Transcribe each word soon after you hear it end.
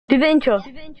Do the intro.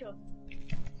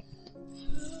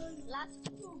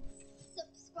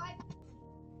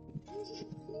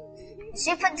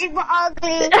 Super duper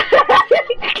ugly.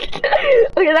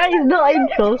 Okay, that is not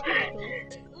intro.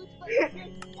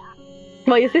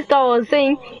 But your sister was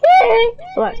saying, yay!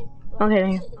 What?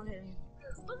 Okay.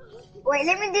 Wait,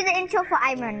 let me do the intro for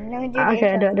Iman. Let me do the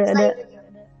Okay, intro. do it.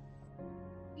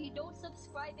 You don't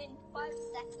subscribe in 5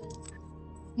 seconds.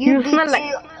 You be smell too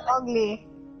like- ugly.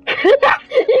 You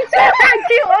smell like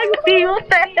too ugly, what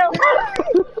the hell?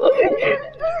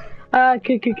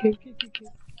 Okay.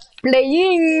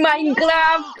 Playing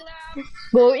Minecraft.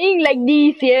 Going like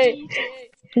this, yeah.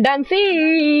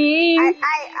 Dancing.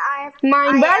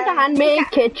 My brother and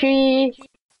make a tree.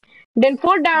 Then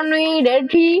fall down with a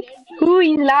tree. Who is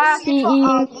Super laughing?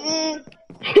 ugly.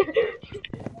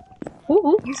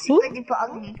 Ooh. You super duper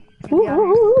ugly. To be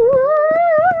honest.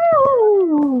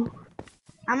 Ooh.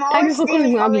 I'm Thank always you for calling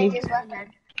stealing me ugly. oranges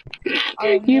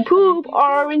weapon. You poop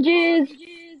oranges.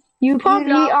 You You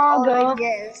probably love are girl.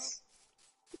 oranges.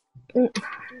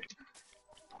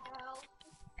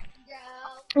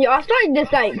 Yeah, I started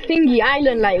this like thingy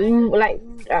island like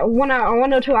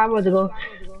 1 or 2 hours ago.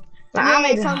 Like Yeah, I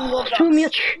made it's on Roblox. too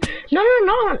much. No,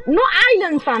 not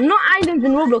islands, fam. Not islands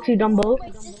in Roblox, you dumbo.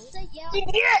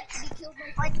 Idiot!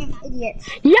 Fucking idiot.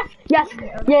 Yes. Yeah.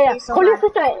 so Call your bad.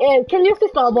 sister. Tell your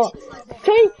sister about.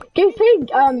 Say.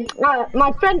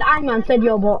 My friend Ayman said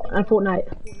you're about Fortnite.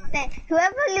 Okay,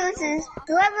 whoever loses,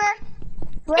 they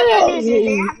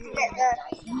have to get the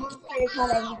credit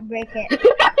card and break it.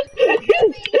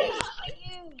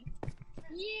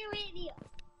 You idiot.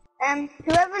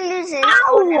 Whoever loses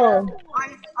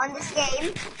on this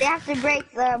game, they have to break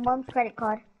the mom's credit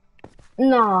card.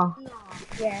 No.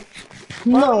 Yeah.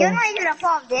 No. Well, you're not even a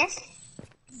part of this.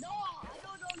 No, I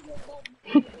don't know your mom.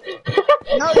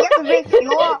 No, you have to break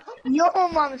your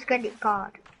mom's credit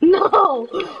card. No.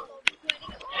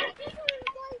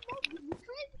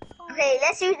 Okay,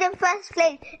 let's use the first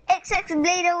place. XX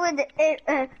Blader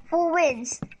with 4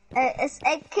 wins. It's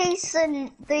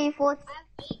Kason 3, 4,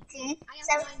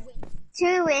 7,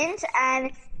 2 wins,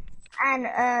 and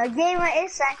Gamer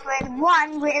Isaac with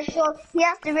 1 win, so he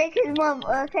has to break his mom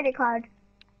credit card.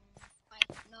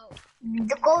 No.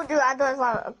 Go do it, otherwise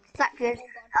I'll slap you.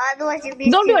 Otherwise you'll be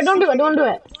Don't do it.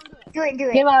 Do it.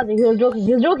 Game Isaac, he was joking.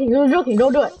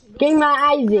 Don't do it. Game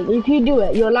Isaac, if you do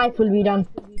it, your life will be done.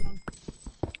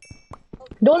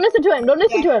 Don't listen to him.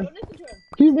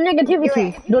 He's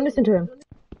negativity. Don't listen to him.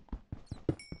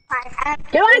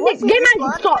 Game Isaac,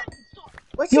 stop.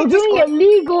 What's You're your doing Discord? a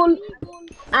legal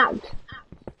act.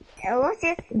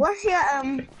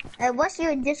 What's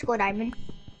your Discord, Iman?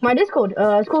 My Discord,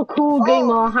 it's called Cool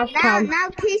Gamer hashtag. Now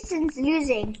Kason's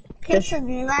losing. Kason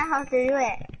learn how to do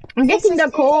it. I'm getting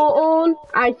the call.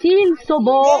 I feel so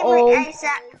bored. Gamer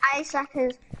Isaac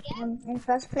is in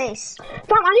first place.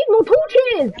 Damn, I need more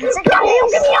torches. In second Damn,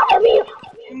 place. get me out of here.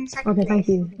 In second Okay, thank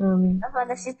place. you. That's why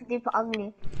they're super duper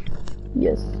ugly.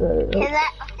 Yes, sir. Is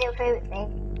that your favorite thing?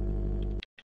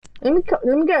 Let me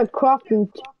get a crafting.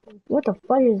 What the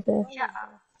fuck is that? Shut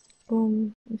up.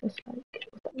 Just like.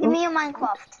 Give me your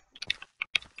Minecraft.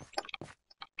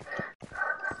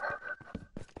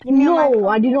 Give me your No, Minecraft.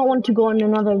 I do not want to go on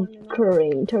another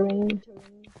terrain.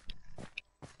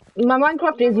 My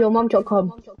Minecraft is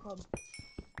yourmom.com.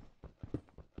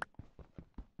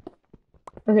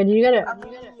 Okay, did you get it?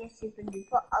 Ugly, you're super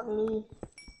duper ugly.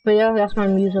 But yeah, that's my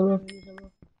usable.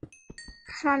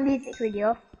 That's my music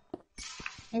video.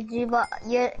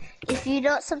 If you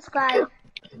don't subscribe,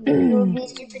 you'll be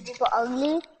super duper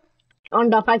ugly.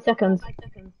 Under 5 seconds.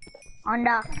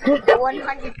 Under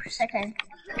 100 per second.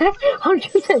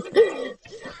 100%.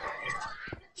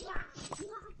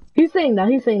 Who's saying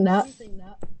that?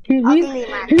 Ugly,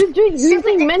 man. Who's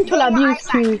doing mental abuse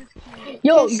to?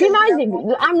 Yo, Game Isaac,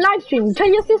 I'm live streaming. Tell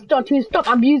your sister to stop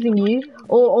abusing you,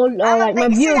 or like my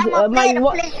viewers,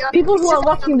 people who are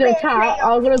watching the chat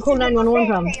are gonna call 911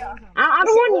 from. I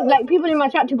don't want like people in my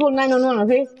chat to call 911,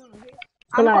 okay? So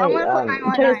I'm like, gonna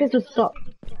call tell your 911. sister to stop.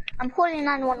 I'm calling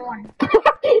 911.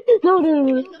 No.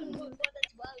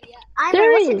 Iman,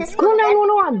 Siri, call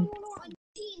 911.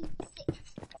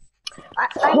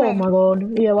 Oh my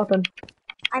god, yeah, what happened?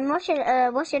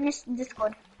 what's your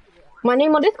Discord? My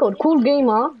name on Discord, Cool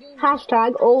Gamer,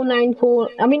 hashtag 094,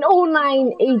 I mean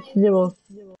 0980.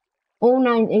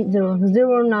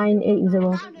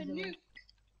 0980.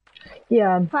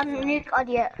 Yeah. Find a nuke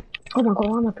audio. Oh my god,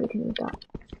 why am I freaking with that?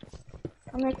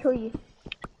 I'm gonna kill you.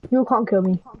 You can't kill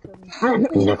me. I'm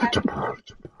inevitable.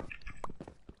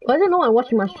 Why is there no one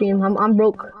watching my stream? I'm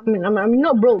broke. I mean, I'm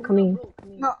not broke, I mean.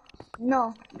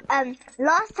 No.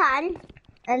 Last time,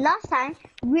 last time,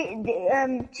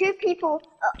 two people,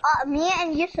 me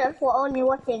and Yusuf were only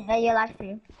watching your live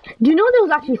stream. Do you know there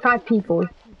was actually 5 people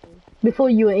before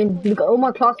you were in? Because all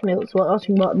my classmates were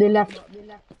watching, but they left.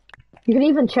 You can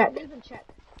even check.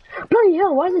 Bloody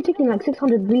hell, why is it taking like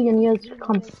 600 billion years to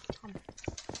come?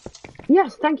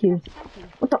 Yes, thank you.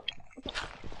 What the?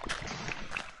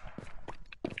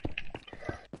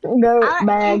 Go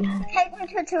bag. Take me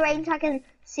to terrain so I can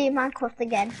see Minecraft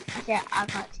again. Yeah, I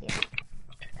can't see it.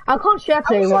 I can't share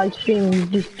play while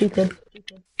streaming, you stupid.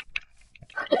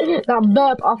 That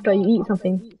burp after you eat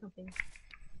something.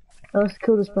 Let's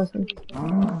kill this person.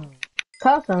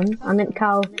 Person? I meant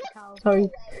cow. Sorry.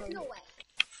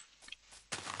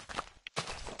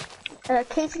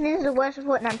 Kason is the worst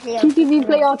Fortnite player. TTV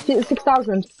player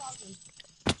 6,000.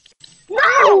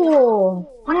 No!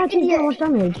 Why did I take so much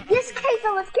damage? Yes,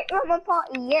 Kason was kicked from my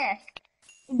party, yes.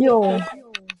 Yo,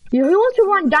 who wants to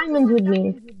run diamonds with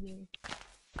me?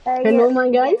 Hello, my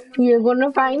guys. We are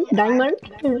gonna find diamond.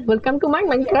 Welcome to my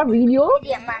Minecraft video.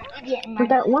 Idiot man.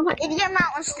 Idiot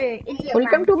Mountains too.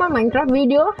 Welcome to my Minecraft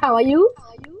video. How are you?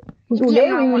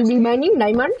 Today we will be mining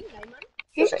diamond.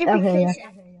 Okay, yeah.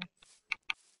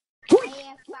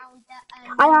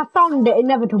 I have found the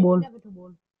inevitable.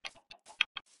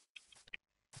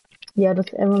 Yeah,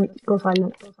 just everyone go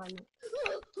silent.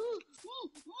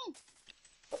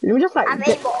 Let me just like. I'm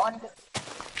able on.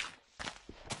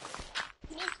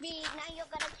 Now you're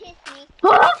gonna kiss me.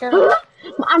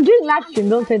 I'm doing live stream,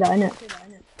 don't say that, innit?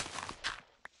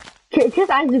 Kiss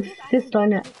Isaac's sister,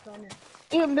 innit?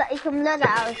 You can blur that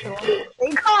out if you want.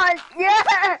 You can't,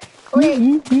 yeah! Wait.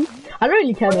 I don't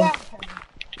really care though. Yeah.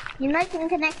 You know you can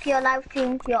connect your live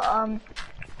stream to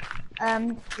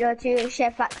your to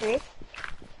Chef Factory.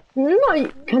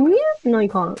 No, can you? No, you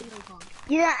can't.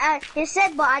 You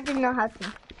said, but I didn't know how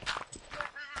to.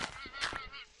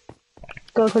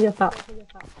 Go because you're fat.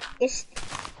 It's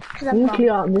because Let I'm me fat.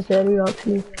 clear out this area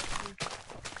actually.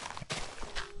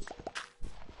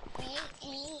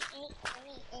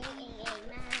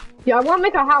 Yeah, I want to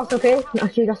make a house, okay?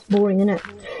 Actually, that's boring, innit?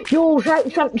 Yo,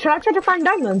 should I try to find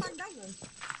diamonds?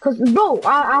 Cause bro,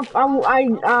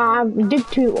 I did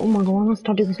too. Oh my god, I'm gonna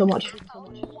start doing so much.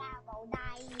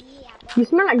 You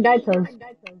smell like diapers.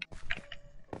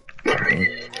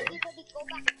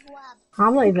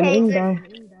 I'm not even in there.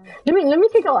 Let me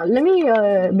take out. Let me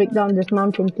break down this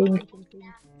mountain thing.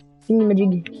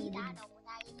 Majig.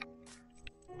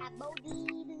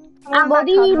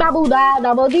 Abodi babuda,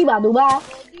 dabodi baduba.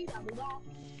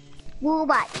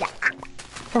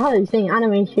 So how are you saying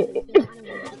anime shit?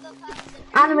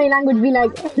 Anime language be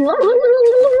like.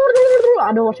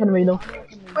 I don't watch anime though.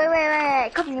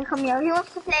 Wait. Come here. He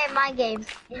wants to play my game.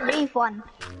 It's fun.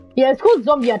 Yeah, it's called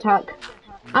Zombie Attack.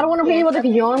 I don't want to play with the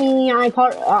Kijoni. I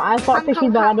fought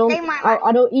fishies, but I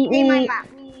don't eat meat.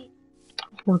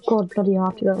 Oh my god, bloody hell, I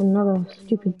have to get another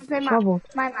stupid shovel.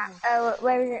 My map.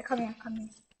 Where is it? Come here.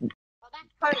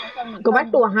 Go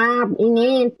back to a hub, in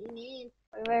it.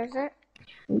 Where is it?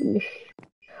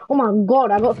 Oh my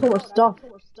god, I got so much stuff.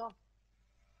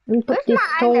 Let me put Where's this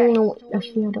my stone. island?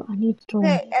 Actually, I need stone.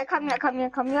 Okay, come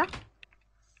here.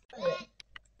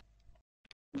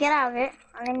 Get out of it.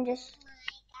 And then just.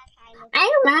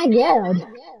 Oh my god.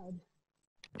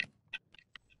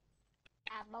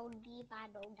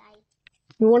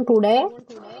 You want to there?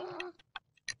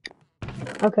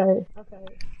 Okay.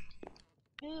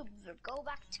 Go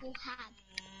back to hub.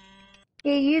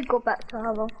 Yeah, you go back to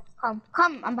Hubble.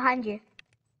 Come, I'm behind you.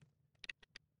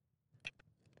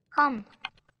 Come.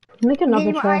 Make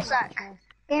another chest.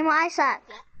 Game of Isaac.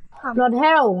 Come. Blood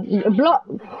hell.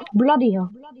 Bloody hell.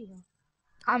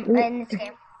 Come in this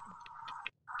game.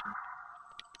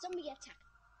 Zombie attack.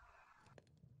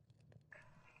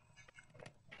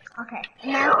 Okay.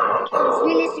 Now it's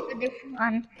really super different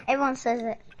one. Everyone says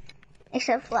it,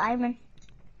 except for Iman.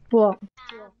 What?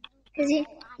 Cause he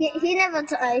never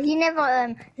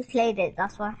played it.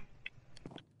 That's why.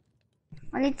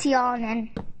 Only Tion and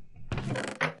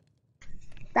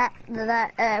that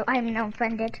I'm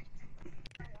offended.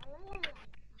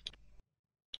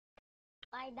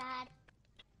 Bye, Dad.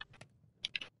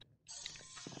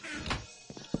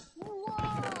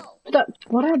 Whoa!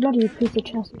 What a bloody piece of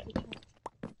chest.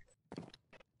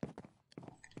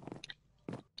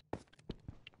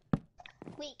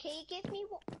 Wait, can you give me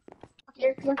what?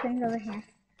 There's weapons over here.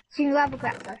 So you grab a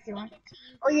grab if you want.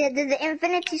 Oh yeah, there's the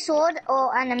infinity sword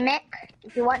and a mech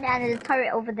if you want it, and there's a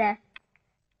turret over there.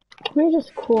 Let me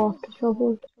just call off the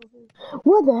shovel.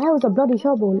 What the hell is a bloody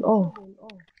shovel? Oh.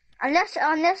 Unless Did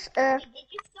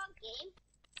you start game?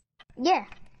 yeah.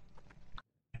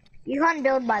 You can't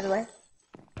build, by the way.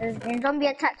 In Zombie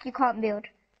Attack you can't build.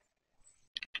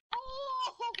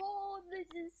 Oh!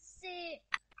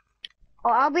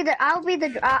 Or I'll be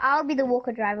the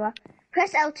walker driver.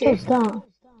 Press L2. What's that?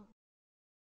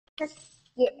 Press,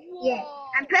 yeah.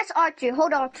 And press R2.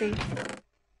 Hold R2.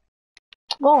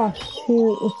 Oh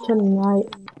shoot, it's turning right.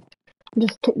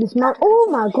 Just take this mount. Oh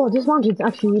my god, this mountain's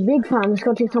actually big, fam. It's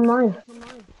gonna take some life.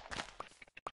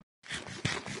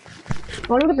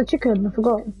 Oh, look at the chicken. I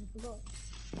forgot.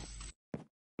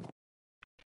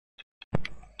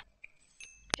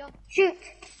 Shoot.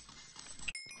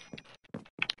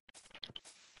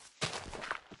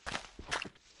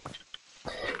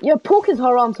 Yeah, pork is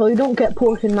haram, so you don't get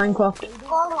pork in Minecraft.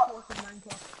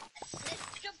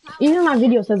 Even my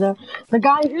video says that. The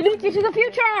guy who leads you to the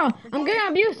future! I'm getting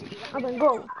abused! Adam,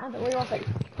 go. Adam, what do you want to say?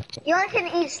 You only can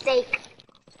eat steak.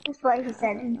 That's what he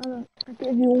said. Adam, I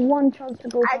give you one chance to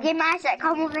go. Give me a sec.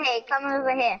 Come over here. Come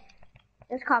over here.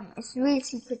 Just come. It's really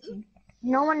secret.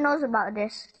 No one knows about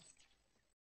this.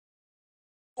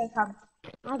 Okay, come.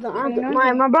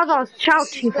 Adam, my brother was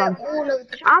shouting from.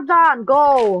 Adam,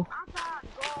 go!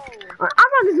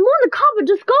 Adam, there's more in the cupboard,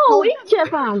 just go! Eat it,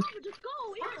 fam!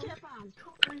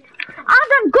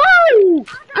 Adam, go!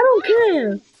 I don't care!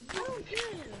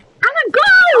 Adam, go!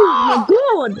 Oh my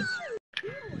god!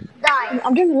 Die.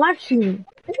 I'm doing live stream.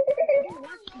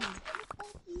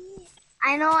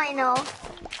 I know.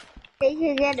 They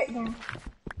can get it now.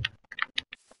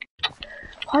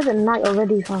 Why is it night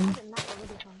already, fam?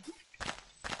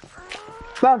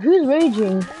 Bro, who's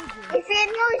raging? If he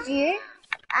knows you,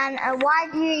 and why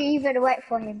do you even wait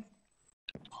for him?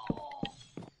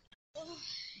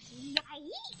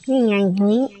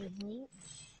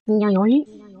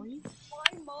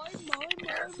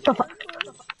 The fuck?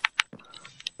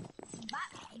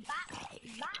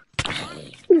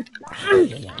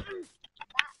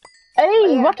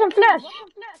 Hey, rotten flesh!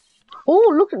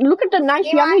 Oh, look at the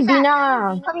nice yummy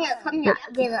dinner. Come here.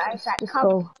 Give it Isaac. Let's Come.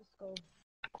 go.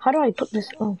 How do I put this?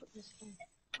 Oh,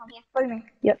 Come here. Follow me.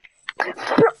 yep.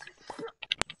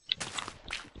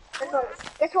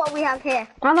 Guess what we have here?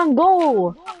 Alan,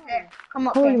 go! There. Come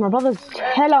up Holy, here. my brother's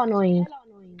hella annoying.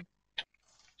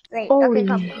 Wait. Holy. Okay,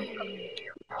 come.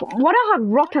 What I have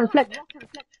rotten flesh?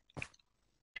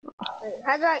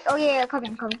 How do I? Oh yeah, come. I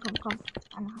am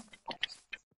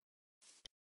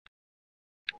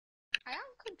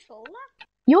controller.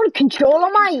 You're the controller,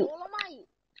 mate.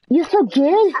 You're so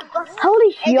good.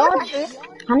 Holy shit.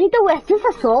 I need the West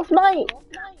sauce, mate.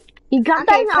 You got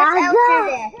Okay, that press L2 answer?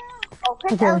 there. Oh,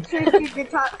 press Okay. L2 to the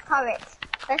turret.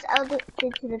 Press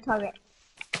L2 to the turret.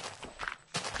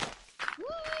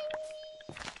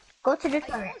 Go to the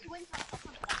turret.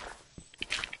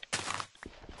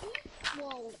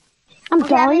 I'm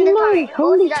Okay, I'm in dying, the mate. turret.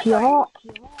 Holy Go to that shit.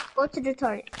 turret. Go to the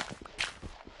turret.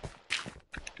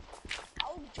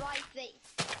 I'll drive this.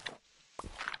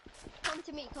 Come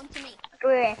to me.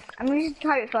 Wait. I'm using the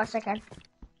turret for a second.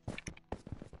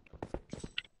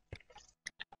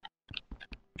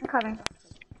 I'm coming.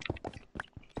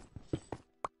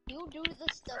 You do the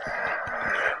stuff.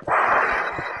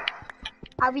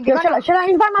 I'll be Yo, the shall I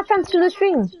invite my friends to the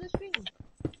stream?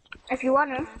 if you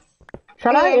wanna.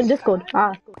 Shall I? Yes. In Discord.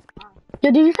 Yo,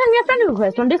 did you send me a friend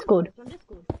request on Discord?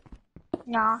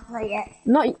 No, not yet.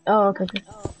 Not. Oh, okay.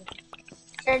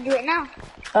 Should I do it now?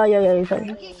 Yeah, sorry.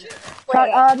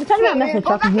 Wait. Send me a message.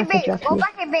 Go I can back in message base. you. Go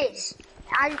back in base.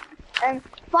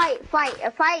 Fight.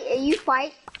 You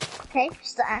fight. Okay.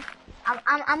 Start.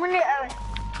 I'm gonna.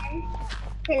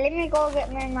 Okay, let me go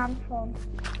get my mom's phone.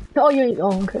 Oh,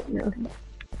 okay. Yeah, okay.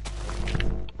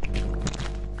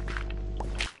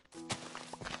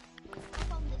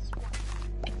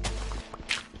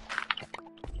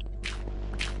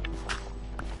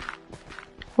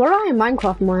 Where are in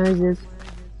Minecraft, my eyes is?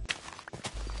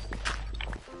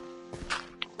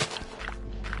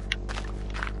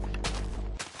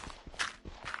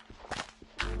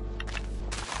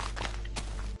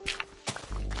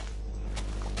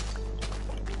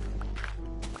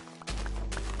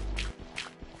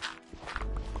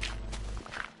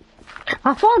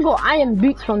 I thought I got iron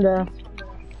boots from the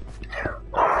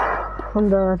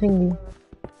thingy.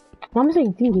 Why am I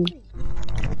saying thingy?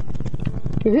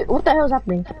 What the hell is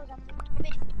happening?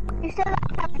 You said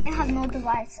I have no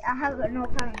device. I have no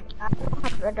current. I don't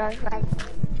have a device.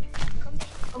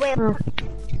 Wait.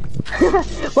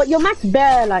 But your map's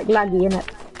bare like laggy, innit?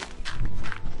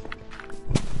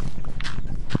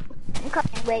 I'm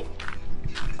coming. Wait.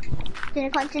 Can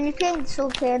you continue playing? So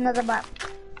play another map.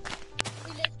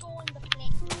 Let's go on the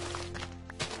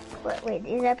plane. Wait.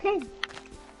 Is that plane?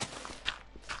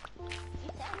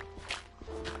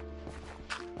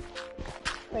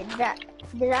 Wait, did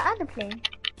that other plane?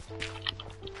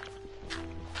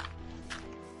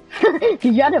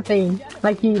 The other thing,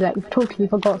 like you like totally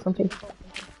forgot something.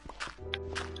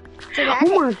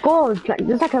 Oh my god, like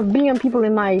there's like 1 billion people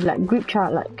in my like group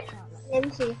chat, like. Let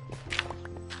me see.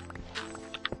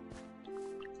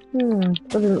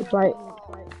 Doesn't look right.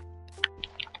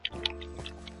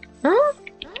 Huh?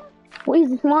 What is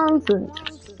this nonsense?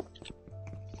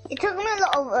 It took me a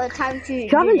lot of time to You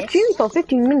haven't do streamed this. for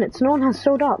 15 minutes, no one has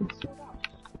showed up.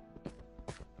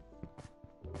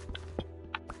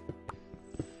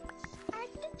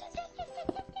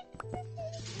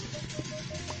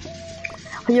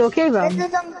 Are you okay, bro? Let the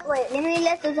zombie, wait,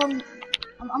 let the zombie,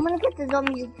 I'm gonna get the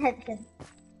zombie's attention.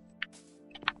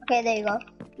 Okay, there you go.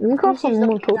 Let me grab some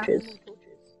more torches.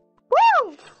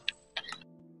 Woo!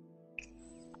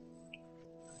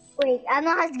 Wait, I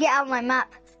know how to get out of my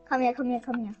map. Come here, come.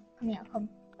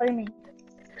 Follow me.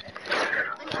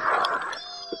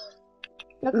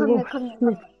 No, come here. Come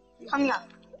here.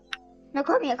 No,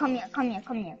 come here.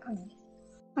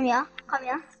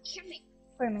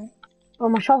 Follow me. Oh,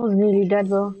 my shovel's nearly dead,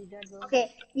 bro.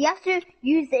 Okay, you have to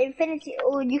use the infinity,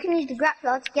 or you can use the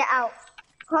grappler to get out.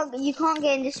 You can't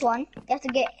get in this one. You have to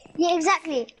get, yeah,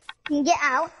 exactly. You can get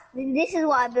out. This is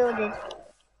what I builded.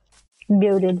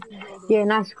 Builded. Yeah,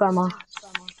 nice, grandma.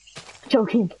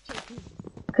 Joking.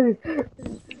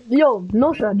 Yo,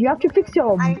 Nosha, you have to fix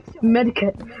your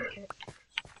medikit.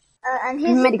 And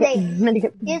here's the planes.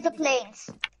 Medikit. Here's the planes.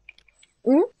 I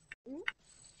want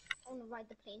to ride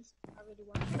the planes. I really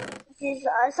want.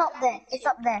 It's up there. It's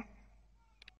up there.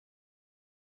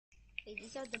 Wait,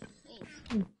 these are the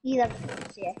planes. These are the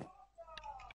planes, yeah.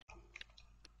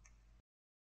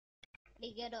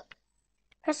 They get up.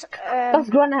 Press, That's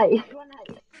granite.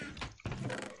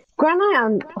 Granite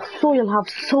and soil have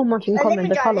so much in common,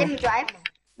 the color. Let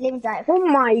me drive. Oh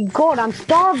my god, I'm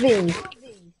starving.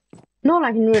 Not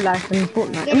like in real life in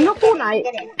Fortnite. I'm not Fortnite.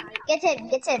 Get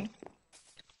in.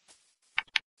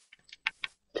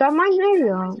 So I'm my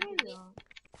area.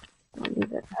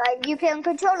 You play on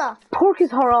controller. Pork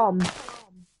is haram.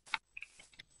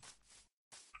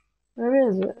 Where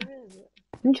is it?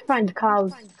 I need to find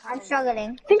cows. I'm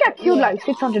struggling. I think I killed like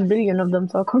 600 billion of them,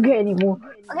 so I can't get any more.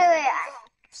 Okay, wait.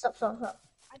 Stop.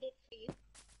 I did for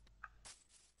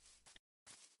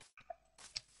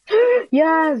you.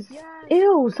 Yes.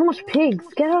 Ew, so much pigs.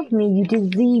 Get off me, you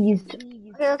diseased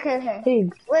Okay.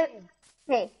 pigs. Wait.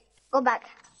 Okay, go back.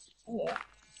 Yeah.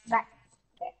 Back.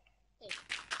 Okay.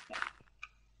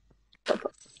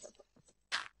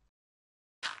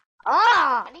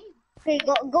 Ah! Okay,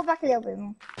 go back a little bit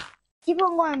more. Keep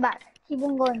on going back.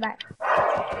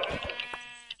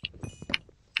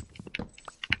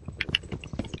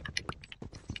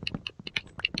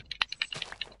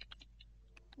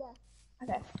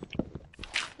 Okay.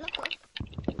 Look up.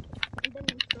 And then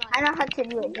you fly. I know how to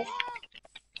do it. Just...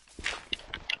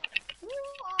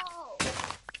 Whoa!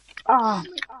 Ah.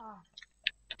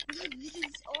 This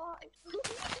is all.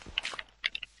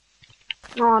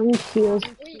 Oh, I need heals.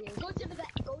 Wait, go to the back.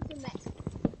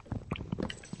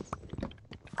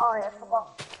 Oh, yeah, I forgot.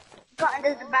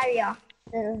 There's a barrier.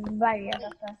 That's why.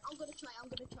 I'm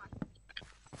gonna try.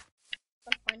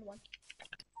 Let's find one.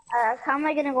 How am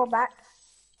I gonna go back?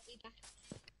 I'll be back.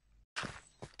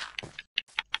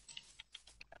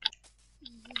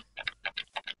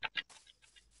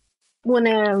 When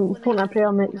Fortnite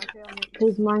player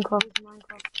plays Minecraft.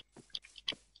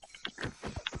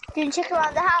 Didn't check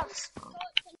around the house.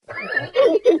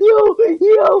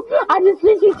 Yo, I just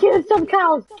literally killed some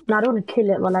cows. No, I don't want to kill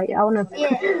it, but like, I want to,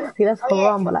 Yeah. okay, that's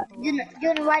haram, but like. Do you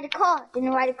want to ride a car? Can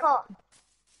I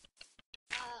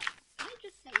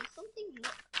just tell you something?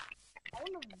 Look, I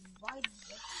wanna ride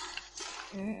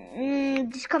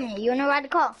this. Just come here. You want to ride a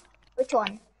car? Which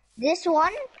one? This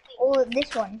one or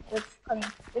this one? Come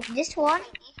here. This one?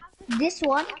 This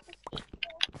one?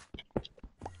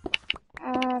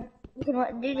 You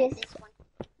can do this.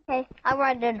 Okay, I'll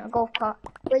ride a golf cart.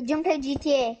 Wait, jump to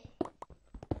GTA.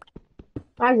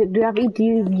 Isaac, do you have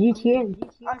GTA?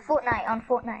 On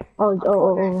Fortnite. Oh.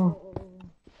 Oh,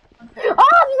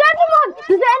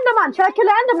 there's an Enderman! Should I kill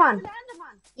an Enderman?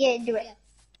 Yeah, do it.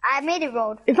 I made a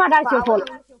road. If I die, it's your fault.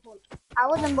 I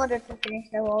wasn't bothered to finish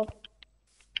the road.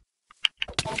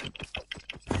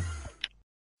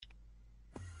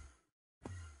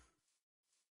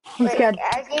 I'm scared.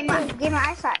 Give my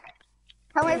Isaac.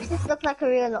 Tell me if this looks like a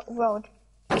real road.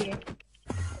 Yeah.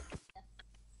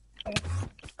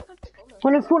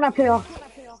 When a Fortnite player.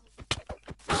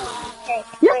 Okay.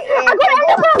 Yeah, Wait, I got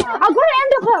an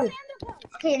Enderpearl!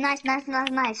 Okay, nice. Let's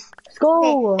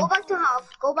go. Okay,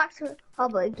 go back to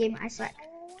hub. Give my Isaac.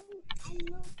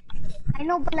 I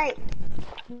know, but like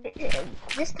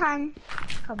this time,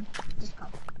 just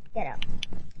come. Get out.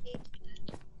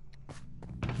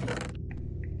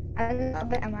 I got a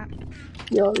better map.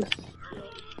 Yo,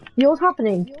 Yo, what's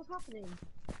happening?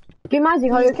 Game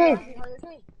Isaac, are you okay?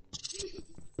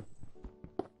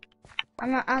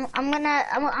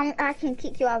 I can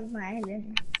kick you out of my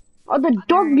island. Oh, the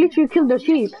dog literally killed the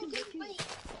sheep.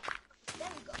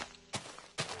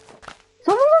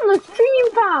 Someone's on the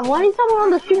stream, fam. Why is someone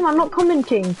on the stream? I'm not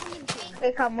commenting.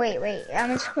 Wait, come, wait. I'm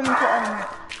just gonna put on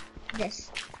this.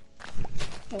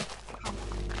 Okay, come.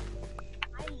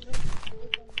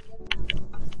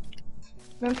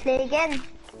 Then play again.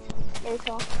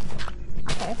 Later.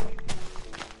 Okay.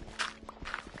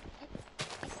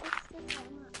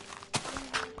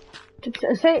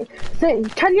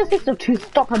 Tell your sister to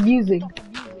stop abusing.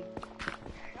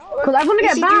 Cause I'm gonna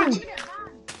get banned.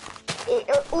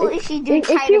 Or is she doing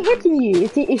Is she hitting you?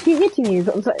 Is she hitting you?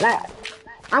 So, like,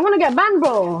 I'm gonna get banned,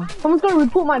 bro. Someone's gonna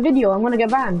report my video. I'm gonna get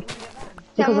banned.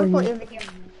 Because of you.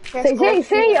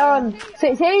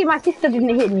 Say my sister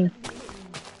didn't hit me.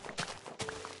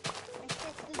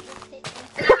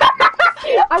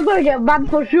 I'm gonna get banned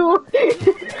for sure.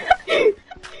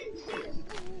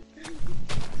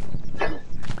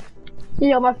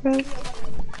 Yo, my friend.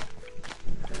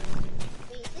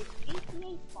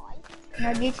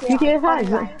 No, GTA 5.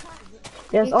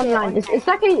 Yes, GTA online. It's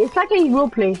like a role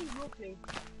play.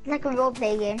 Like a role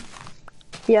play game.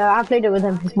 Yeah, I played it with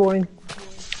him. It's boring.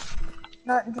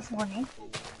 Not this morning.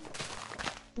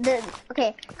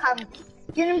 Okay, come.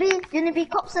 You wanna be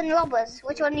cops and robbers?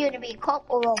 Which one do you wanna be, cop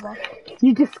or robber?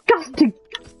 You disgusting.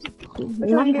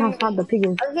 Now you can't find the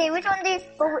piggies. Okay, which one do you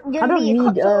I don't need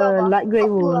light grey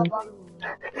wool.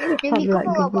 You be cop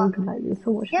or robber?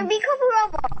 So much. You be cop or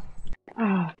robber?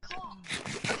 Ah.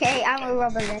 Okay, I'm a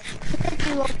robber then. Let's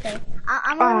do role play.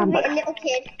 I'm gonna be a little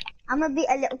kid. I'm gonna be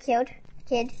a little kid,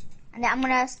 and then I'm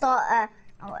gonna start.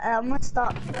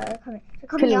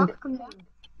 Come here.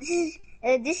 This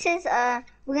is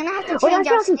we're gonna have to change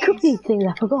our skins. Cook these things.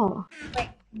 I forgot. Wait,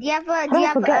 do you have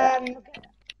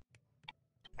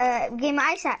Game of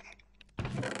Isaac? Do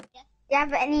you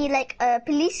have any like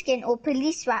police skin or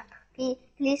police wrap?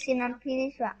 Police skin and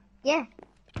police wrap? Yeah.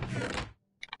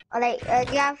 Or like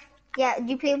do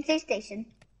you play on PlayStation?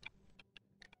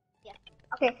 Yeah.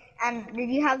 Okay, and did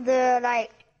you have the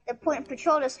point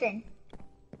patroller skin?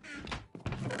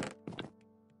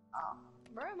 Oh,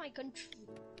 bro, my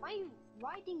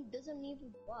writing doesn't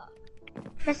even work.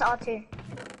 Press R2.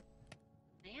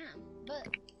 I am, but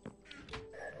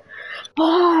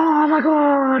Oh my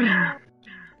god.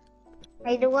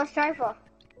 Are you the worst driver?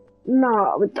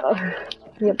 No, but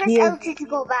yep, Press L2 to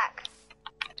go back.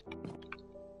 I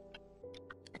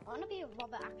wanna be a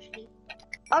robber actually.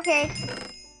 Okay.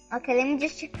 Okay, let me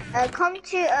just come to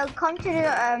the come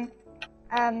here.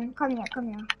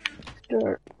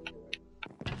 Sure.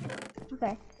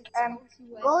 Okay.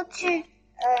 Go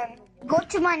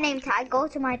to my name tag. Go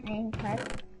to my name tag.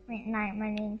 Wait, my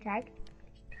name tag.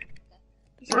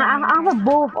 I have a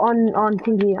bow on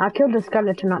thingy. I killed a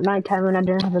skeleton at night time when I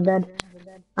didn't have a bed,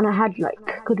 and I had like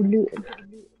good loot.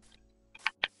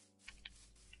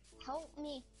 Help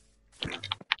me.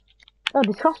 Oh,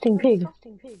 disgusting pig.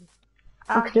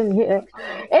 I didn't hit it.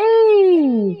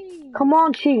 Hey! Come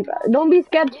on, sheep. Don't be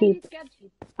scared, sheep.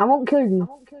 I won't kill you.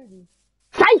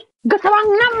 Say! Got the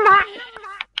wrong number!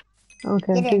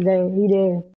 Okay, he's there. He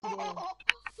there.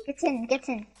 Get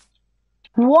in.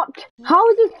 What? How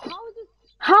is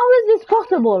this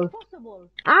possible?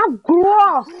 I have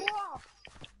grass.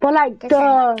 But like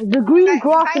the green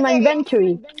grass in my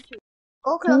inventory.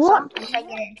 Go closer. What? Get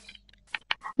in.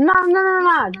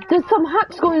 Nah. There's some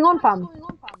hacks going on, fam.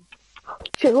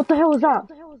 Shit, what the hell was that?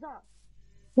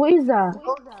 What is that?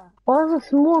 Oh, that's a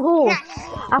small hole.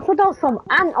 I thought that was some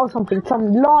ant or something,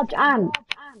 some large ant.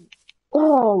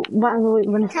 Oh,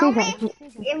 when it Tell sees me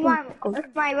if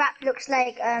my rap looks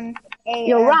like a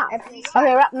rap.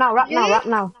 Okay, rap now.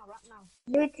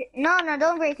 No,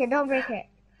 don't break it.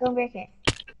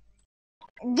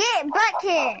 Get back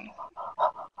here.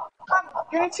 Come,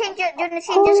 you wanna change your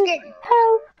skin?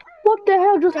 Hell, what the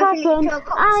hell just happened?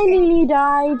 I nearly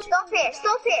died. Stop it.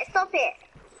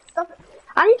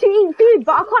 I need to eat food,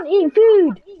 but I can't eat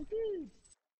food.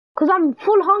 Cause I'm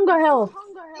full hunger health.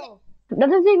 That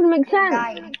doesn't even make sense.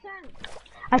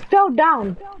 I fell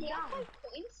down.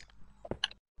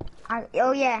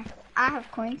 Oh yeah, I have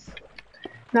coins.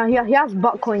 No, he has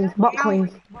butt coins. I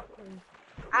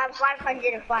have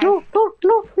 505. No, I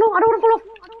don't want to fall off.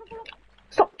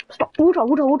 Stop.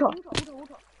 Water.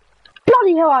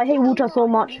 Bloody hell, I hate water so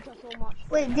much.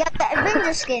 Wait, do you have the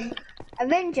Avenger skin?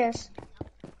 Avengers.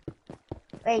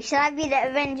 Wait, should I be the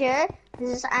Avenger?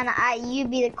 And you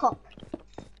be the cop.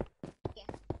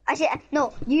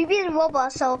 No, you be the robber.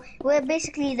 So we're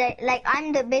basically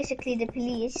I'm basically the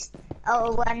police,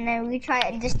 Oh, and then we try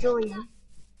and destroy you.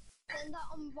 Then that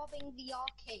I'm robbing the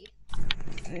arcade.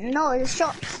 No, the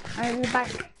shops and the bank.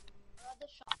 Or other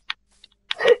shops.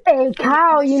 Hey,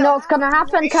 cow, you know what's gonna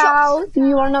happen, cow.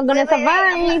 You are not gonna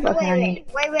survive. Okay,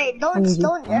 Wait, don't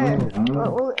do it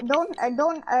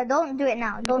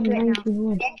now. Don't do it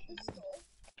now. Okay?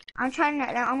 I'm gonna try.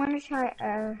 I'm gonna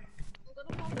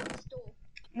rob the store.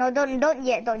 No, don't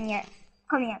yet. Come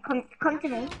here. Come to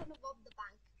me. I'm gonna rob the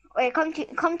bank. Wait, come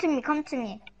to me.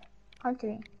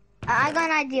 I got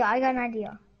an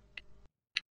idea.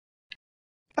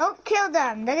 Don't kill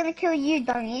them. They're gonna kill you,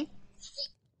 dummy.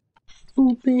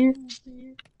 Stupid.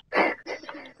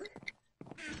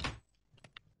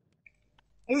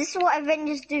 Is this what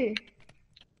Avengers do?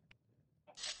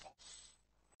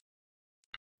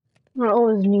 I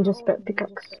always need a spec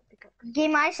pickaxe.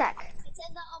 Game Isaac. It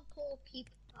said that I'm poor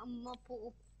people. I'm a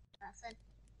poor person.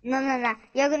 No.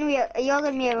 You're gonna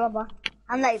be a robber.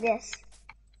 I'm like this.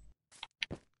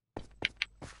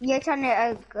 You're trying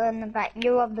to go in the bank.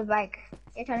 You rob the bank.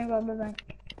 You're trying to rob the bank.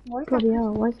 What's Bloody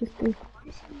hell, why is this thing?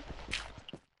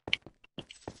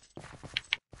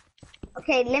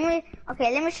 Okay, let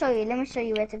me show you. Let me show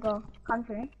you where to go. Come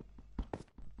to me.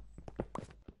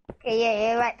 Okay, yeah,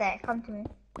 you're right there. Come to me.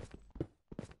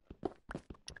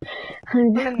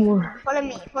 Follow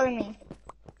me.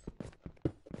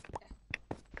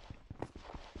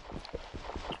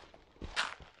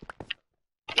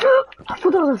 I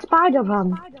thought there was a spider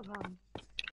man.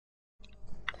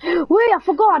 Wait, I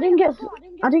forgot. I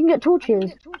didn't get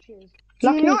torches. Do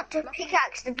Lucky. not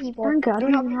pickaxe the people. Thank God, I Do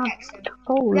didn't not have pickaxe them.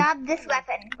 gold. Grab this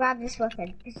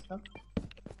weapon. Pistol.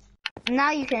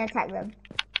 Now you can attack them.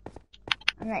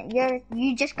 I'm like,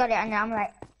 you just got it, and I'm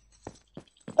like,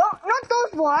 not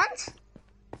those ones.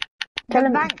 Tell The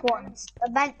him- bank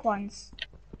ones.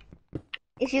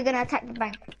 If you're gonna attack the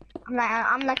bank,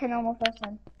 I'm like a normal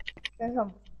person.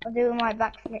 I'll do my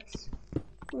backflips. It's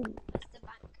the bank.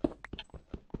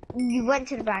 You went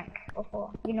to the bank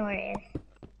before. You know where it is.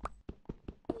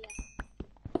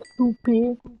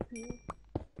 Stupid.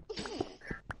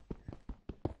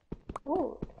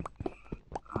 Ooh.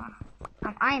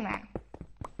 I'm Iron Man.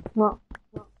 What?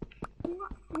 I'm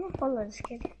not follow this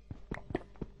kid.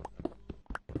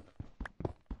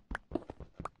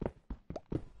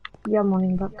 Yeah, I'm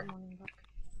running back.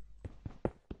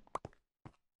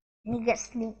 You get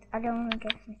sleep. I don't want to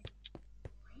get sleep.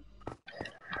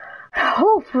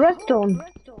 Oh, redstone. I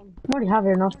already have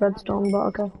enough redstone, but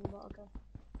okay.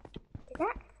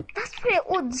 That's where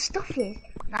all the stuff is.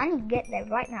 I need to get there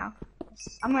right now.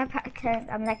 I'm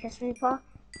like a sleeper,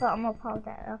 but I'm a part of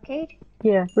that arcade.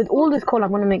 Yeah, with all this coal,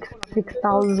 I'm gonna make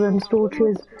 6,000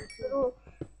 torches.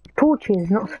 Torches,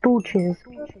 not torches.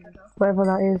 Whatever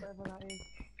that is.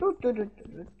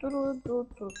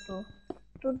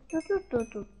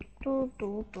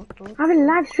 I've been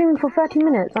live streaming for 30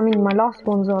 minutes. I mean, my last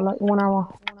ones are like 1 hour.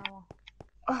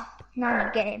 Oh, now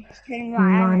you get him. He's turning my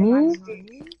Money? Iron Man.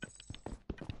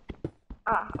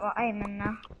 Well, Iron Man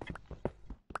now.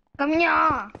 Come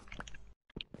here!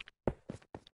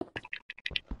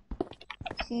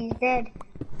 He's dead.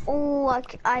 Oh,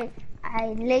 I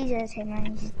lasered him and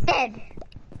he's dead.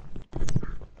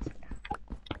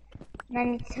 Now I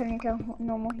need to turn into a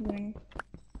normal human.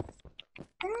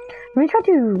 Let me try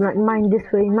to like mine this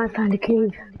way. You might find a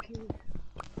cave.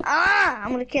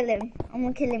 I'm gonna kill him. I'm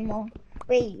gonna kill him more.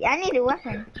 Wait, I need a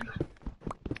weapon.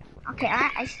 Okay,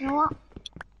 you know what?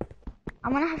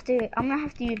 I'm gonna have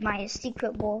to use my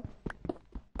secret ball.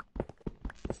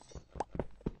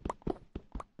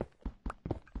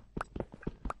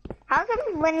 How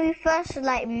come when we first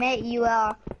like met you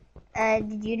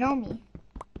did you know me?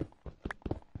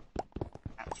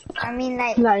 I mean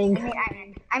like Lying.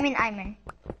 I mean Iman.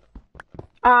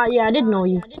 Yeah, I did know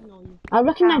you. I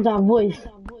recognize that voice.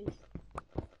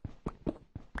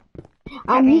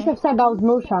 And you have said that was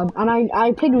Moshad, and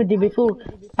I played with you before,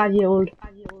 5-year-old.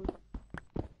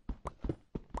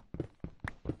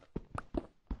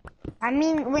 I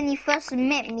mean when you first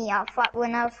met me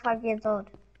when I was 5 years old.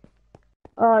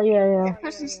 Oh, yeah. The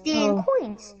person stealing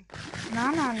coins. No,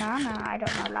 I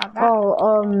don't allow that. Oh,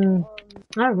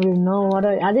 I don't really know. I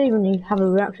didn't even have a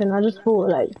reaction. I just thought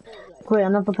like, great,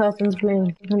 another person's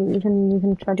playing. You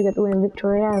can try to get the win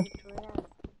victory out.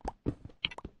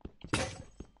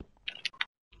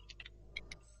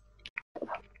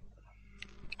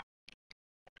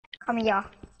 Come here.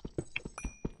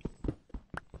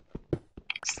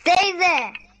 Stay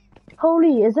there.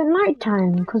 Holy, is it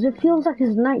nighttime? Because it feels like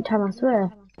it's nighttime, I swear.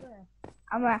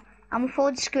 I'm gonna throw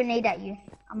this grenade at you.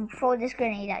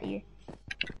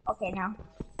 Okay, now.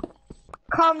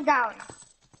 Calm down.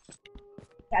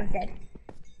 I'm dead.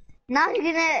 Now he's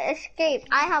gonna escape.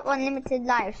 I have unlimited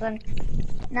lives, and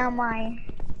now my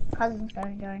cousin's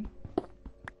gonna join.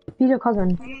 Who's your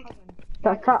cousin?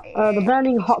 That's the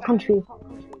burning hot country.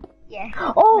 Yeah.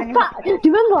 Oh, Fat! Do you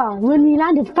remember when we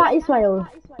landed Fat Israel?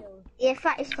 Yeah,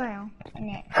 Fat Israel.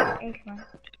 Yeah, Israel.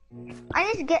 I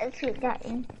need to get to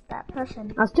that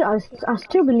person. I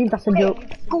still believe that's a joke.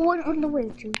 Go on the way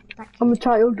to that kid. I'm a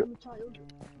child.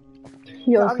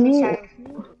 Yo, it's me.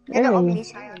 You're the ugly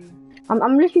child.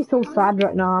 I'm literally so sad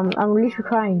right now. I'm literally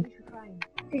crying.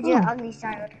 Because you're ugly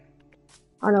child.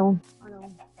 I know.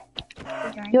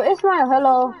 Yo, Ismail,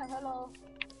 hello.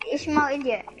 Ishmael,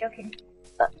 idiot. Joking.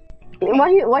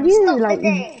 Why do you like?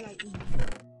 He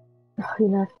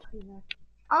left.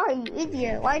 Oh, you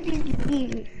idiot. Why did you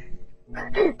leave?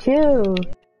 Chill.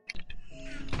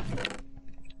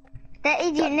 That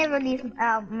idiot never leaves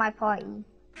my party.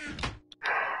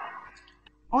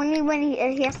 Only when he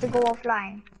has to go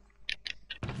offline.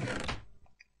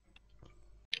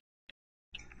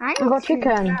 I got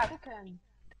chicken.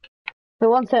 Who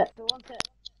wants it?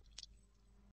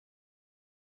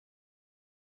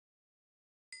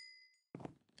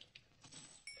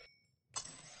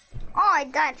 Oh, I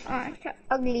died. Oh,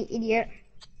 ugly idiot.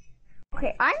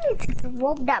 Okay, I need to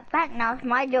rob that bank now. It's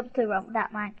my job to rob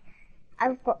that bank.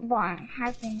 I've got one.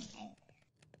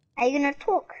 Are you gonna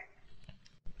talk?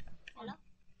 Hello?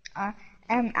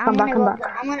 I'm Come gonna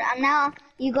back. now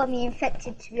you got me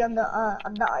infected to be on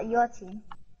your team.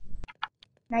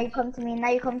 Now you come to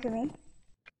me. Come to me.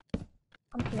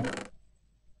 I'm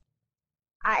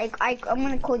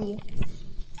gonna call you.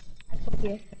 I called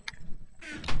you.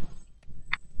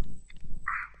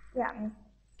 Yeah.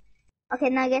 Okay,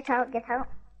 now get out.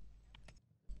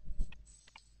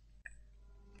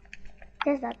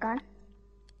 There's that gun.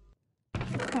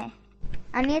 Okay.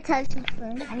 I need to tell you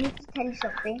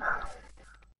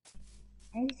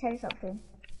something.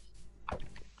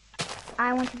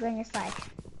 I want to be on your side.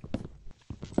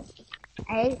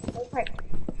 I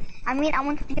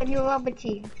want to be on your rubber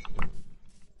team.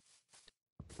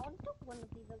 I don't want to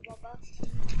be the robber.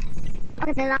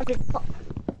 Okay, then I'll be top.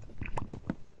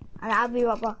 And I'll be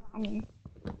rubber.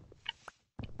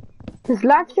 This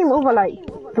live stream over like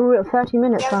 30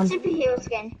 minutes, Yeah, man. superheroes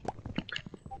again.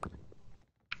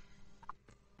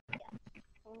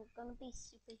 I'm gonna be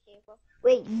superhero.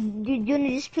 Wait, do you wanna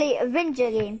just play Avenger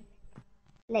game?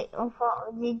 Like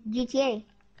for the GTA?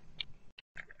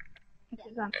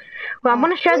 Okay, go on. Well, I'm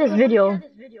gonna share this video.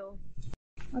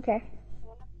 Okay. I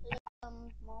wanna play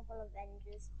Marvel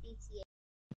Avengers GTA.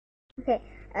 Okay.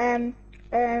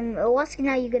 What skin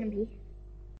are you gonna be?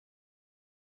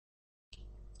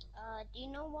 Do you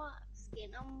know what skin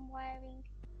I'm wearing?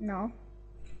 No.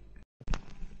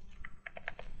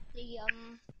 The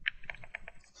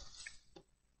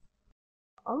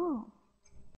Oh.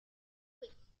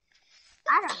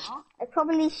 I don't know. It's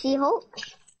probably She-Hulk.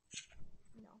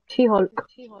 She-Hulk.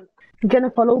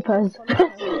 Jennifer Lopez.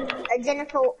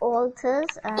 Jennifer Walters.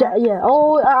 Yeah.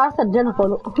 Oh, I said Jennifer.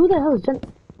 Who the hell is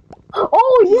Jennifer?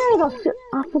 Oh yeah,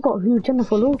 I forgot who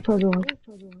Jennifer Lopez was.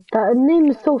 That name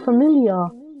is so familiar.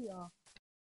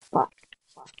 But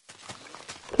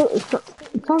it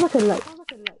sounds like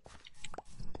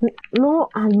no,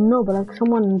 I know, but like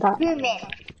someone that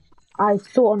I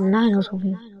saw online or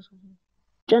something.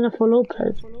 Jennifer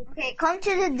Lopez. Okay, come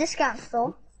to the discount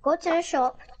store. Go to the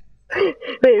shop. Wait,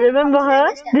 remember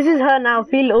her? This is her now.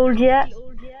 Feel old yet?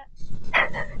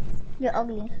 You're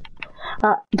ugly.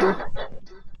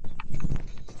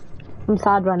 I'm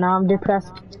sad right now. I'm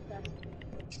depressed.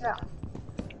 No.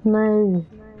 No.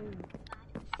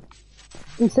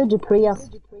 I'm so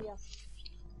depressed.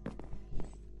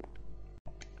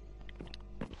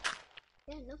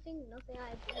 yeah, nothing I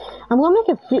do. I'm gonna make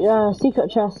a secret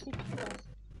chest.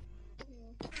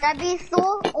 Should I be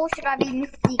Thor or should I be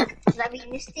Mystique? Should I be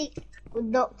Mystique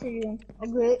with Doctor Doom or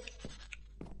Groot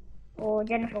or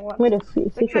Jennifer Watts? Wait, a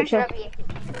Which secret one should I chest. be?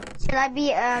 Should I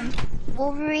be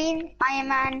Wolverine, Iron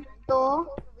Man, Thor,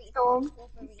 Storm?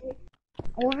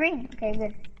 Wolverine? Okay,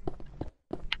 good.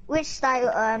 Which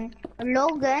style?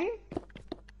 Logan,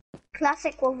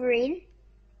 classic Wolverine,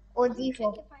 or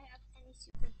default? If I have any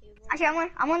superhero.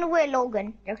 Actually, I'm gonna wear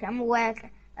Logan. Okay, I'm gonna wear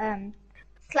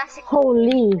classic.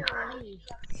 Holy.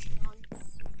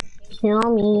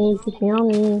 Yummy.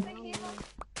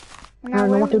 And I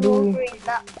don't know what to do. Wolverine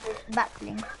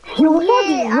backbling. Yo,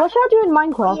 what should I do in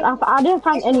Minecraft? I didn't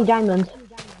find any diamonds.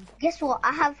 Guess what?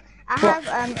 I have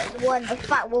the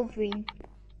fat Wolverine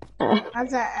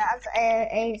as a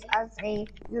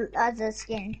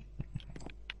skin.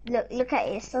 Look at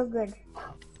it, it's so good.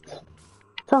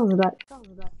 Sounds like.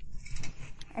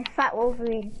 A fat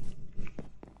Wolverine.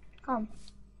 Come.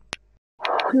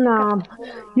 Nah.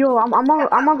 Yo, I'm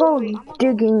gonna go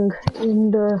digging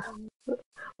in the.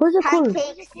 What's it called?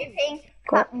 Pancakes, dipping,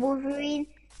 cut Wolverine.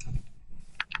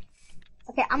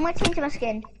 Okay, I'm gonna change my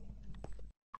skin.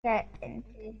 Get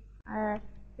into,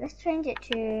 let's change it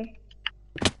to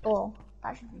 4.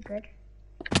 That should be good.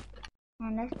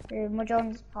 And let's do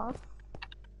Mojon's path.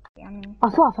 Yeah, I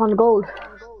thought I found gold.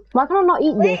 Why can I not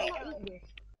eat this?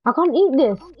 I can't eat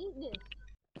this.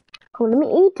 Come on, let me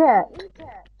eat it.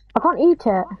 I can't eat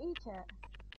it.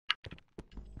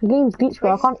 The game's glitched,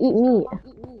 bro. I can't eat meat.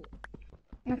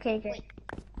 Okay, good.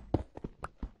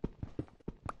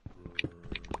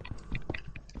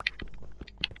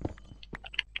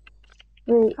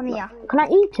 Wait, Come here. can I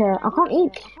eat it? I can't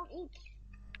eat.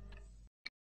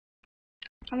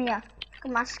 Come here. Look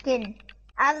at my skin.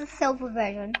 I have the silver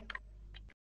version.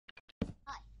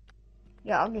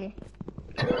 You're ugly.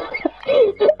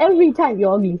 Every time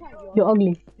you're ugly. You're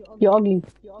ugly. You're ugly.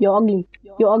 You're ugly.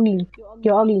 You're ugly.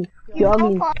 You're ugly. You're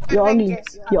ugly. You're ugly.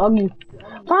 You're ugly.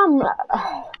 Fam. Come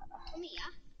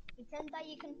here. Pretend that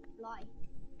you can fly.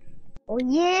 Oh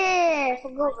yeah, I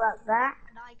forgot about that.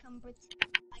 And I can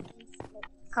pretend I can slip.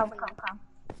 Come.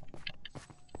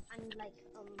 And like,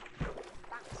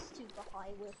 that's super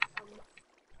high with,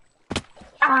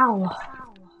 Ow.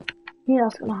 Yeah,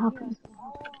 that's gonna happen.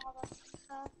 Oh, that's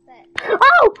perfect.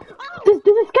 Oh! There's a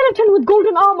skeleton with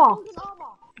golden armor.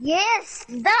 Yes,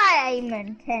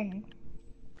 Diamond 10.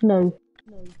 No.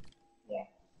 Yeah.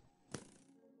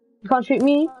 You can't shoot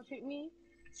me.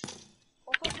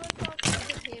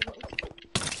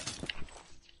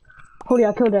 Holy,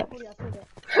 I killed it.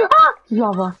 Ah!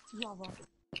 Lava.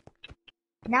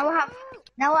 Now I have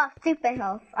super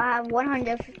health. I have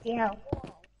 150 health.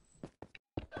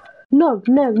 No. I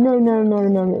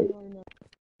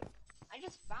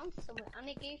just found someone and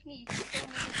it gave me so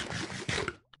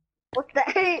many. What the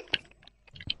heck?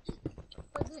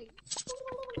 But like,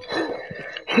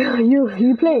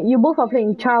 You both are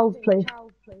playing child's play.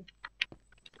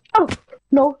 Oh!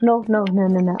 No.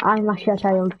 I'm actually a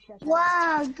child.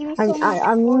 Wow, give me so much.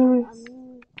 I'm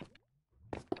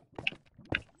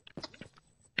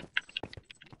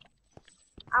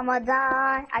I'ma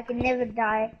die. I can never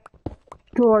die.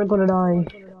 You're gonna die.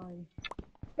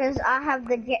 Because I have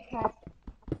the jetpack.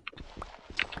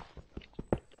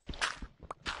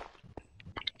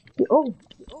 Oh.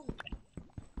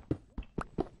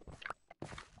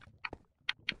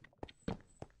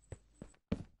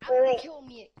 Wait. kill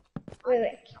me.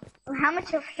 Wait. How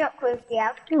much of shockwave do you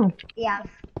have? Hmm.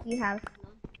 You have.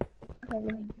 Okay, let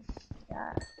me just,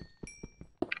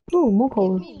 Oh, more Give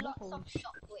coal. me lots of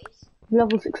shockwaves.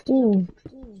 Level 16.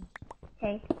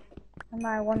 okay. Am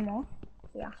I one more?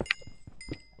 Yeah.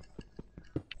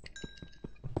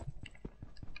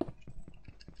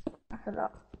 That's a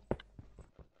lot.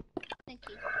 Thank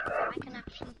you. I can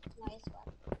actually fly as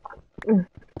well.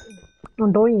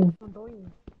 I'm dying.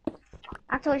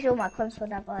 I told you all my clothes for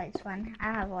that, but it's fine.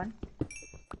 I have one.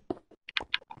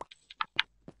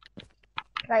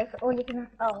 Like, all you can.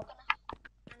 Oh.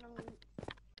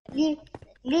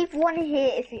 Leave one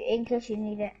here if you in case you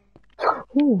need it.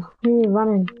 Ooh, really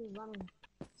running.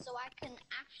 So I can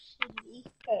actually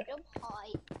jump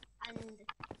high and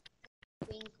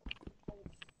wing.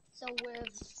 So we're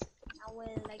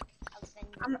like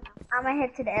I'm gonna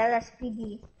head to the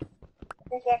LSPD.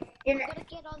 Okay. we're gonna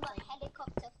get on the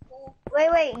helicopter for.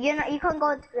 Wait. You can't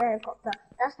go to the helicopter.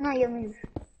 That's not your move.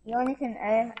 You only can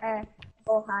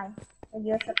go high with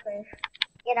your shockwave.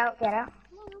 Get out. No.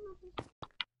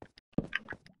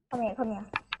 Come here.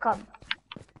 Come.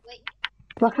 Wait.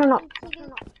 Why can I not?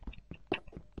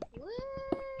 Woo!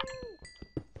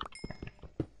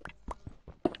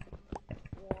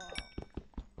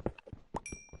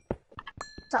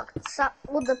 Suck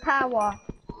all the power.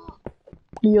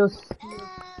 Yes.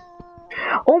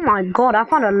 Oh my god, I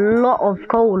found a lot of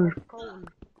coal.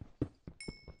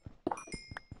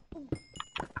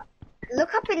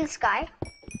 Look up in the sky.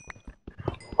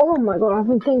 Oh my god, I've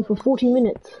been playing for 40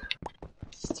 minutes.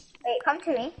 Wait, come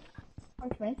to me.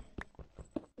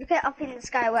 Look at up in the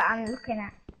sky where I'm looking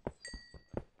at.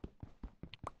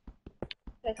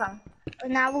 Okay, come.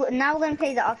 Now we're gonna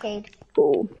play the arcade.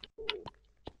 Oh.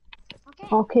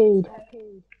 Okay. Arcade.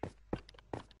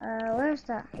 Where's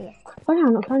that? Here. Why did I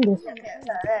not find this?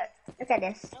 Look at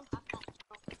this.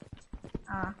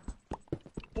 I don't have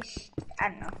that. I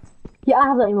don't know. Yeah, I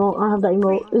have that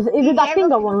emote. Is it that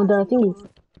finger one with the thingy?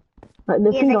 Like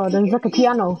the finger, there's like a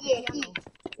piano. Yeah.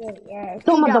 It's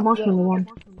not the marshmallow one.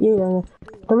 Yeah.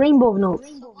 The rainbow notes.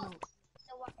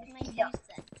 So what can I use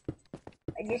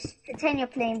then? Just pretend you're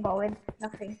playing ball with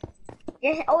nothing.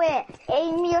 Just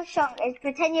aim your shot.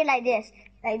 Pretend you're like this.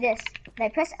 Like this.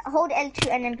 Like hold L2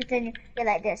 and then pretend you're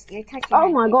like this. You're touching. Oh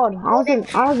my god, I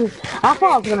thought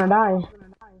I was gonna die.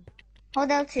 Hold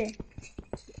L2.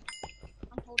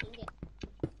 I'm holding it.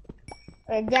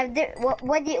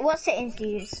 Wait, what settings do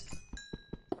you use?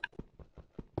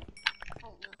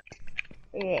 Oh no.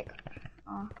 Wait.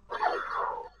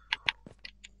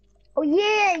 Oh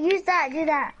yeah, use that, do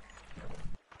that.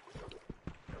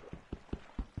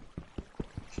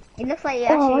 It looks like you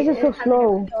actually. Oh, why is it so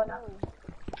slow?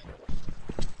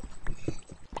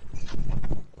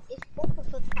 If both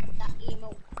of us had that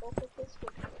emote, both of us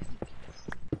would have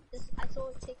this. I saw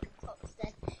a TikTok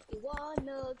said, "You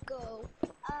wanna go?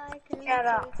 I can Shut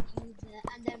up. take you there,"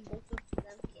 and then both of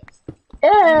them kissed.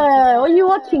 Yeah, what are you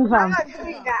watching, I'm fam? not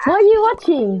doing that. What are you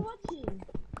watching?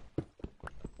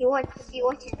 He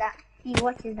watches that. He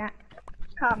watches that.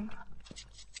 Come.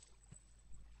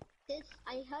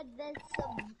 I heard there's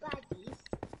some baddies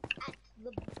at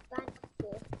the bank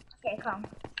for. Okay, come.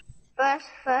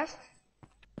 First,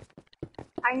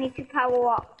 I need to power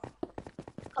up.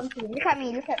 Come to me. Look at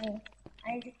me.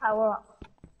 I need to power up.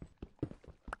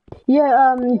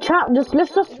 Yeah, chat, let's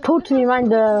just totally mind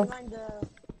the...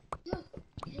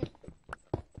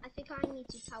 I think I need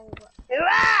to power up.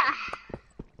 Hurrah!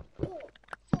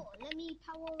 Four, let me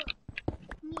power up.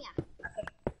 Mia. Okay.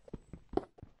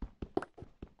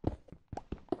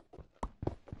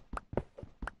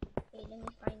 Wait, let me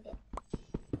find it.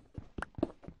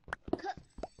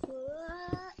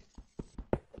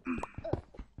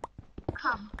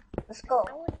 Come. Let's go.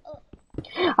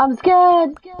 I'm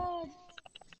scared.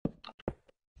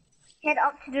 Head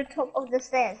up to the top of the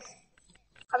stairs.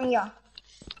 Come here.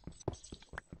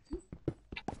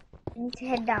 You need to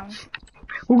head down.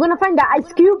 We're gonna find the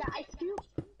ice cube.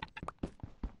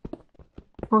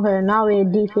 Okay, now we're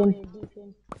deep in.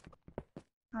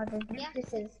 Oh, the Yeah,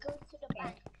 differences. go to the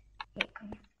bank. Okay,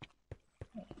 come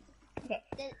here. Okay.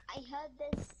 I heard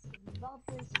there's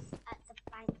robbers at the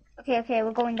bank. Okay,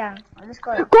 we're going down. Oh, let's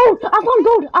go. Gold!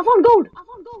 I found gold!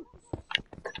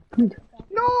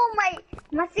 No,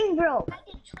 my thing broke. I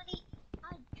did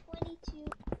 22.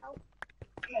 Oh,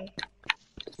 Okay.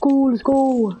 Let's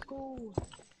go. oh.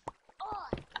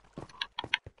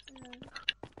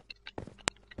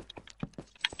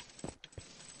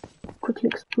 Quickly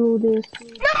explore this. No,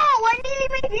 I nearly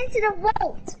made it into the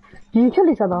vault. Did you kill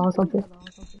each other or something?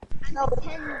 No.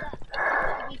 Pretend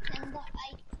that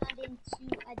I turned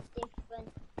into a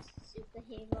different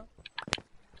superhero.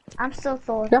 I'm still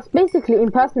Thor. That's basically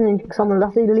impersonating someone.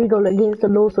 That's illegal against the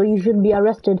law, so you should be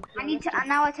arrested. I need to.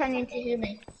 Now I turn into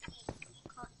human.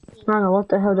 I don't know what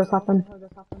the hell just happened.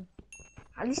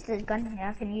 At least there's a gun here.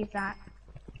 I can use that.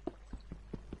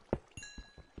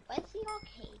 Where's the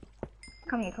arcade?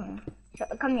 Come here.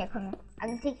 Come here. I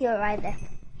can take you right there.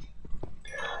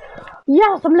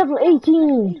 Yes, I'm level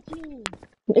 18.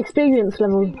 Experience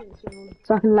level.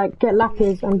 So I can like get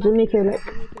lapis and just make it like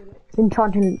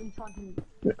enchanting.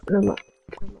 No.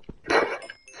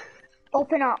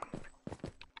 Open up.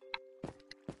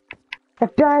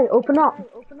 FBI, open up.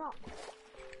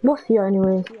 What's here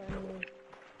anyways?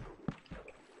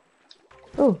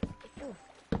 Oh.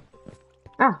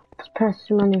 Press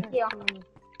money. Yeah.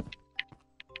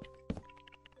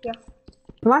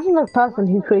 Imagine the person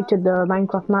who created the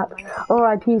Minecraft map.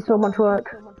 R.I.P. so much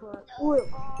work. Ooh.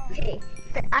 Okay.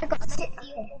 I got six.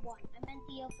 The other one. I meant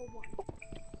the other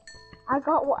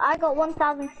one. I got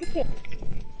 1,000 tickets.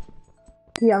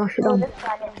 Yeah, I'm actually done.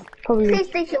 Probably.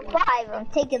 PlayStation 5. I'm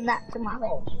taking that to my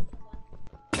home.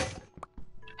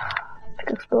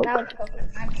 Let's go. Now it's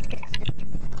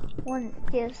one,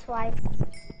 two, swipe.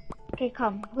 Okay,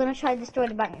 come. We're gonna try to destroy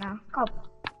the bank now. Come.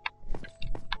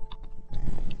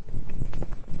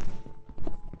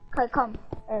 Okay, come.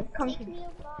 Come Take to me a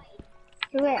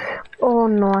ride. where? Oh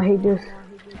no, I hate this.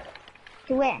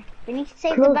 To where? We need to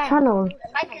save Close the bank. channel.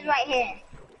 The bank is right here.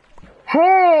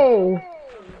 Hey!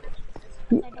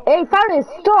 Hey, Faris,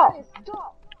 stop!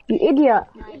 You idiot.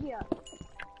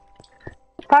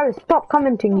 Faris, stop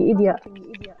commenting, you idiot.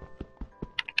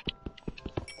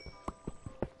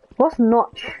 What's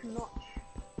notch?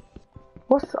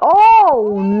 What's...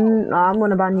 Oh! I'm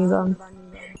gonna ban you, guys.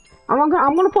 I'm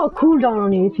gonna put a cooldown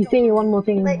on you if you say one more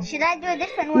thing. But should I do a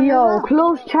different one? Yo, as well?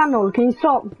 close channel, can you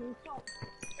stop?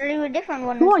 Should I do a different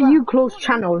one? Who as are well? you, close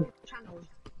channel?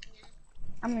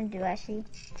 I'm gonna do actually.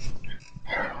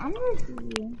 I'm gonna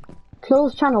do.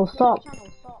 Close channel, stop.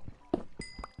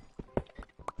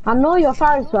 I know you're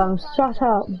Faris, fam. Shut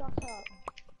up.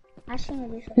 Actually, I'm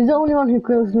gonna do He's the only one who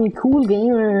calls me cool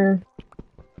gamer.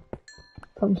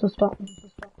 Come, so stop.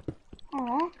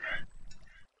 Aww.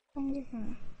 I'm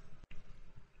different.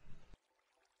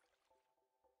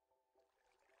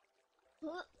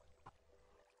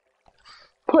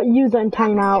 put user in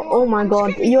timeout. Oh my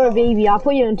god, you're a baby. I'll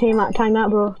put you in timeout,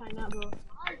 bro.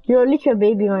 You're literally a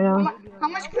baby right now. How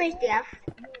much coins do you have?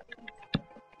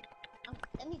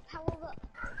 Let me power up.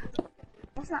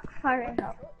 That's not far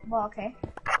enough. Well, okay.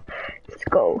 Let's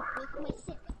go. Make my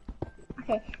sip.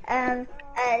 Okay.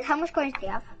 How much coins do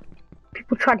you have?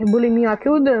 People try to bully me, I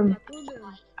killed them.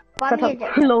 Set up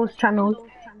closed channels.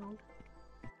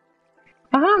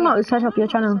 I have not set up your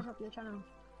channel.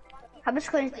 How much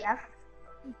coins do you have?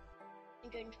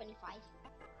 125.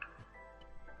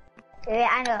 Okay,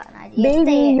 I know an idea.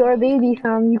 Baby, you're a baby,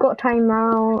 fam. You got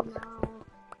timeout.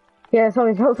 Yeah,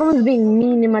 sorry. Someone's being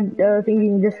mean in my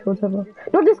thinking Discord server.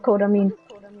 Not Discord, I mean.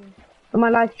 On my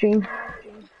live stream.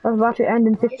 I was about to end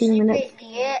in 15 minutes.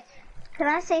 Idiot. Can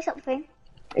I say something?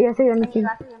 Yeah, say anything.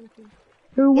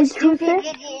 Who You would you stupid say?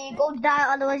 idiot. Go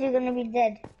die, otherwise you're gonna be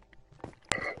dead.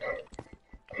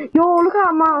 Yo, look at the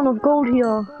amount of gold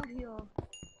here.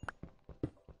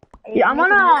 Yeah, I'm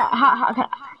on a...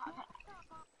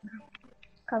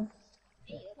 Come.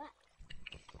 Hey, that.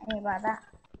 Hey, about that.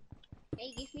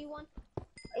 Hey, give me one.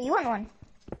 You want one?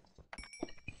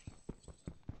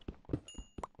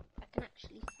 I can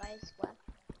actually fly as well.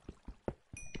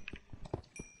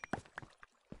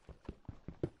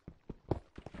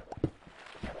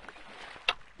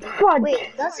 Fudge.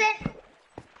 Wait, does it?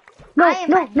 No.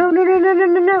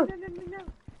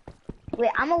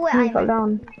 Wait, I'm aware You I'm fell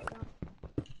down.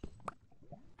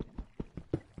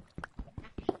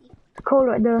 It's cold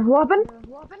right there. What happened?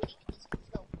 What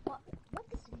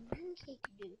does Pancake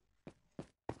do?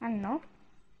 I don't know.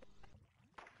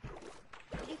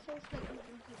 It feels like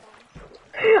moving too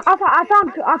fast. I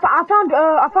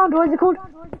found, what is it called?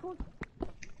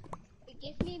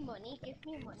 Give me money.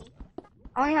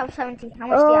 I only have 70. How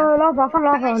much do you have? Lava, I found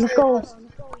lava, let's go.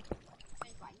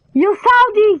 You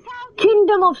found the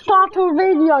Kingdom of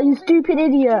Sartorvalia, you stupid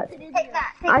idiot. Take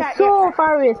that, I saw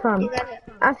Farius, fam.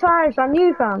 I saw Farius, I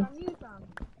knew, fam.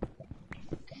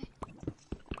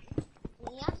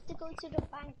 We have to go to the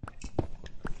bank.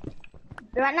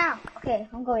 Right now? Okay,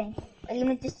 I'm going. Let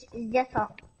me just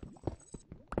talk.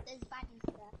 There's baddies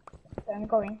there. Okay, I'm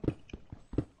going.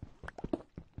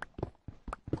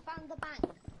 I found the bank.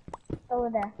 Over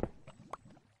there.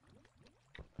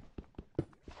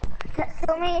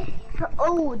 Tell me.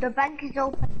 Oh, the bank is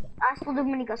open. I saw the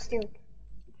money got stolen.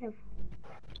 Do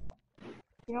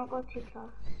not go too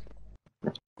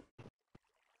fast.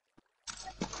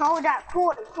 Hold that.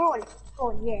 Crawl,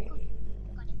 yeah.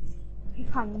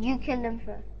 Come, you kill them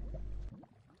first.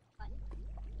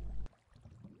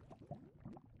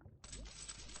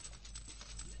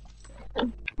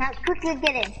 Now quickly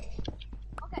get in.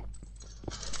 Okay.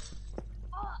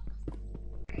 Oh.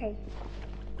 Okay.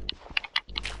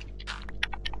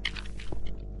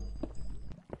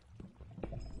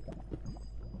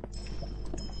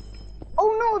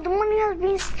 Oh no, the money has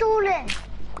been stolen.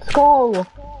 Skull.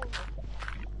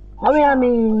 I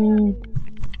mean.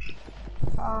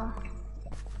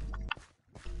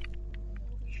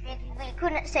 They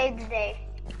couldn't save the day.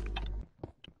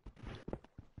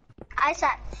 I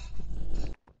said,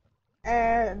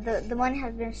 the money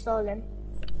has been stolen.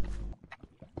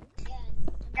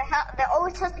 There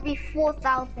always has to be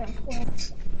 4,000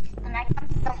 coins, and I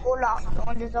counted them all up,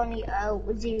 and there's only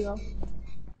 0.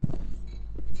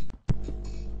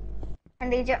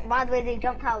 And they by the way, they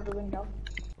jumped out of the window.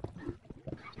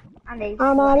 And they. Okay,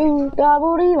 and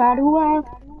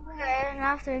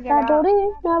after we get out.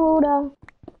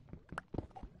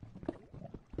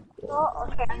 Oh,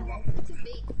 okay.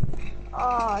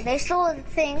 Oh, they stole the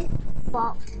thing,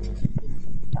 but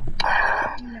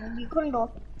we couldn't go.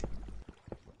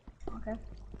 Okay.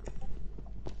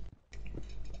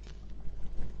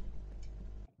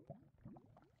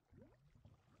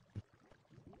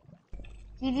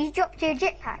 Did you drop your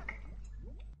jetpack?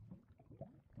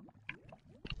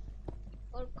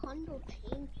 Or condo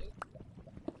changes.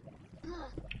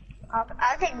 I'll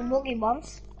take the boogie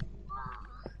bombs.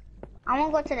 I'm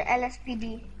gonna go to the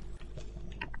LSPD.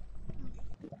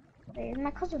 Wait, is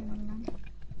my cousin on now?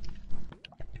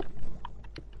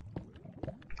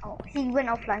 Oh, he went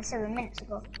offline 7 minutes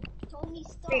ago. Tony,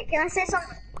 stop. Wait, can I say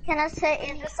something? Can I say,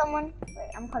 is there someone?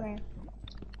 Wait, I'm coming.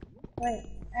 Wait,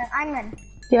 Ayman.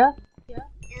 Yeah? Is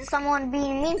there someone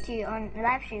being mean to you on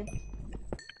live stream?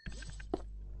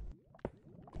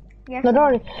 Yes. No,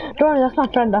 don't worry,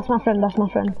 that's my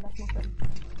friend.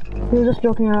 He was just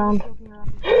joking around.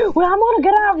 Wait, I'm gonna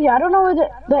get out of here. I don't know where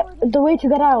the way to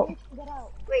get out.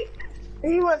 Wait,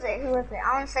 who was it? I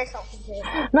want to say something to you.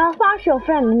 No, it's not actually your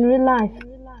friend in real life.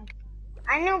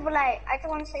 I know, but like, I just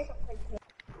want to say something to you.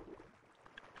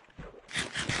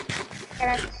 Can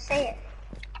I just say it?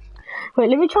 Wait,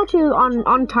 let me try to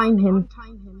on time him.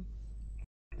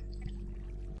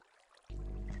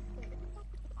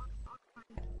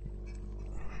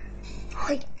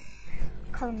 Wait,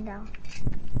 calm down.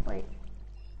 Wait.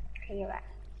 Okay, you're right.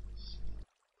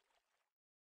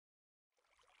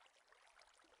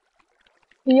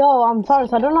 Yo, I'm sorry,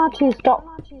 so I don't know how to stop.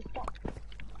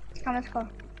 Come, let's go. I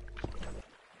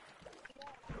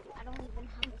don't even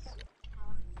have a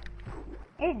superpower.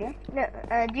 Here you do. Look,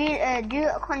 do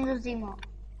a Conzo Zemo.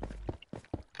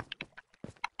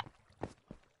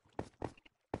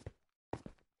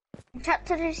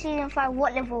 Chapter 2, Season 5,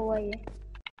 what level were you?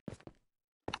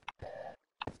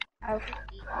 Oh,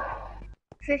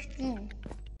 15.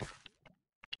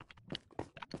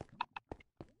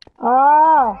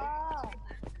 Ah,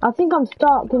 I think I'm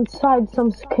stuck inside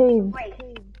some cave. Wait,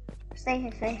 stay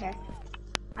here, stay here.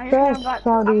 I'm Yes, just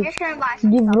sorry. gonna buy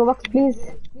some Give stuff. Robux, please.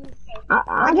 I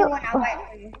What do you don't. want? I'll buy it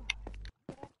for you.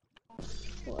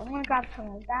 Cool, I'm gonna grab some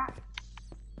of that.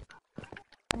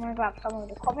 I'm gonna grab some of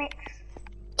the comics.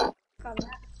 Grab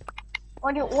that.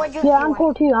 What do you Yeah, I'm want?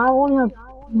 cool too. I only have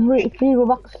three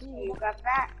Robux. You grab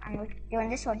that, and you want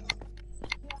this one?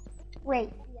 Wait.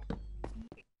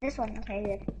 This one, okay,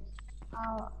 good.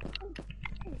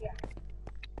 Yeah.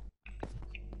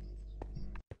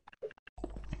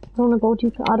 I don't wanna go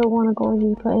deeper. I don't wanna go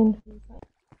deeper in.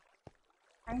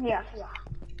 I'm here.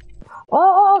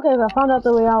 Oh, okay. I found out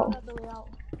the way out.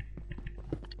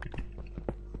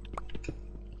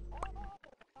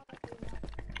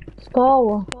 Let's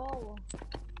go.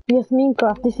 Yes,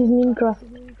 Minecraft. This is Minecraft.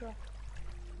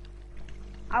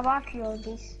 I'll ask you all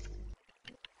this.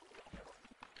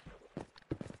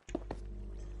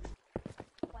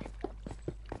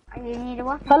 You need a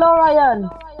weapon? Hello, Ryan.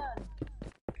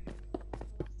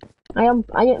 I'm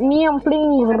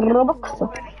playing Roblox.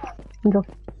 Go.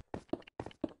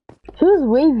 Who's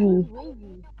Wavy?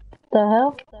 The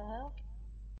hell?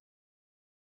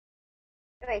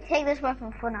 Wait, take this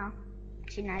weapon for now.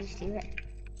 Actually, no, just leave it.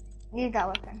 Leave that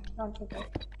weapon. Don't take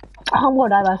it. I'm gonna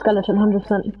die by a skeleton,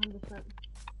 100%.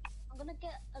 I'm gonna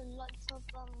get a lot of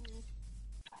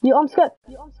You, I'm scared.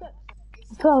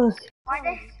 Fellas.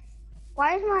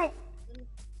 Why is my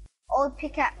old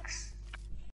pickaxe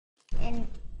in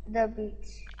the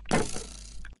beach?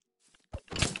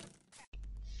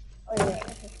 Oh yeah,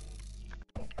 okay.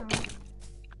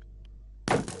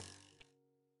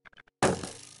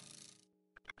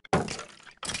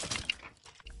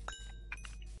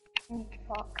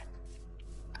 Fuck.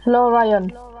 Hello,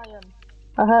 Ryan.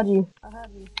 I heard you.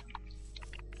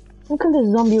 Look at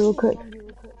this zombie real quick.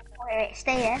 Wait,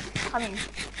 stay here. Come in.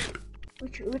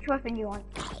 Which weapon do you want?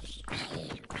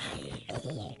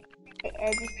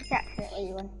 Just pickaxe it, what do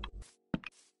you want?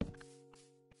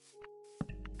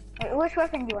 Wait, which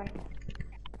weapon do you want?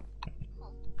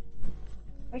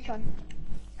 Which one?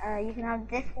 You can have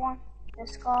this one, the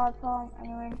scarred one,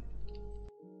 anyway.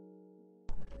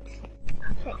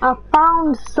 I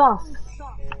found sauce.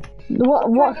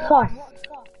 What sauce?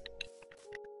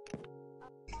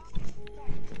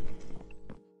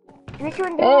 Which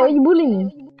one do Hey, you are want? you bullying me?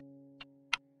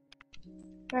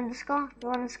 You want the scar? You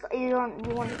want the scar? You want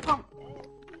the pump?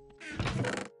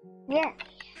 Yeah.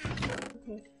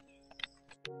 Okay.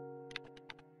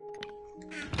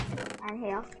 And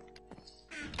here.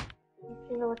 Let's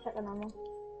double check the number.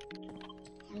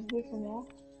 And here's some more.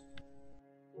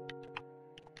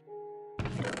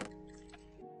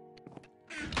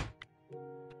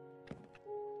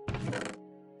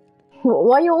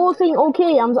 Why are you all saying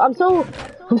okay? I'm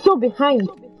so behind.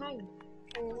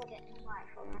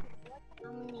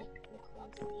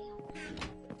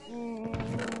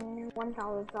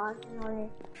 $1,000 only.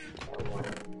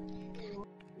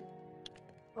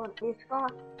 Want this car?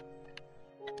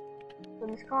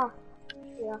 Want this car?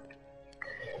 Yeah.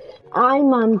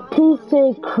 I'm on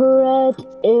PC credit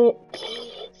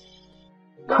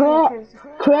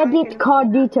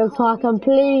card details so I can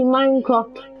play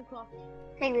Minecraft.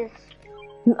 Take this.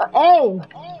 Hey!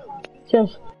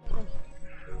 Just.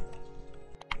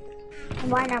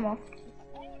 Buy ammo.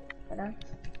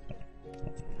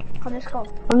 Come, let's go.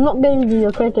 I'm not giving you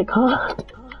your credit card.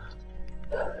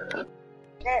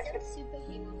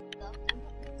 superhero stuff.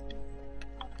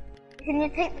 Can you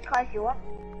take the car if you want?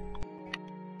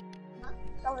 Huh?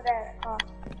 It's over there, the car.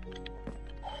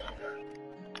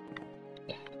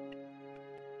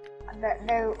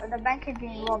 The bank is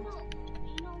being robbed. You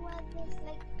know where there's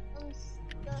like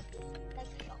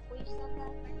shockwave stuff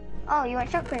there? Oh, you want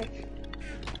shockwaves?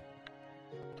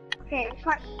 Okay, which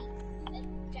one?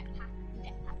 Jetpack.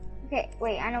 Okay,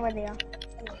 wait, I know where they are.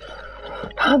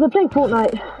 They're playing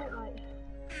Fortnite. You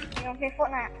wanna play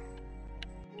Fortnite?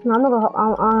 No, I'm not gonna.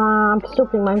 I'm still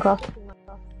playing Minecraft.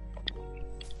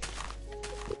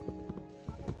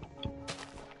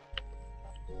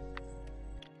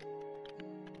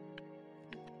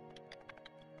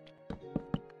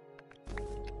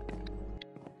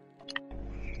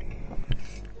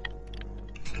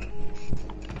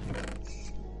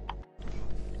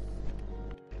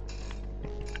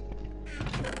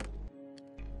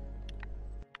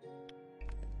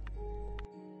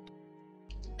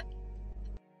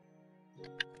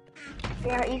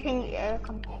 Yeah, you can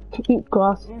come. Eat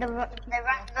grass. The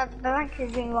rank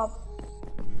is being robbed.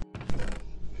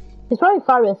 It's probably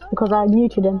Faris because I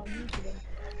muted him.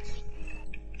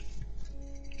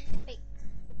 Wait.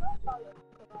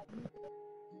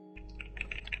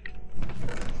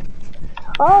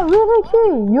 Oh, really?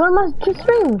 Too? You want my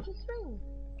stream?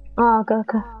 Oh,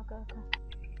 okay.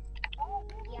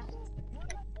 Yeah.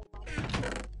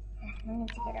 We need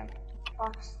to get him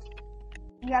fast.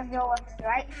 You have your weapons,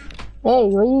 right? Hey,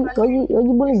 what you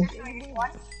bullying? This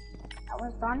one. That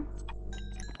one's done.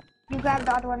 You grab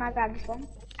the other one, I grab this one.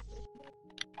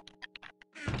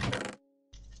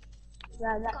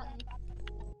 Grab that.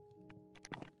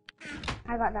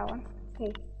 I got that one.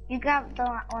 Okay. You grab the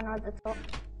one on the top.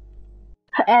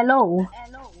 Hello.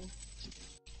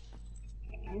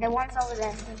 The one's over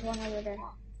there. There's one over there.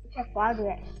 Check, I'll do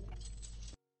it.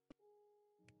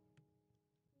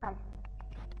 Come.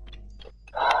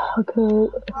 Okay.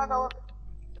 Although,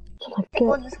 Take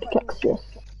all this yes.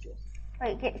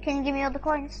 wait, can you give me all the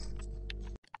coins?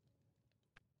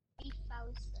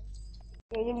 3,000.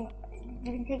 Yeah, give me.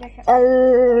 You can take a shot. What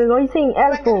are you saying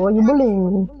L for? Are you bullying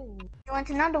me? You want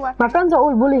another weapon? My friends are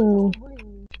all bullying me.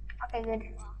 Okay, good.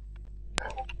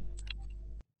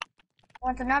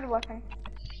 Want another weapon?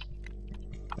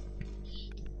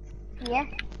 Yeah.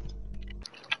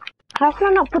 How can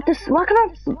I not put this? Why can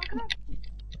I?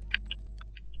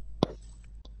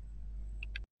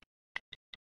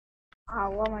 Oh,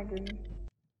 what am I doing?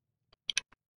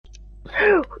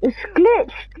 It's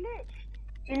glitched.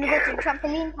 You need to go to the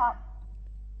trampoline park.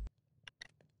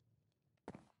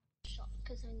 Shot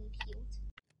because I need healed.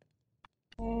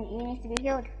 You need to be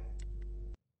healed.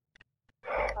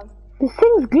 This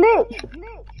thing's glitched.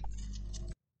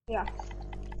 Yeah.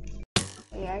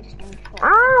 Yeah, I just need to.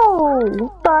 Ow!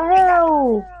 What the hell?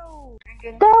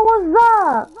 There was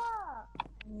that.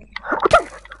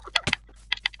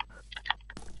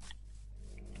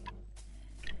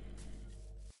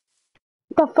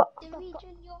 The fuck? The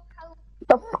region your health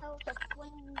The fuck? health up when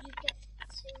you get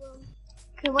to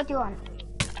Okay, what do you want?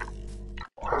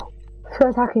 It's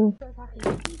attacking.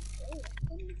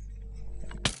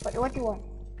 What do you want?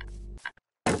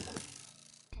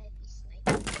 heavy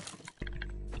sniper.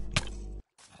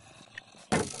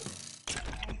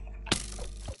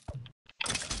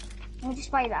 Let me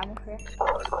just buy the ammo for you.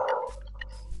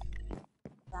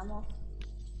 Ammo.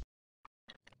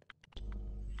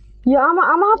 Yeah,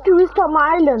 I'ma have to restart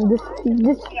my island.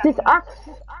 This axe.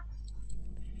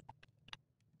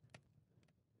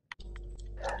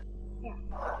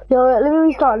 Yo, let me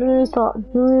restart. Let me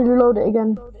reload it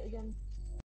again.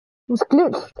 It's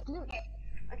glitched.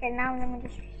 Okay, now let me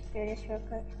just do this real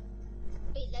quick.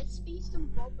 Wait, let's be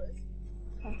some robbers.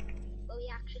 Okay. But we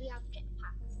actually have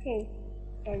jetpacks. Okay.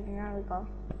 Okay, now we go.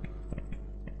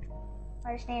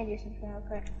 I just need to do something real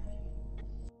quick.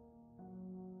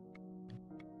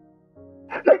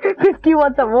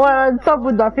 51 what's up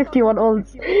with that 51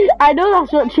 olds? I know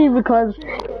that's not true because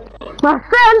my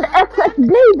friend XX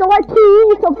Blaze the YT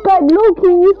subscribed, Loki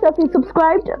Yusuf is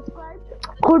subscribed,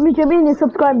 Called Me Jameen is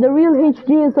subscribed, The Real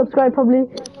HG is subscribed probably.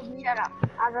 Shut up.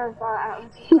 I don't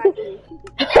unsubscribe to you.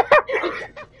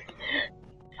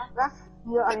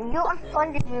 You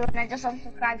unfunded me when I just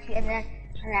unsubscribed to you and then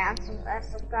I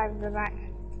unsubscribed to the back.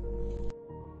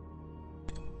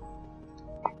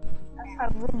 That's how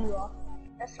good you are.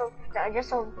 Just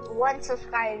so one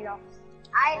subscriber.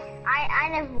 I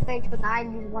never wait when I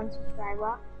lose one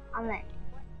subscriber. I'm like,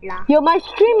 blah. Yo, my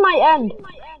stream might end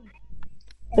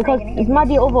because it might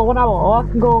be over 1 hour, or I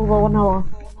can go over 1 hour.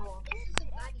 This is a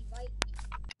baddie, right?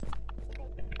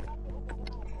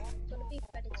 Gonna be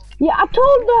better to Yeah, I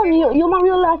told them you're my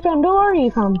real life friend. Don't worry,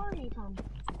 fam.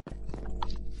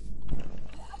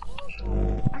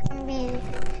 I can be.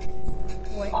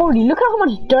 Holy, look at how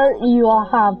much dirt you all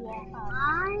have.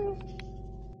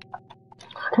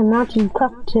 Can actually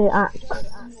craft an axe.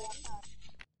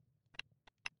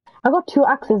 I got 2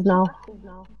 axes now.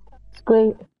 It's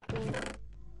great.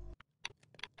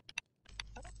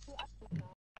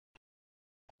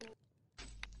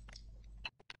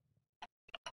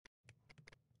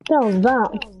 What was that?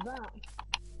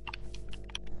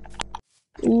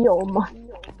 Yo,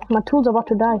 my tools are about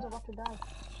to die.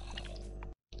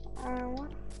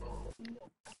 What?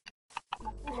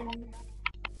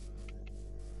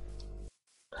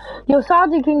 Yo,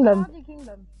 Saudi Kingdom.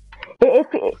 If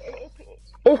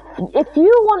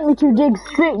you want me to dig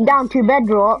straight down to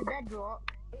bedrock,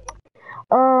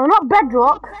 not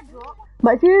bedrock,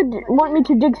 but if you want me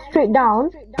to dig straight down,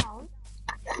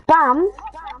 spam.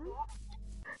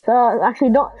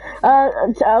 Actually, don't.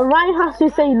 Ryan has to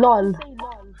say lol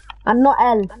and not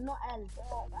L.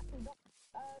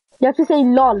 You have to say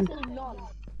lol.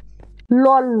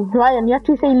 Lol, Ryan, you have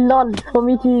to say lol for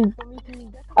me to...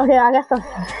 Okay, I guess that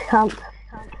counts.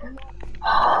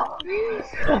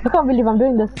 I can't believe I'm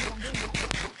doing this.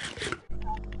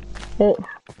 Hey,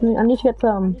 I need to get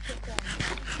some...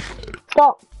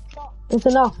 Stop! It's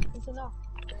enough.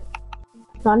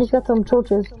 No, I need to get some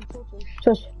torches.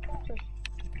 Shush.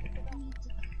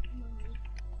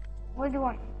 What do you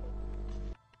want?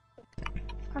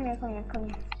 Come here.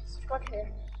 Spot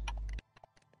here.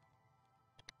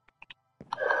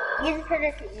 Use it for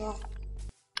this one.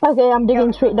 Okay, I'm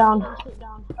digging straight down.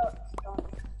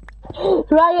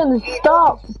 Ryan,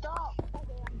 stop!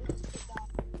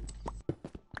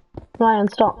 Ryan,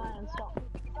 stop.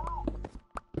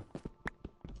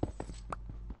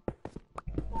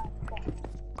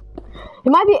 It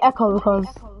might be echo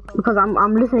because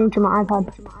I'm listening to my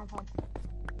iPad.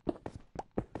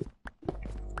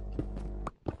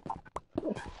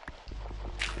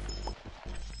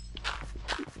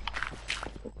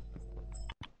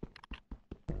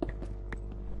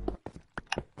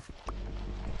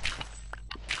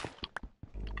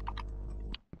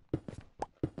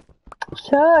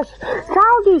 Shush!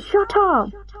 Saudi, shut up!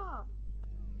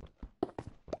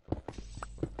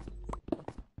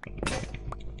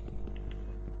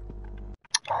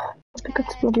 Pick up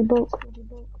this bloody book.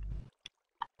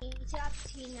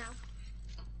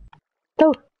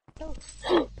 Go!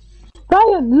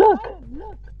 Ryan, look!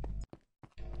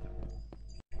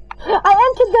 I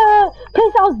entered the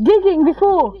place I was digging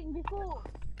before!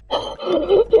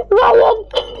 Ryan!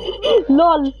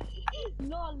 LOL!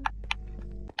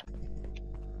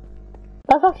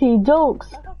 That's actually jokes.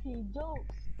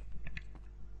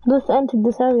 Just entered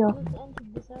this area.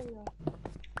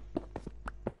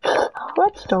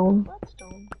 Redstone.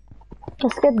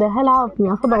 That scared the hell out of me.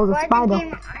 I thought that was a spider.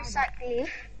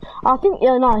 I think,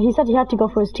 yeah, no, he said he had to go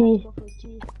for his tea.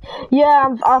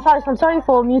 Yeah, I'm sorry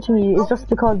for muting you. It's just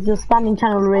because you're spamming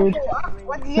channel raid.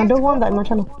 I don't want that in my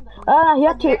channel. He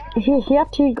had to,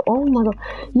 oh my god.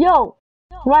 Yo,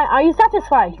 Ryan, are you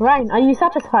satisfied? Ryan, are you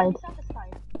satisfied?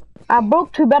 I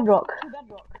broke 2 bedrock.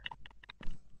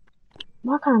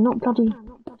 Why can't I not bloody...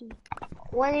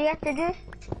 What do you have to do?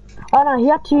 Oh no, he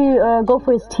had to go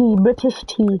for his tea, British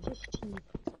tea.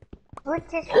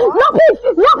 British what?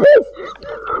 Lapis!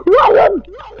 Ryan!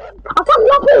 I found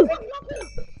lapis!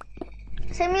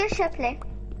 Send me a Shipley.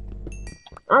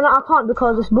 I can't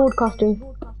because it's broadcasting.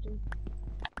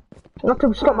 I have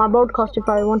to stop my broadcast if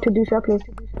I want to do Shipley.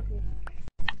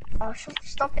 Oh,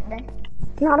 stop it then.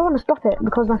 No, I don't want to stop it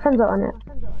because my friends are on it.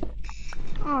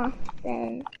 Oh,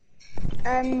 then.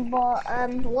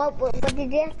 What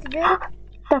did you have to do?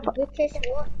 British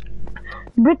what?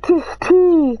 British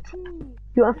tea.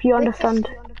 If you understand.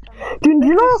 Do you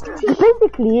know,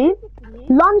 basically,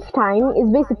 lunchtime is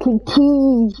basically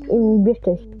tea in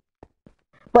British.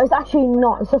 But it's actually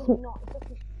not, it's just,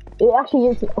 it actually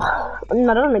is, no,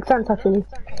 that doesn't make sense actually.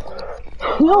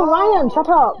 Yo, Ryan, shut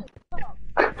up.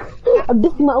 I'm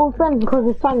dissing my old friends because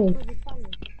it's funny.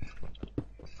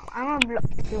 I'm gonna block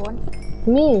if you want.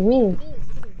 Me.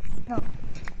 No.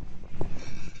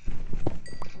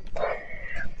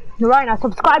 Ryan, I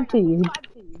subscribe to you.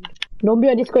 Don't be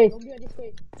a disgrace.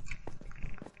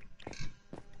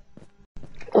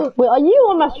 Wait, are you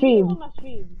on my stream?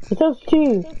 It says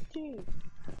 2.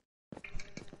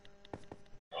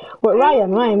 Wait,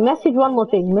 Ryan, message one more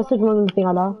thing,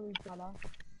 Allah.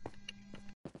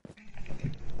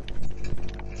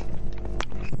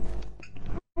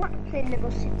 Not play Lego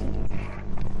City.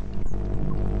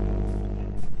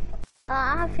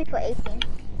 I have FIFA 18.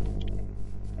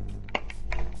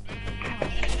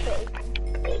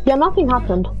 Yeah, nothing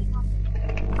happened.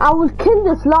 I will kill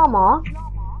this llama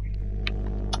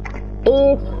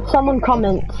if someone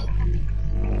comments.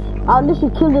 I'll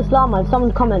literally kill this llama if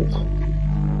someone comments.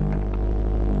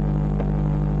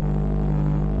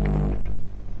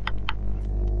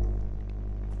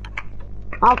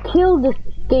 I'll kill this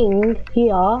thing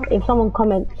here if someone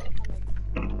comments.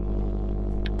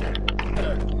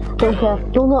 Don't care.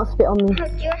 Do not spit on me.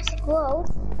 Jurassic World?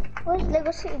 Where's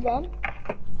Lego City then?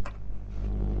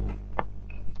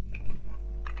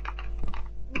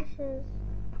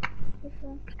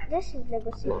 This is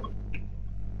Lego City.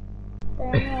 But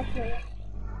I'm not playing.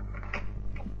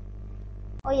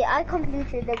 Oh yeah, I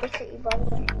completed Lego City by the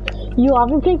way. I've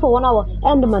been playing for 1 hour.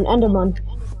 Enderman.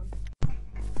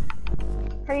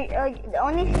 The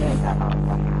only thing is that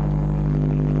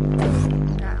it's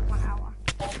not 1 hour.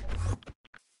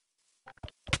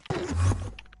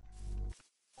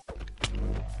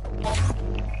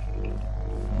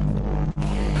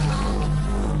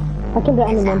 I killed the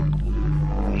Enderman.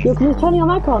 Yo, can you turn your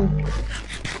mic on?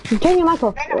 Turn your mic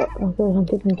off.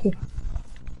 Okay, thank you.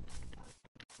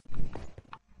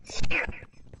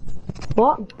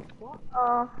 What?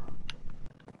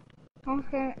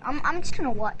 Okay. I'm just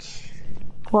gonna watch.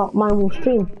 What? My will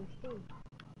stream.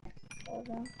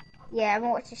 Yeah, I'm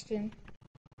gonna watch the stream.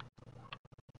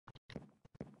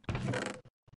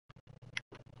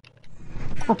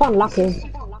 I found Lucky.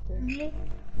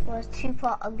 Was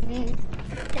super ugly.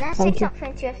 Can I say Thank you.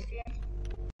 something to your stream?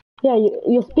 Yeah,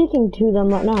 you're speaking to them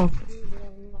right now.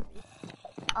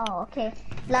 Oh, okay.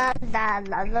 La la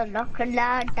la la look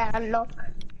la la look.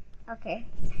 Okay.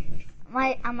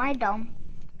 Am I dumb?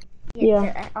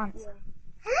 Yeah.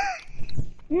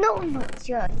 No, not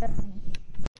you. That's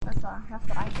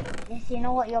what I do. Yes, you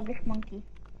know what? You're a big monkey.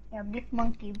 You're a big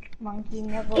monkey. Big monkey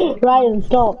never. Ryan,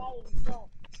 stop.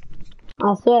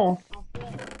 I swear.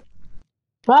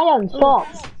 Ryan, stop.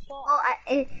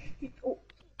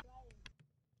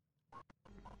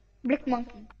 Black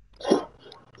monkey.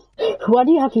 Why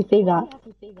do you have to say that?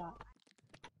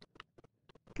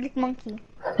 Black monkey.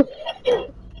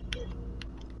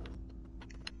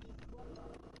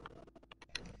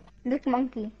 Black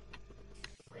monkey.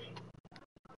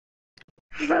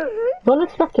 Don't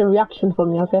expect a reaction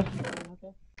from me, okay?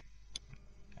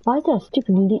 Why is there a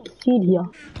stupid seed here?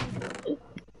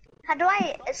 How do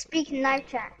I speak in live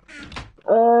chat?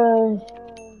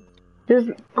 There's,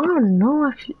 I don't know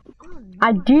actually.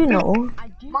 I do know.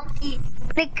 Monkey,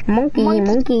 blick, Monkey.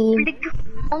 blick,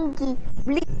 monkey,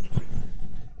 blick.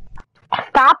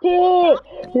 Stop it!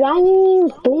 Ryan,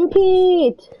 stop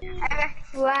it!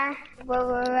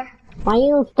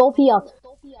 Ryan, stop it!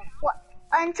 What?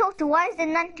 And talk to why is there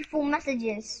 94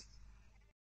 messages?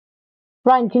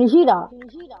 Ryan, can you see that?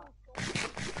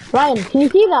 Ryan, can you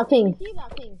see that thing?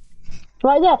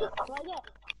 Right there.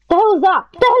 The hell is that?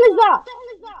 The hell is that?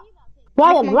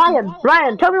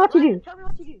 Ryan, tell me what to do.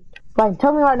 Ryan,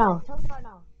 tell me right now.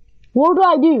 What do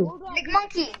I do? Big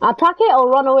monkey. Attack it or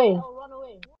run away?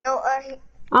 No,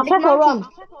 attack or run?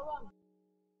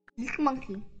 Big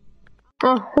monkey.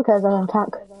 Who cares? I attack.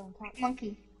 Big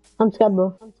monkey. I'm scared,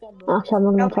 bro. Actually, I'm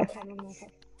not gonna attack.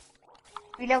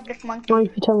 We love Big monkey. No, you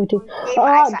can tell me to.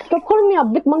 Stop calling me a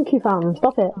big monkey fan.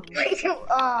 Stop it.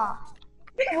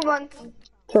 Big monkey.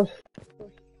 Shush.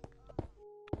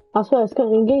 I swear, it's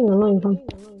getting annoying, fam.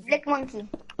 Black monkey.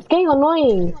 It's getting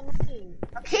annoying.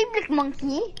 Okay, Black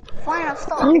monkey. Fine, I'll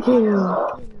stop. Thank you.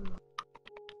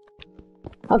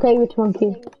 Okay, which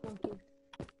monkey?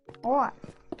 What?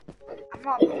 I'm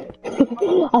not.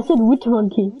 I said which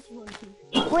monkey?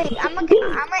 Wait, I'm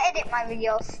gonna edit my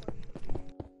videos.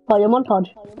 Oh, your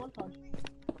montage.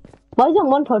 Why is your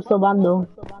montage so bad though?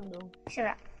 Shut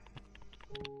up.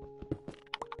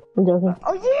 I'm joking.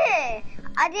 Oh yeah!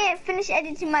 I didn't finish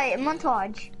editing my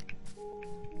montage.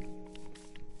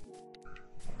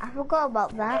 I forgot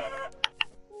about that.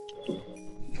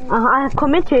 I have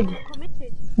committed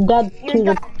that to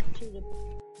the...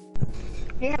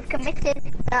 We have committed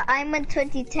that Iman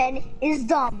 2010 is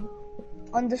dumb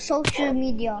on the social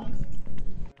media.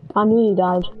 I nearly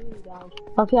died.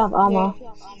 Okay, I have armor.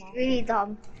 Yeah, he's really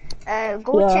dumb.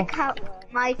 Go check out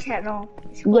my channel.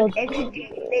 It's called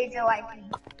Laser YP.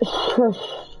 Shush.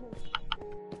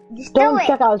 Just Don't do it.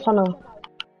 check out his channel.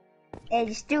 Yeah,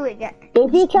 just do it.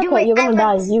 If you check it, you're gonna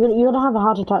die. You're gonna have a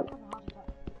heart attack.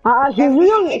 He's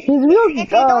real.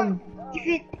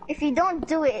 If you don't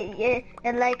do it, you're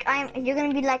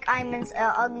gonna be like Iman's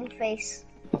ugly face.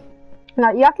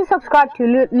 Now you have to subscribe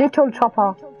to Little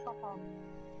Chopper.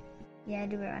 Yeah,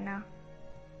 do it right now.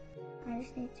 I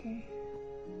just need to.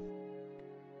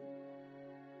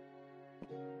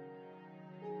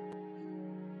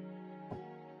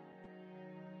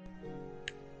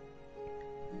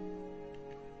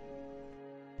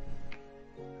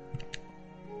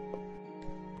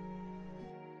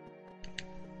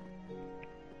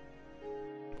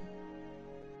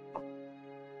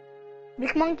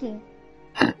 Big monkey.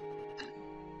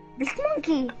 Big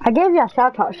monkey. I gave you a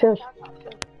shout out, shush.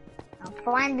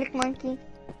 Fine, Big monkey.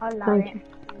 I'll allow it.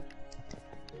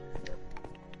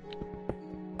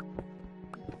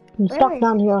 I'm stuck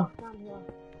down here.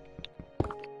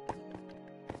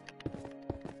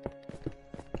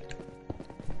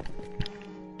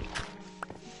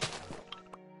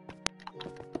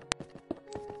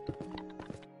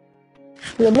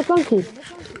 You're Big monkey.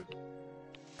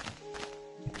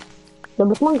 You're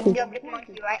Big monkey. You're Big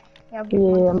monkey, right? Yeah,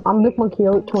 I'm Big monkey.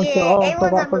 Oh,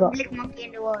 everyone's a Big monkey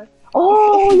in the world.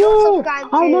 Oh, yeah,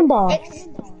 I remember.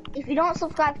 If you don't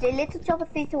subscribe to Little Chopper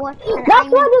 321, that's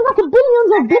why there's like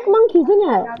billions of Big monkeys, isn't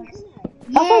it?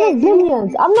 That's why there's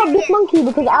millions. I'm not Big Monkey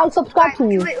because I subscribe to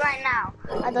you. Do it right now.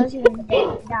 I don't even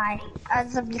die.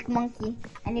 As a Big Monkey.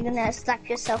 And you're gonna slap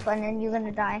yourself and then you're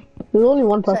gonna die. There's only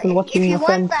one So person watching, if your you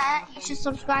friend. want that, you should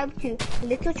subscribe to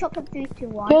Little Chopper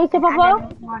 321. Okay,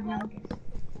 Papa.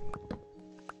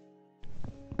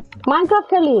 Minecraft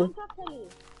Kelly.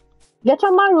 Get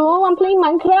on my room, I'm playing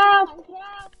Minecraft.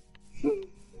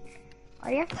 Why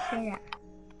do you have to say that?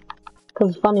 Cause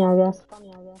it's funny, I guess.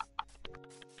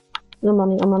 I'm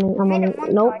running. Nope. I'm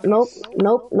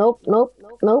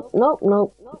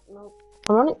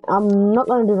running. I'm not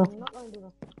gonna do nothing.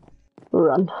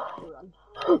 Run.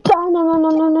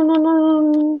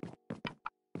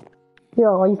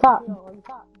 Yo, are you fat?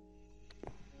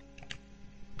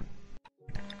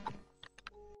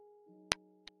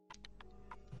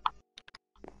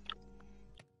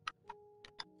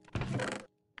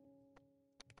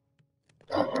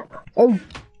 Hey.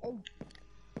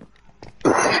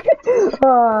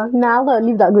 Now I'm gonna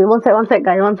leave that group. One sec,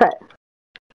 guys. One sec.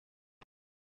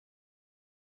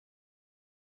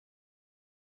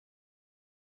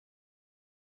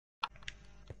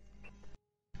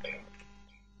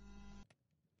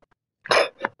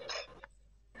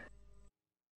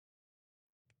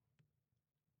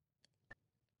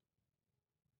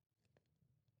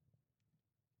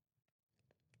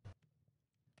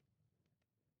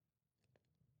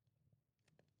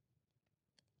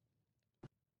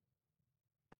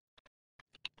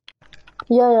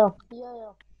 Yeah.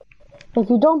 If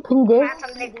you don't pin this,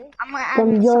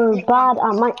 then you're bad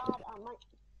at my.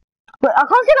 But I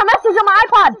can't see the message on my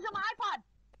iPad.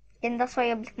 Then that's why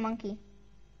you're a Big Monkey.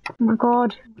 Oh my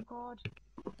god.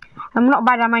 I'm not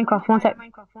bad at Minecraft. One sec.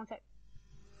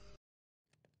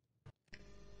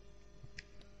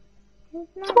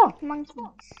 Not Big Monkeys.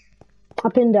 I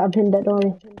pinned it. Don't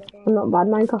worry. I'm not bad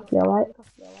at Minecraft. Yeah, right.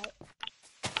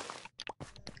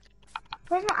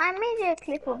 Where's my? I made a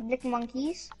clip of Big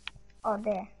Monkeys. Oh,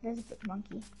 there's a Big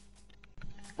Monkey.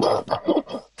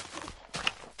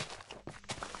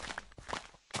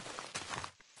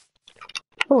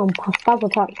 Oh, I'm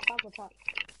attack.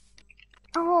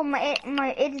 Oh,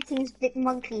 my editing's Big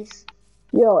Monkeys.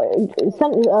 Yo,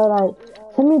 send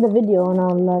me the video and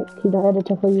I'll keep the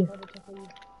editor for you.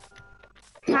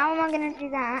 How am I gonna do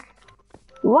that?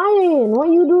 Ryan, what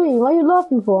are you doing? What are you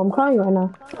laughing for? I'm crying right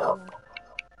now.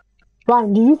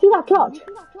 Ryan, did you see that clutch?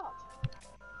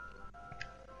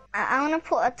 I wanna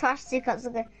put a touch stick up.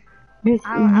 So You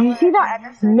see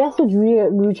that message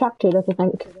retracted? Okay,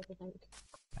 thank.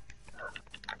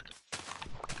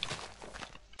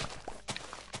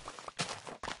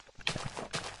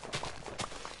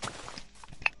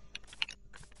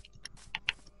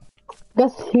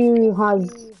 Guess who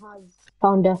has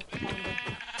found death?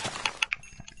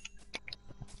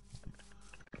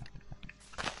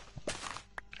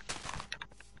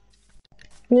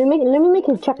 Let me make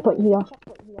a checkpoint here.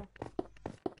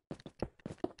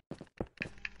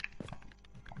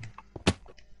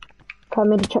 Okay, I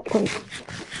made a checkpoint.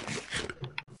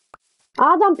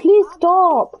 Adam, please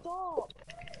stop.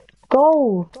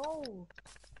 Go.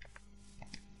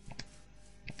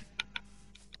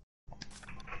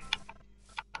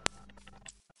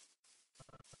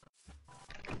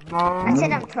 I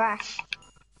said I'm trash.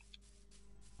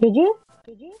 Did you?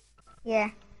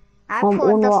 Yeah. I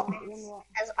put dustbins.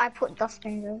 I put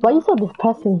dustbins as well. Why are you so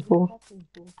depressing for?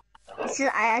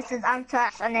 I said I'm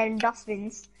trash and then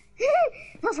dustbins.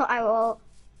 That's what I wrote.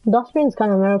 Dustbin's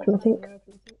kind of American, I think.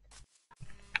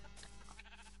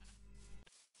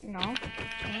 No.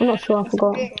 I'm not sure, I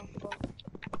forgot.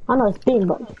 I know it's big,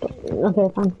 but okay,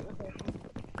 fine.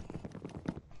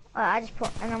 I just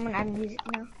put, and I'm gonna add music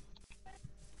now.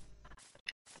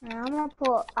 And I'm gonna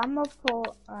put,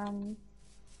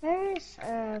 where is,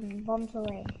 Bombs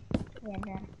Away? Yeah,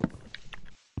 there.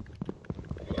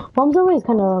 Bombs Away is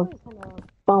kind of,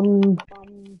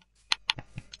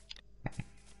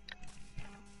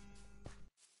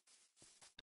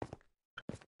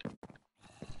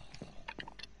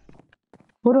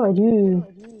 what do I do?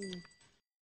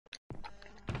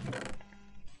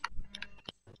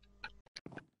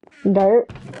 Dirt.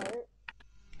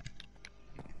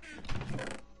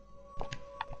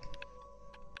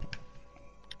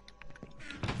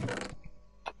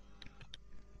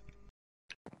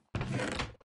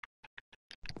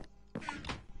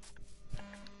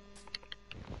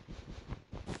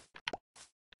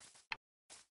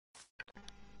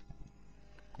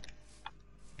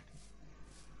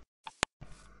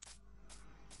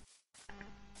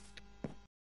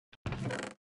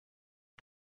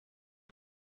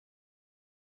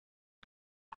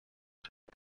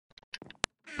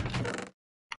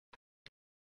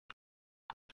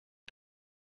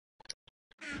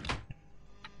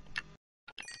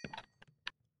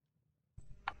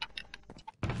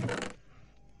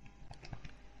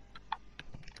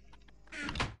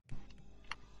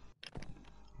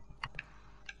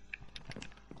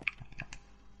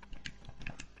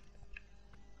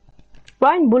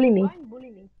 Ryan, bully me.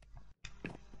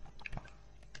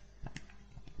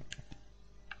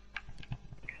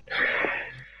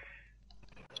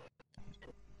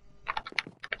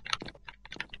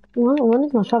 When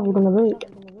is my shovel gonna break?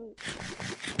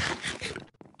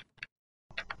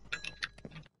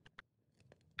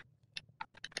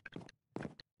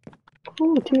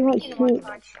 Oh, too much heat.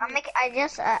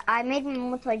 I made my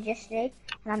montage yesterday,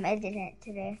 and I'm editing it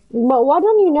today. But why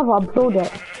don't you never upload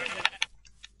it?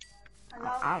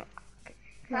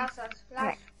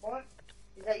 Flash, what?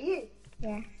 Is that you?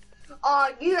 Yeah. Oh,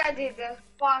 you edited the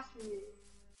fast move.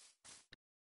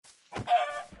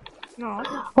 No.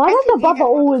 Why does the Baba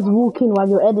always walk in while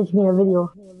you're editing a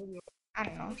video? I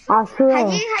don't know. I swear.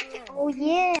 Oh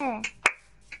yeah.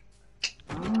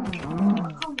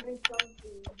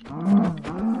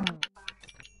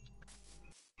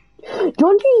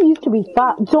 Jonesy used to be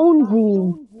fat.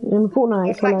 Jonesy in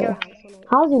Fortnite. So like,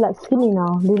 how's he like skinny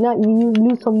now? Did like you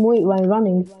lose some weight while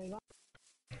running?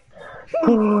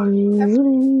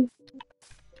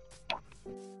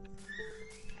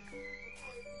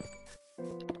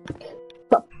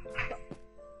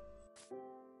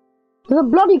 There's a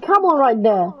bloody camel right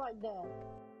there.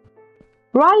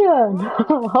 Ryan,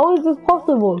 how is this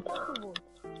possible?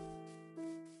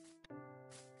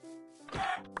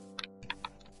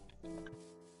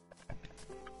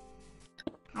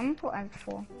 I'm putting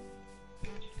 4.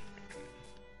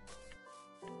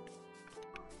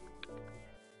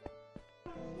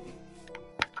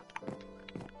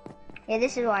 Yeah,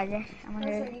 this is what I did. I'm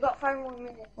gonna. Listen, you got 5 more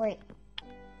minutes. Wait.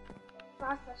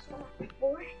 Fast,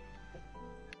 boy.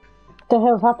 What the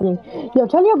hell's happening? Yo,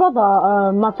 tell your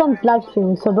brother, my friend's live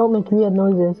streaming, so don't make weird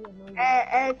noises.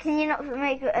 Can you not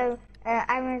make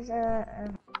Aaron's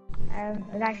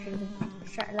live stream?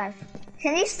 Live.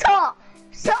 Can you stop?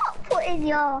 Stop putting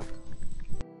your.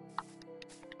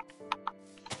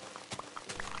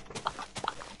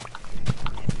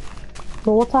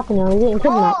 But what's happening? Are you getting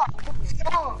kidnapped?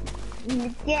 Stop!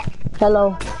 You get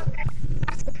Hello.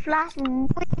 flash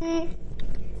movie,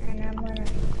 and I'm gonna.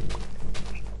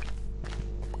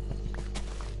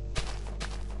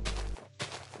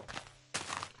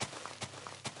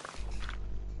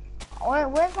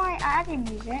 Where's my added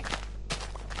music?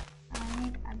 I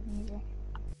need add music.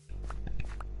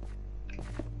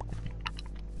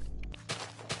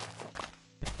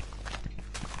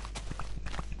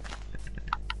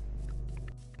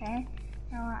 Okay,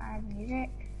 now I add music.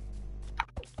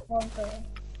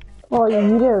 Oh,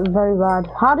 you did it very bad.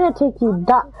 How did it take you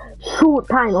that short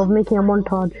time of making a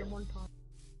montage?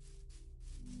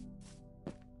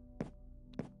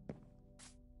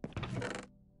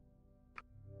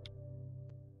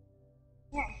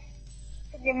 Yeah,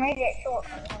 because they made it short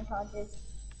on montages.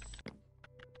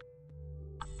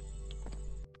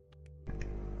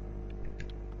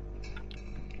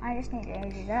 I just need to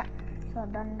edit that. So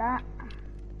I've done that.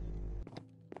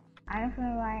 I'm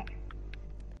gonna write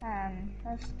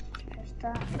let's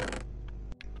start.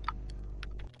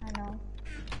 I know.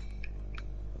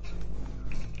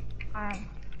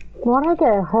 Why did I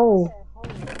get a hole?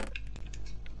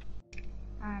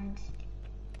 And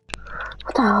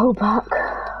What the hell back?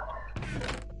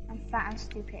 I'm fat and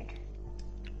stupid.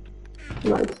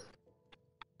 Nice.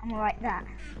 I'm gonna write that.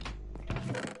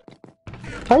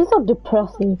 Why is it so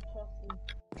depressing?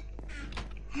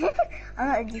 I'm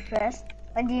not depressed.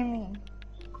 What do you mean?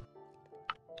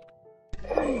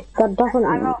 That doesn't.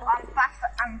 I'm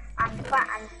fat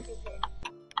and stupid.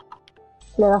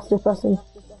 Yeah, that's depressing.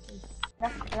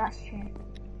 That's true.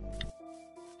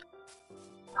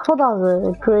 I thought that was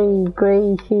a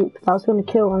grey sheep that I was gonna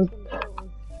kill and.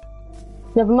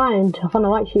 Never mind, I found a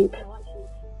white sheep.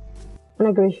 And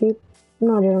a grey sheep.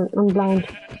 No, I didn't. I'm blind. I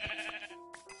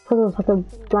thought there was like a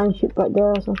blind sheep right there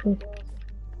or something.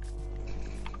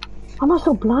 How am I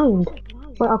so blind?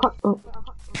 Wait, I can't. Oh.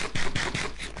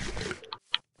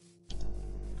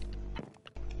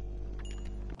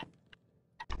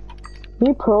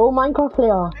 You pro Minecraft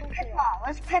player.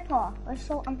 Where's pepper? Where's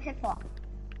salt and pepper?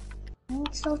 I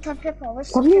need salt and pepper.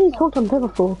 Where's What do you need salt and pepper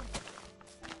for?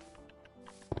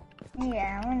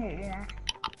 Yeah, I'm gonna do that.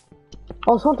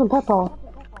 Oh, salt and pepper.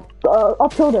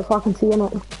 Upload it so I can see it.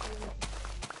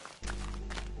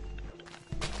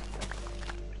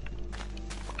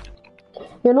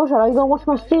 Yo, no shot, are you gonna watch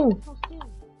my stream?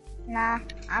 Nah,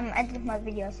 I'm editing my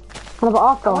videos. What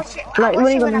about after? Like, when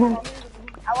are you gonna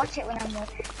I watch it when I'm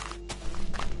off.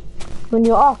 When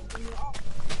you're off?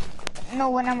 No,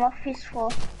 when I'm off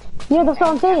peaceful. Yeah, that's what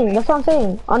I'm saying. That's what I'm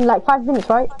saying. On like 5 minutes,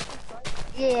 right?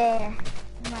 Yeah.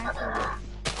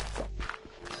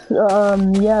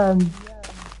 Yeah.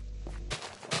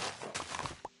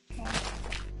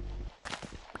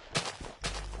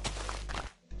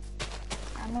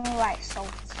 I'm gonna write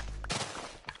salt.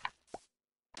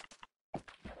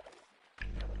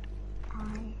 I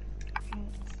hate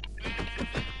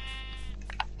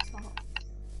salt.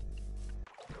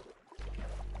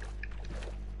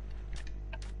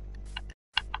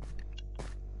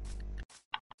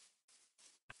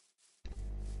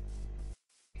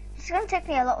 It's gonna take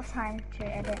me a lot of time to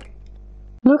edit.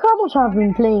 Look how much I've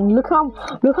been playing. Look how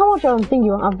much I'm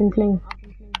thinking I've been playing.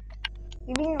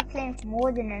 You've been playing for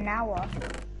more than an hour.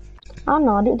 I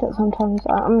know, I do that sometimes.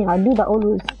 I mean, I do that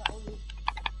always.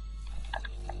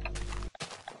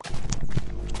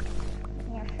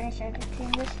 Yeah, finish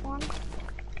editing this one.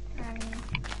 And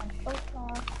so far,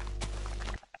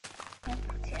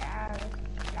 put it as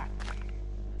black.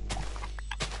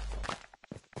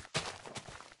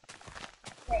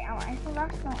 Wait, I think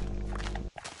that's not.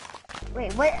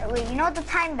 Wait, you know the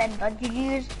time bender? Did you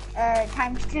use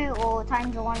times 2 or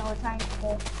times 1 or times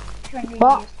 4? Which one did you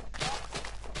use?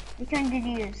 Which one did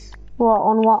you use? What,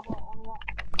 on what?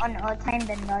 On a time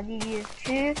bender, did you use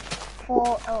 2,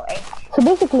 4 or 8? So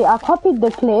basically, I copied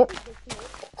the clip,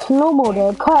 slow-moed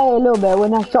it, cut it a little bit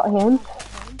when I shot him,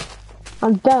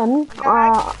 and then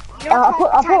I put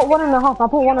 1.5. I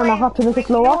put 1.5 to make it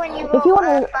slower. If you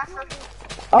want to.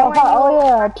 Oh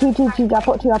yeah, two. I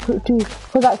put two.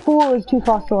 Cause like 4 is too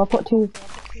fast, so I put 2.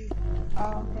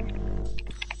 Oh, okay.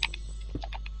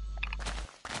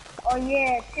 Oh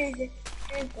yeah, 2 is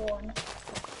the one.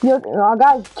 Yo,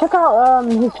 guys, check out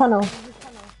his channel.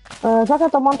 Check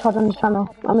out the montage on his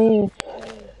channel. I mean,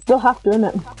 you'll have to,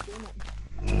 innit?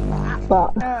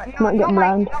 But might get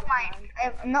blind.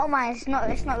 Not mine. It's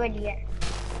not ready yet.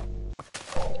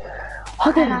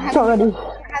 Okay, it's not ready.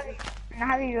 I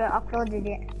haven't uploaded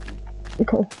it.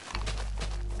 Okay.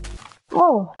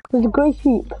 Oh, there's a grey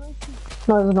sheep.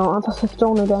 No, there's not. That's a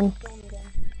stone again.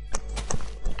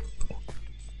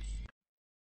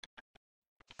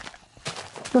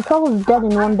 The car was dead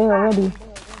in one day already.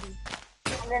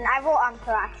 And then I wrote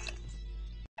Anthrax.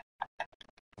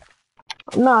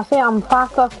 No, I say I'm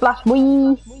faster /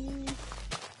 wee.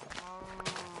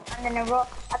 And then at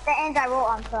the end I wrote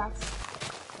Anthrax.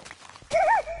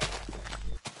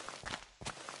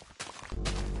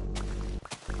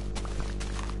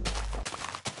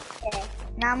 Okay,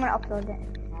 now I'm gonna upload it.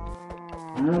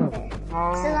 Okay.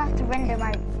 Still have to render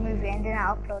my movie and then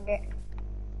I'll upload it.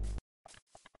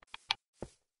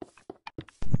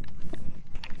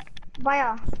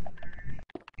 Baya.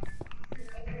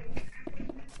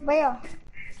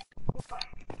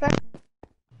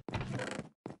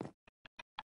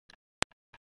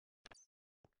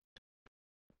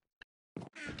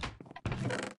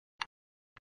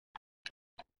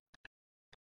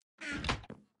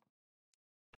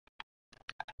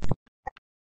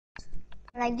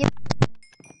 Like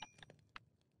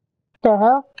The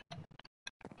hell?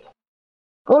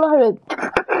 All I heard,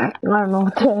 I don't know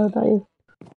what the hell that is.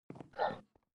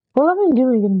 What have I been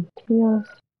doing in TS?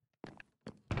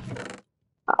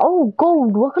 Oh,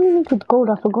 gold. What can I make with gold?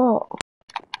 I forgot.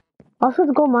 I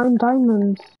should go mine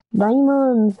diamonds.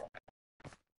 Diamonds.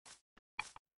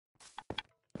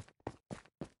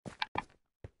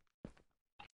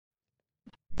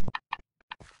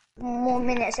 more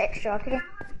minutes extra, okay?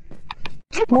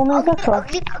 More minutes extra?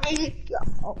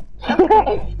 Oh,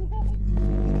 okay.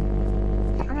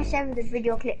 I'm gonna save the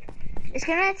video clip. It's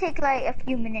gonna take like a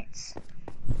few minutes.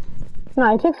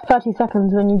 No, it takes 30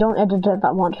 seconds when you don't edit it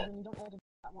that much.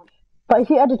 But if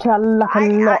you edit it like a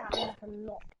lot.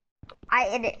 I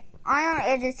only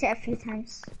edit it a few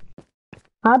times.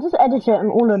 I just edit it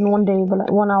and all in one day, but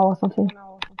like 1 hour or something.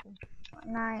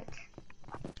 Night.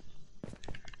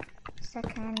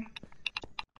 Second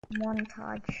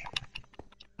montage.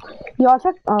 Yeah, I'll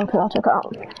check. Oh, okay, I'll check it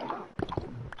out.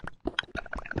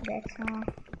 Better.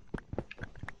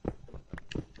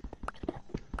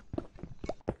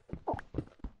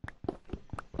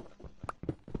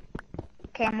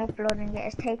 Okay, I'm uploading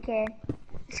it.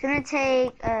 It's gonna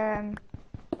take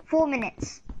 4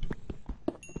 minutes.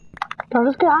 I'll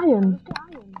just get iron.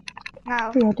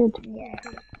 No. Yeah, I did. Yeah.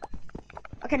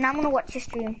 Okay, now I'm gonna watch your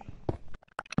stream.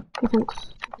 Okay,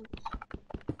 thanks.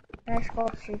 Let's go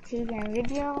to TV and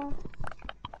video.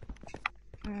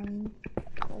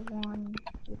 Go on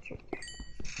YouTube.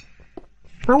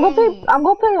 I'm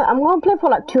gonna play for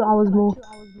like 2 hours more.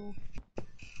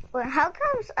 Well, how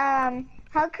comes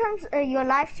your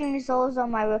live stream is always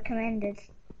on my recommended?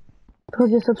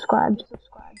 Because you're subscribed.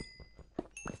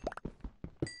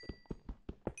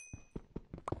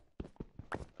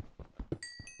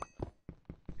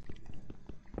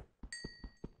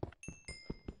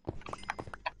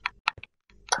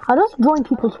 I just join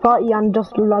people's party and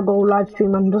just go live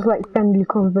stream and just like friendly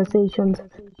conversations.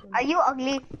 Are you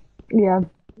ugly? Yeah.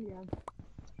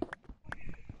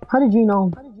 How did you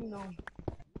know?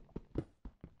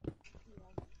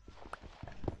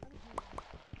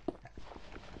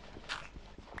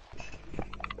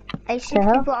 I see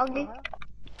people ugly.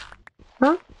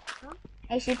 Huh?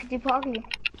 I see people ugly.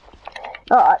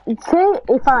 Say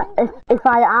if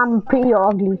I am pretty or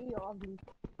ugly.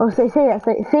 Oh, say it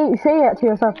to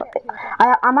yourself.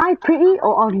 Am I pretty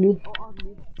or ugly?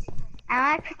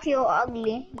 Am I pretty or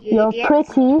ugly? You You're idiot.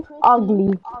 pretty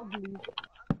ugly.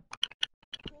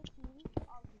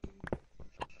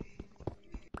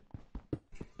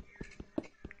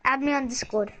 Add me on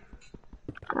Discord.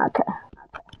 Okay.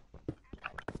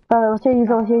 What's your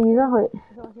user? Wait.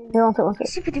 Yeah, one You sec.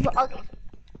 see people ugly.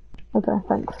 Okay,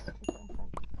 thanks.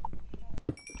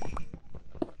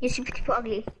 You see people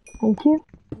ugly. Thank you.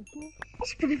 You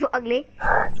see people ugly.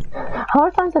 How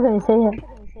many times are going to say it?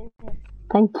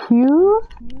 Thank you.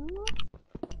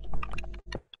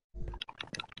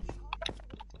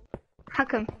 How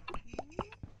come?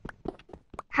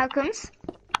 How comes?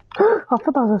 I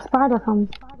thought that was a spider from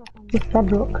this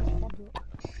bedrock.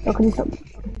 Look at this.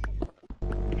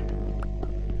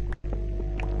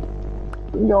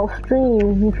 Yo,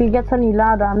 stream. If he gets any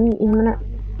louder, I'll mute him in it.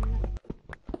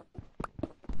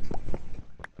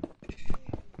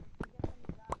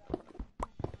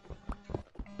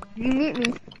 You mute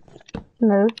me.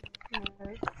 No.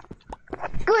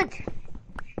 Good.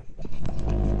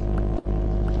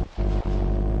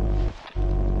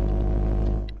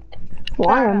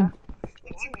 Why am?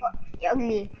 You're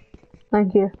ugly.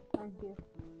 Thank you.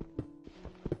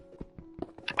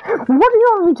 What do you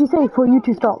want me to say for you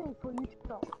to stop?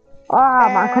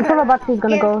 My controller battery is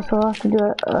gonna go, so I have to do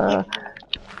it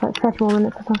like 30 more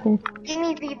minutes or something. Give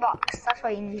me V-Box. That's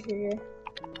what you need to do.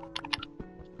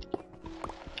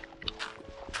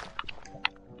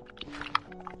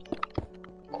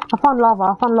 I found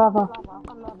lava.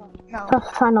 No.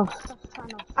 That's sign of.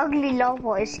 Ugly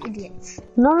lava is idiots.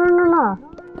 No.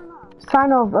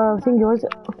 Sign of thingy, what is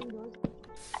it?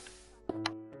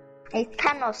 It's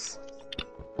Thanos.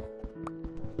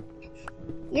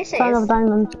 Yes, it Sign is. of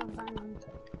diamonds.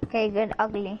 Okay, good.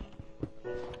 Ugly.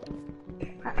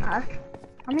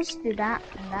 I'm just do that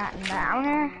and that and that. I'm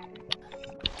gonna.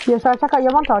 Yeah, so I check out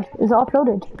your montage. Is it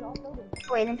uploaded?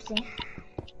 Wait, let me see.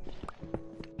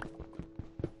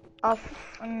 Oh,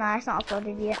 no, it's not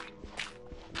uploaded yet.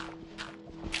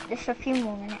 Just a few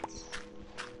more minutes.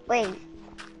 Wait,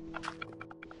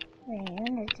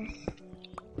 when is this?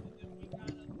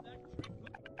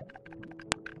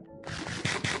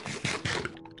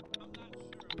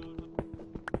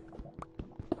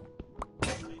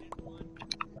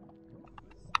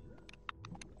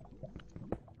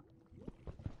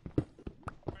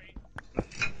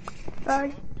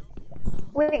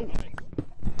 Wait.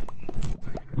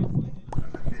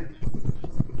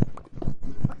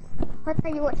 What are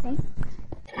you watching?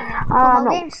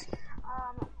 Games.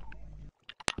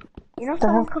 You know,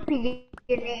 someone copied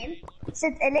your name. It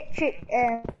said electric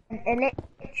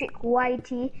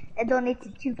YT. I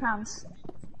donated £2.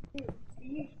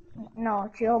 No,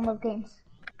 to Homo Games.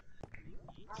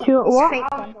 To It's what?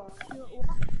 fake one.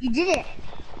 You did it.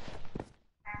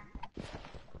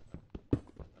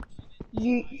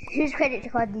 Whose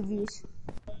credit card did you use?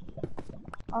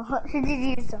 Oh, who did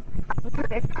you use them?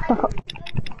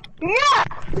 No!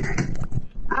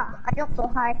 I jumped so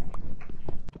high.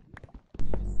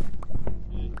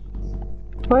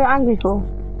 What are you angry for?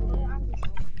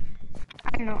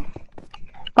 I don't know.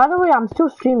 By the way, I'm still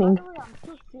streaming.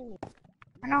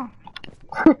 I know.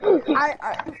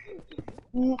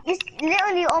 It's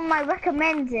literally on my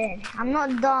recommended. I'm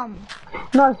not dumb.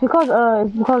 No, it's because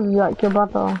like your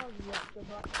brother.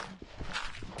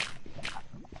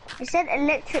 It said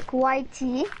electric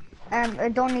YT.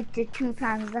 Donated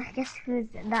 £2. I guess who's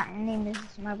that name is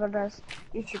my brother's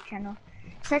YouTube channel.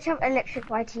 Search up electric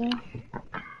YT.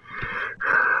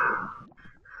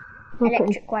 Okay.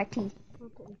 Electric YT.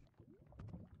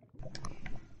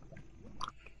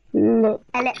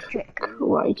 Electric.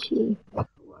 YT.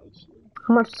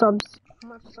 How much subs?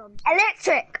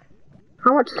 Electric.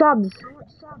 How much subs?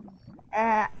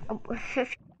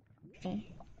 50.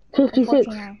 56.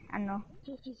 49, I know.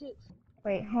 56.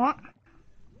 Wait, what?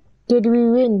 Did we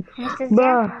win?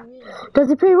 Bruh. Does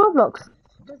he play Roblox?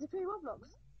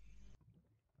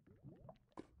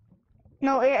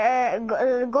 No,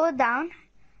 go down.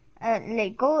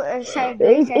 Go side.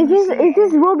 Is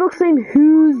this Roblox name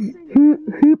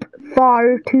Hoop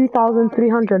Far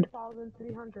 2300?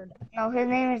 No, his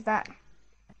name is that.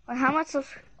 Wait, how much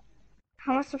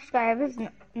subscribers?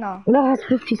 No. That has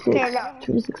 56. Okay, no.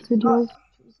 26 videos.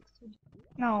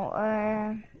 No,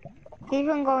 Keep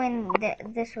on going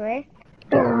this way.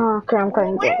 Okay, I'm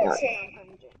going Where to is it?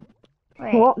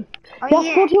 Wait. What? Oh, He has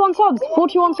yeah. 41 subs.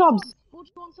 41 subs.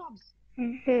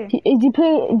 Who?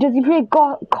 Does he play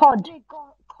COD?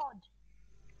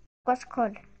 What's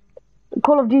called?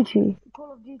 Call of Duty.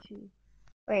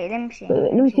 Wait, let me see.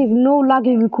 Let me see. No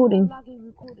laggy recording.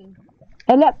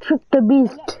 Electric the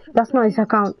Beast. That's not his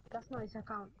account.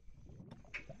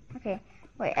 Okay.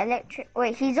 Wait, electric.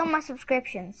 Wait, he's on my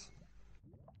subscriptions.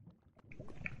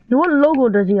 What logo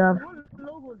does he have?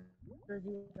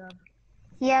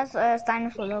 He has a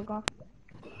dinosaur logo.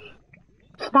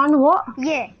 Stan what?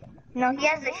 Yeah. No, he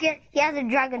has a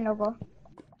dragon logo.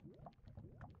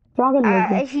 Dragon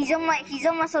logo. He's on my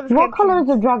subscription. What color is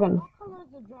the dragon?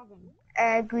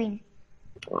 Green.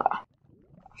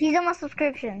 He's on my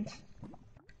subscriptions.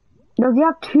 Does he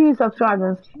have 2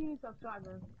 subscribers?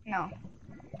 No.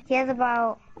 He has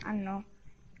about, I don't know.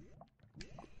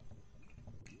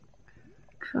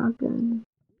 Dragon.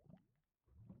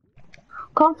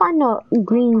 Can't find a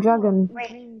green dragon.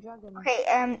 Wait.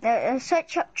 Okay,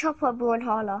 search up Chopper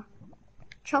Brawlhalla.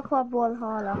 Chopper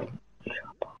Brawlhalla.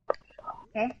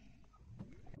 Okay.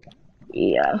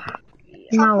 Yeah.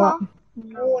 Now what?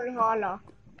 Brawlhalla.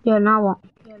 Yeah, now what?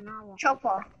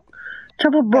 Chopper.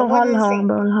 Chopper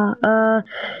Brawlhalla.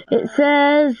 It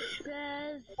says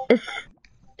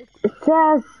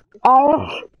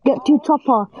get to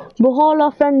Chopper.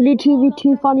 Brawlhalla friendly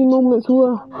TV2 funny moments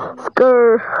were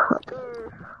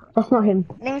That's not him.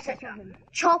 Let me search up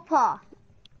Chopper.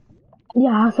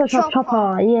 Yeah, I searched up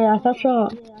Chopper. Yeah, I searched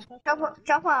up.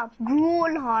 Chopper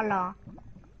Brawlhalla.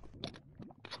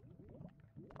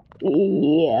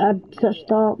 Yeah, I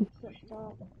searched up.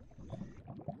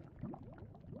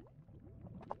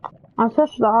 I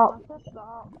searched up.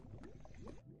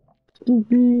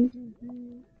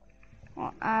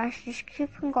 Just keep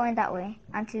on going that way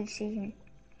until you see him.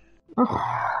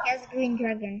 He has a green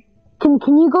dragon.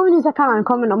 Can you go in his account and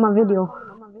comment on my video?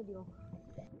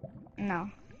 No.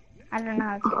 I don't know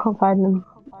how I to. can't find him.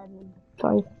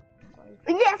 Sorry.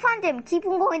 Yeah, I found him. Keep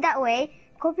on going that way.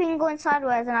 Keep on going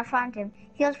sideways and I found him.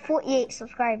 He has 48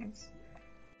 subscribers.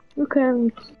 Okay,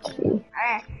 let's see.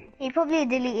 He probably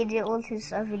deleted all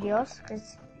his videos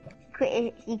because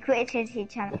he created his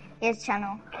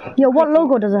channel. Yeah, what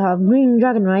logo does it have? Green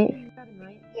dragon, right?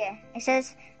 Yeah, it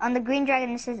says on the green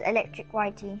dragon it says Electric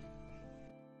YT.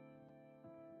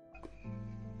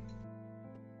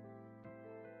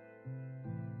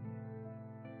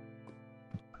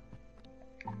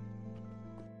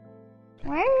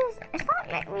 Where is? It's not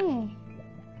like me.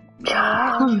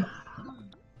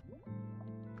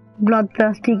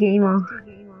 Bloodthirsty gamer.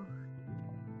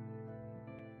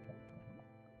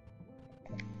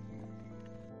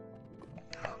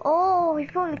 Oh, he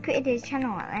probably created his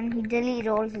channel and he deleted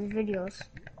all his videos.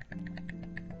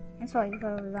 That's what he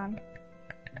probably done.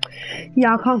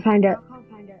 Yeah, I can't find it.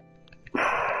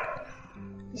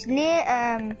 It's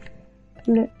near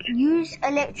use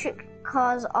electric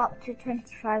cars up to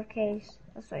 25k.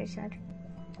 That's what he said.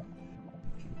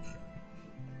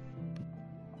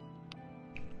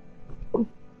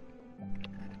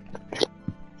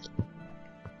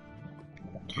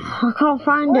 I can't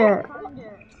find it.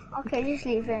 Okay, just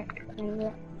leave it.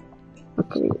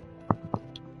 Okay.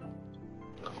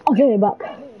 Okay, back.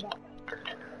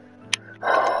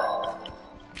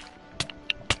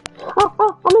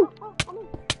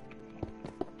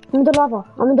 I'm in the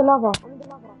lava.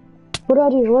 What do I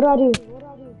do?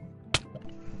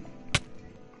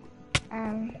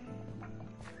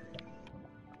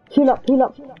 Heal up.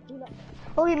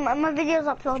 Oh, my video's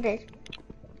uploaded.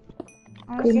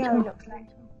 I want to see how it looks like.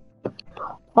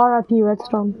 RIP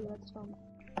Redstone.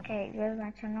 Okay, where's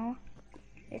my channel?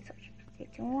 It's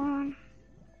Potato 1.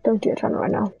 Don't do your channel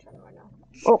right now.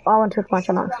 Oh, I want to my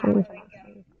channel. Find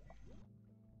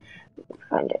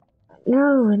it.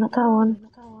 No, not that one.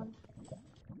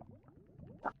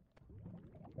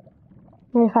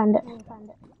 Let me find it.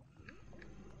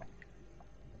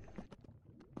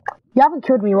 You haven't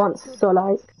killed me once, so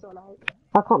like,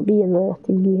 I can't be in the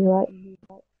thingy, right?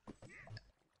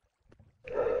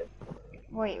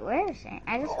 Wait, where is it?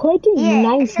 I just... Played in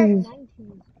 90s.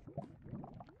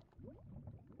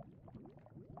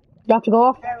 You have to go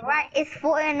off? Right, it's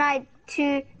Fortnite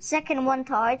 2 second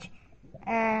montage.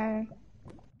 Yeah,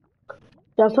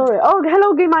 sorry. Oh,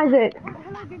 hello, Game Isaac.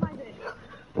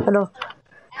 Hello.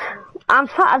 I'm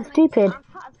fat and stupid.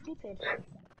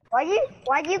 Why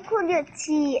do you call your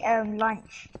tea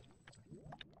lunch?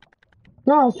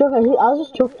 No, I was joking. I was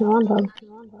just joking around.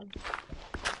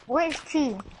 What is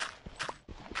tea?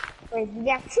 Wait, you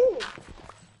have tea?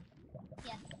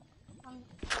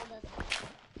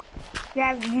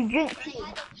 Yeah. You drink tea?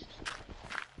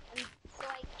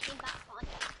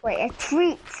 Wait, a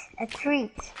treat. A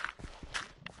treat.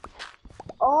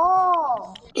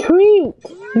 Oh. Treat.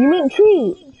 You meant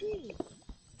treat.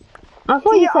 I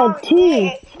thought you said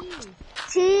tea.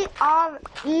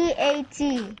 T-R-E-A-T.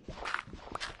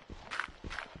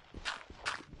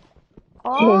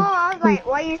 Oh, I was like,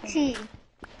 why you T?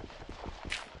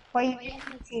 Why you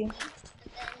T?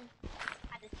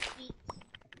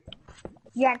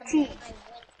 Yeah, T.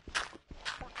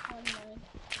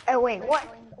 Oh wait,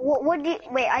 what do you,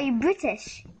 wait, are you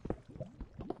British?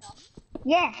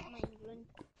 Yeah.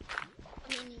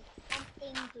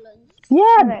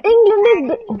 Yeah,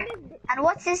 England is. And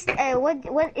what's this?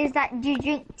 What is that? Do you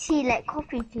drink tea like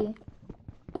coffee tea?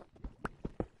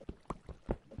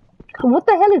 What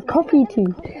the hell is coffee tea?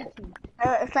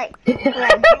 It's like.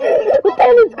 What the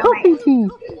hell is coffee tea?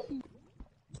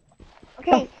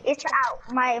 Okay, it's out.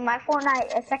 My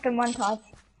Fortnite second montage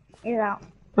is out.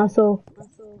 I saw.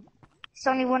 It's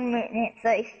only 1 minute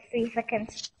 33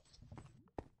 seconds.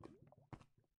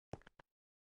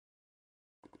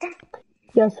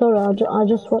 Yeah, sorry, I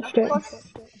just watched it.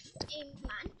 Hey,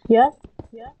 man. Yeah?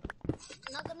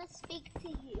 I'm not gonna speak to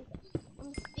you.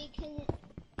 I'm speaking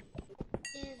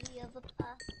to the other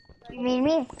person. You mean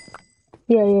me?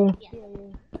 Yeah.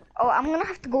 Oh, I'm gonna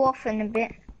have to go off in a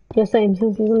bit. Yeah, same,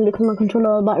 since he's gonna become my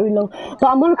controller battery low. But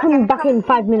I'm gonna come back in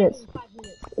 5 minutes.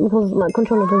 Because my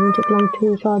controller doesn't take long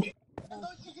to charge. I'll go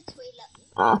to the toilet.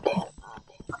 Okay.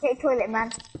 Okay, toilet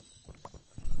man.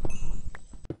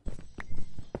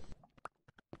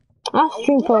 I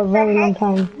streamed for a very long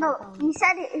time. No, he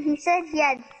said he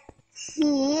had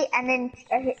tea and then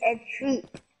a treat.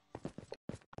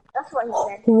 That's what he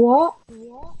said. What?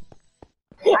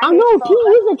 I know, tea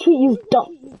is a treat, you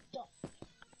dumb.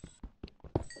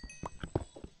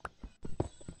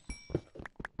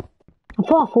 I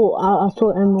thought I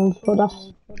saw emeralds, but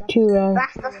that's too rare.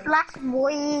 That's the flash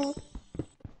boy.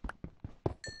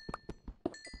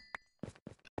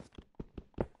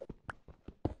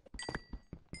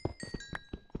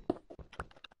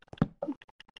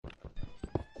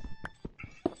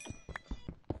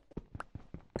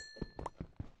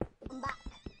 I'm back.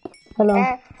 Hello.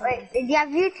 Wait, do you have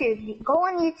YouTube? Go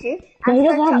on YouTube. No, he and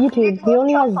doesn't search have up YouTube. He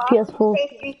only has Chopper, PS4. Say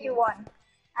 3, 2, 1.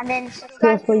 And then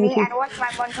subscribe PS4 to me YouTube. and watch my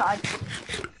montage.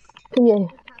 Yeah.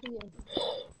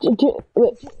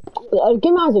 Wait.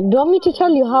 Give me Isaac. Do you want me to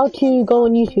tell you how to go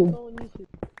on YouTube?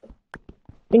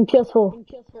 In PS4.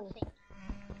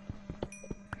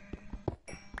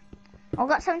 I've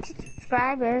got 70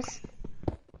 subscribers.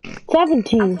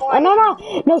 70. Oh,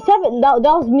 no, 7. That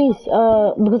was me.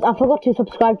 Because I forgot to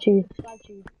subscribe to you.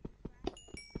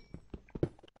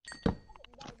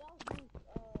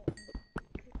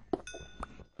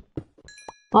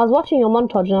 I was watching your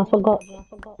montage and I forgot.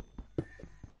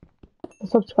 I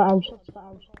subscribed.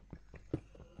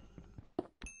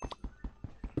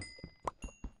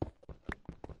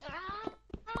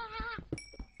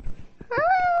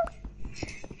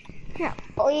 Yeah.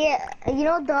 Oh yeah, you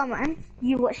know Darman?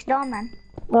 You watch Darman?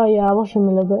 Oh yeah, I watch him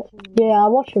a little bit. Yeah, I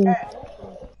watch him. Yeah.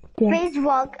 FaZe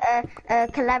Vlog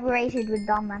collaborated with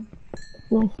Darman.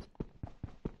 Nice.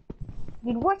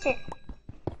 You'd watch it.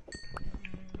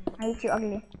 Are you too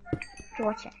ugly to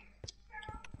watch it?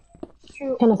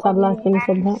 Kinda sad life when you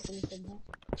said that.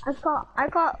 I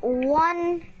got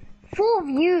 4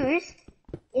 views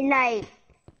in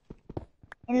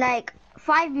like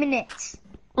 5 minutes.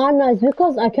 Oh no, it's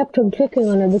because I kept on clicking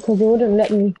on it because it wouldn't let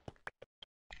me.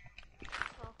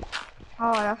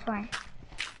 Oh, that's fine.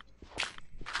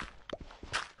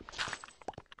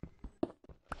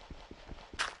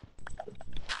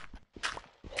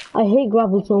 I hate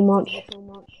gravel so much.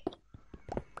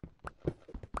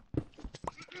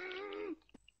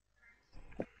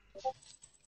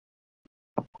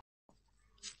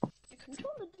 The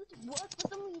controller doesn't work for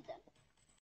some reason.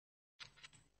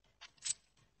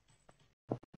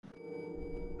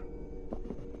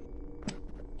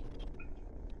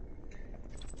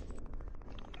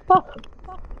 Fuck.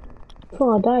 Oh,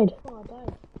 I died.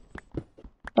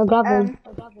 I gravel.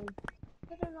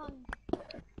 Put it on.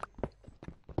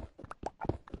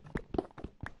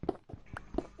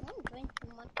 I'm going too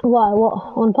much. Why? What?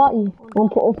 On party? On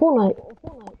Fortnite?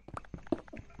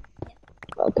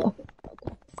 Okay.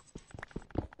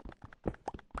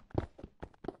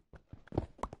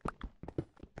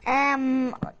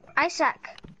 Isaac.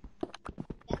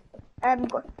 Are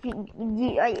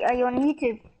you on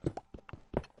YouTube?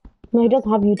 No, he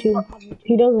doesn't have YouTube.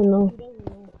 He doesn't know.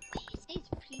 Please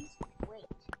wait.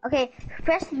 Okay,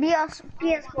 press PS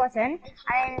button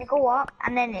and then go up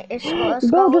and then it's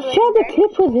Bro, just share the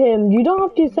clip with him. You don't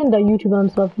have to send that YouTube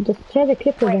and stuff. Just share the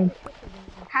clip with him.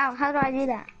 How do I do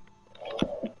that?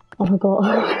 I forgot.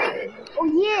 Oh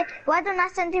yeah, why don't I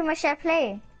send him a share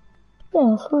play? Yeah,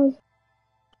 that's fine.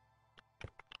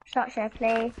 Start share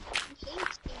play.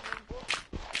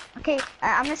 Okay,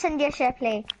 I'm gonna send you a share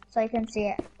play so you can see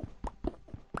it.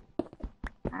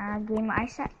 Game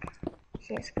Isaac.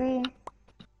 Share screen.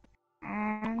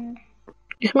 And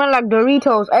You smell like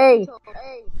Doritos, hey!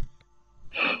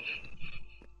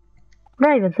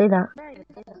 Don't even say that.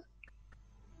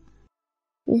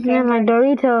 You smell like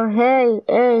Doritos, hey,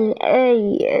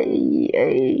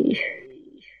 hey.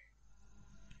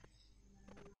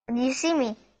 do you see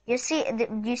me? Do you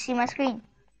see my screen?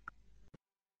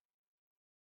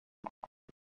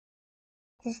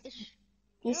 Do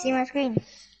you see my screen?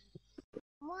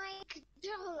 My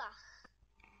controller.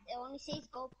 It only says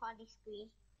go party screen.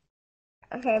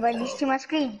 Okay, but do you see my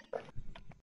screen?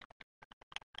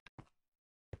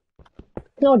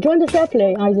 No, join the share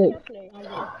play, Isaac.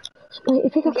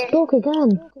 If it gets broke again.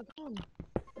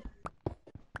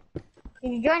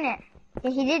 Did you join it? Yeah,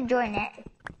 he did join it.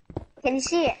 Can you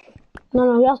see it?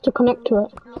 No, he has to connect to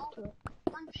it.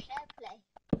 On share play.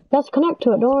 Let's connect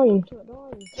to it, don't worry.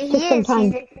 Yeah, Take some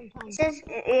time. It says,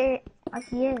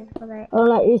 he is, but like...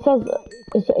 Like, it says,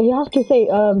 he has to say,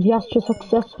 he has to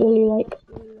successfully, like,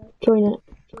 join it.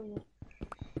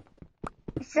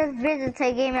 It says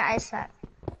visitor Game Isaac.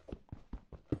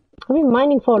 I've been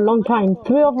mining for a long time.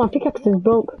 3 of my pickaxes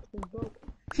broke.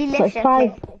 He So left it's share 5.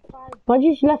 play. Why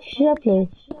did you left share play?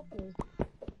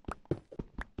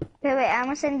 Wait, I'm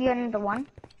gonna send you another one.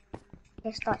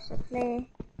 Okay, start share play.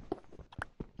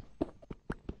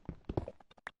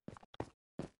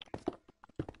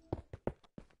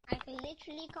 I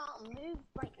literally can't move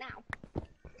right now.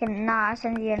 Okay, nah, I'll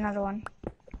send you another one.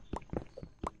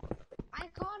 Why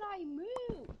can't I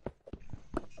move?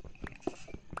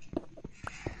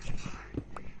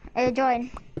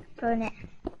 Join it.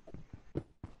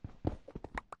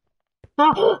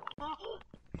 Ah!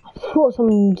 I thought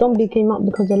some zombie came up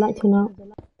because the lights went out.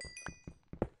 I'm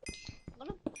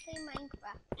gonna play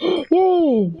Minecraft.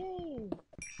 Yay!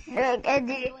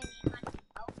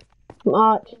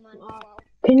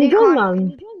 Can you join,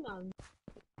 man?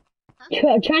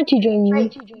 Try to join me.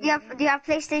 Wait, do you have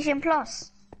PlayStation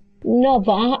Plus? No,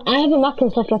 but I have a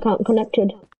Microsoft account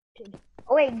connected.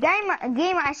 Oh, wait,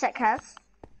 Game Isaac has.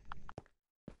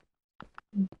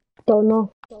 Don't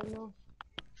know.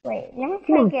 Wait, let me Oh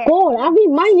my take it. god, I've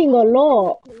been mining a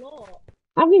lot.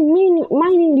 I've been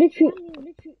mining literally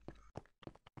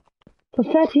for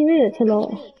 30 minutes a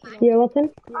lot. Yeah, what then?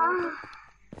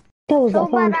 That was So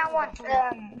that sound. bad I want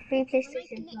free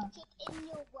PlayStation Plus. Connected in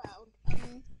your world.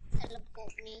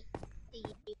 Teleport me to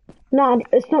you. No,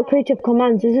 it's not Creative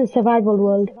Commands, this is Survival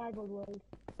World.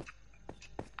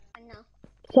 I know.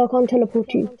 So I can't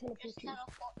teleport you. Just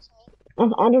teleport to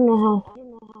me. I don't know how.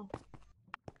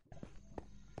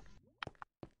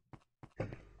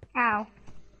 How?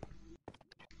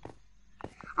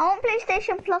 I want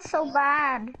PlayStation Plus so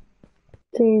bad.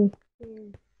 Same. Hey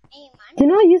man. Do you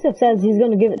know what Yusuf says he's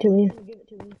gonna give it to me?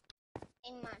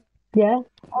 Hey man. Yeah?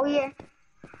 Oh yeah.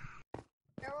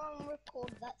 You're on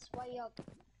record. That's why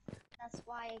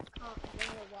I can't bring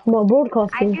the world. What, I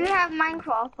broadcasting? do have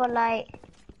Minecraft, but like,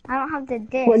 I don't have the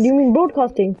disc. What do you mean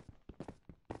broadcasting?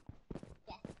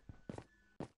 Yeah.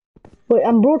 Wait,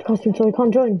 I'm broadcasting so I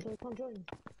can't join.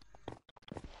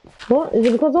 What? Is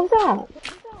it because of that? Put it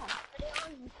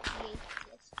on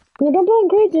creators. No, don't put on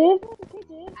creative.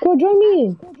 Go join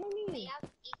me. I have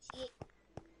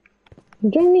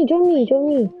 88. Join me. So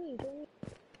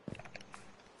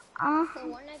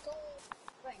when I go with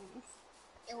friends,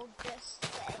 it'll just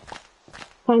say.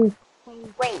 Fine.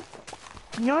 Wait.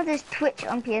 You know there's Twitch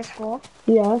on PS4?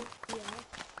 Yeah.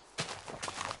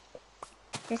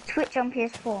 There's Twitch on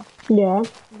PS4. Yeah.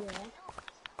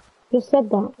 Just said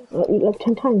that. Like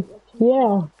 10 times.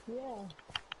 Yeah.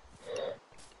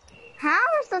 How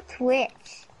is the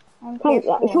Twitch on Fine.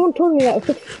 PS4? Someone told me that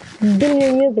 6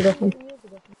 billion years ago.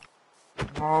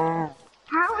 Fine.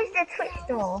 How is the Twitch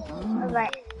though? I was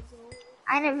like,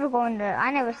 I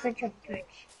never search on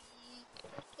Twitch.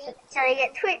 Shall I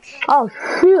get Twitch? Oh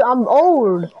shoot, I'm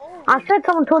old. I said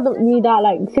someone told me that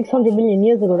like 600 million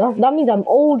years ago. That means I'm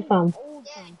old, fam.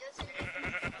 Yeah, it doesn't even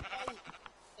say.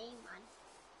 Hey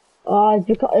man.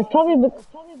 It's probably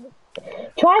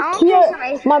try I'll tier.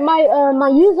 do some My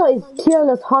user is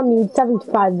Tearless Honey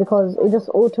 75 because it just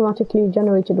automatically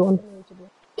generated one.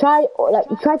 Try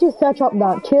to search up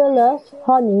that Tearless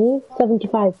Honey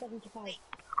 75.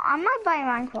 I might buy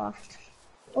Minecraft.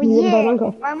 Oh You wanna buy yeah,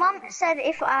 Minecraft? my mom said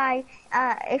if I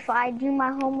do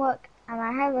my homework and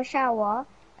I have a shower,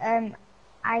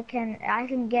 I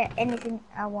can get anything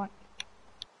I want.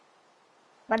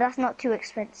 But that's not too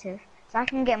expensive. so I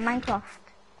can get Minecraft.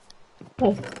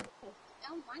 Nice.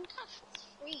 Oh, Minecraft's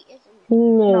free, isn't it?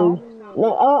 No. No,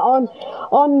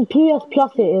 on PS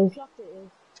Plus it is.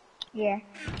 Yeah,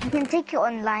 you can take it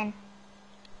online,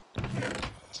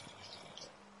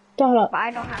 Shut up. but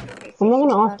I don't have it. I'm not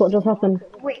gonna ask what just happened.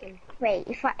 Wait.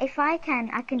 If I can,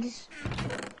 I can just.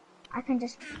 I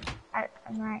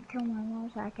might tell my mom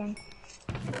so I can.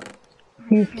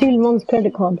 You steal mom's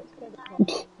credit card.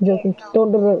 Joking.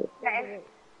 Don't do it.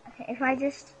 Okay, if I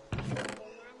just.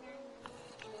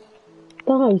 That's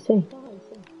how you say.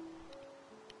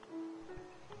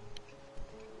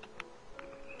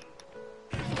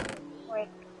 Wait.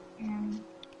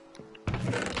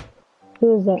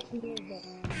 Who is that?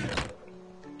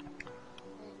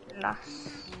 Lost.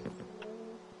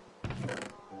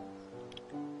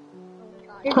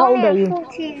 How old are you?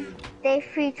 14-day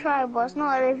free trial, but it's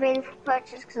not available for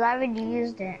purchase because I already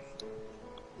used it.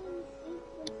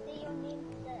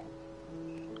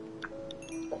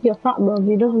 You're fat, bro.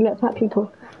 He doesn't let fat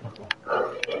people.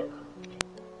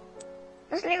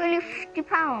 That's literally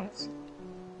 £50.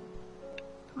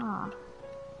 Ah.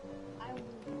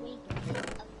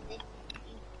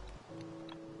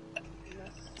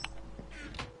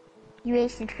 You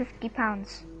wasted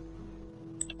 £50.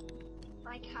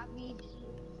 I carried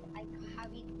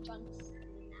Johnson.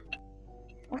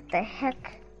 What the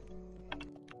heck?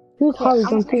 Who's Harry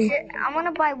Johnson? I'm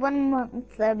gonna buy 1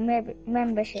 month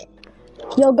membership.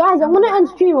 Yo, guys, I'm gonna end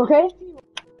stream, okay?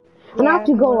 And I have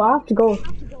to go. I don't have to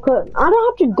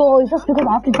go. It's just because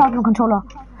I have to charge my controller.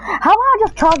 How about I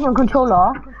just charge my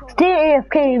controller, stay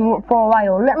AFK for a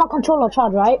while, let my controller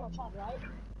charge, right?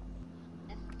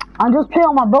 And just play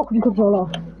on my broken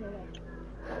controller.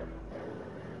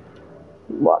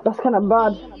 What? That's kind of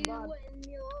bad.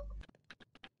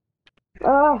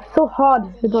 So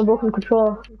hard with my broken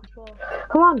controller.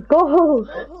 Come on, go!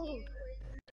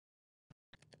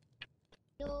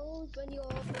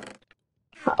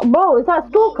 Bro, is that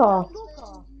Stalker?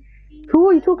 Who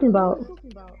are you talking about?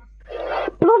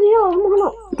 Bloody hell, I'm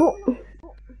not.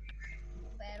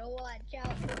 Better watch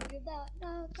out, you don't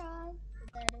know God.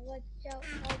 Better watch out,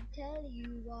 I'll tell you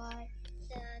why.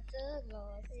 Santa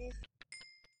Claus is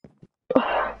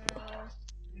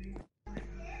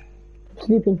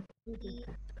Sleeping.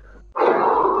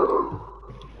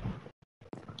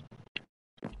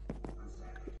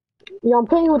 Yeah, I'm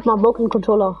playing with my broken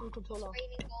controller.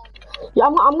 Yeah,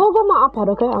 I'm gonna get my iPad,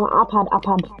 okay? I'm an iPad.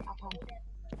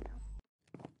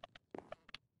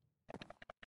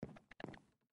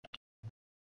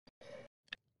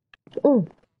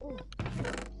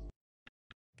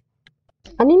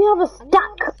 I need to have a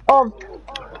stack of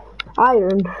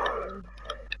iron.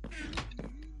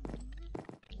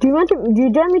 Do you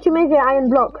dare me to make an iron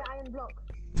block?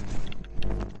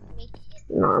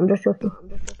 No, I'm just joking.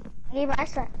 Hey,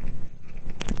 Master.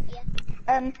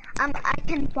 I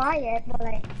can buy it, but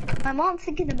like, my mom's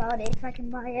thinking about it if I can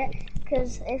buy it,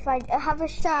 because if I have a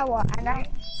shower and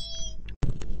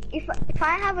if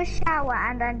I have a shower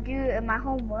and I do my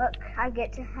homework, I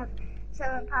get to have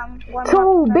 £7 1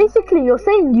 So month. basically, you're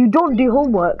saying you don't do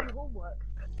homework.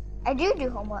 I do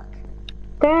homework.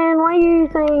 Then why are you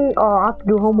saying, oh, I have to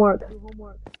do homework?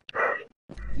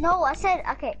 No, I said,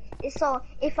 okay, so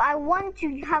if I want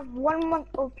to have 1 month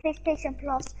of PlayStation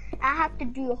Plus, I have to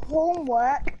do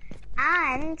homework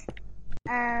and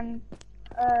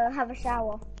have a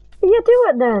shower. Yeah, do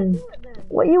it then.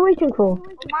 What are you waiting for?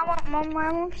 My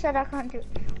mom said I can't do it.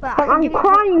 But I'm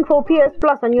crying for PS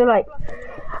Plus and you're like,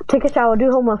 take a shower, do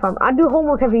homework, fam. I do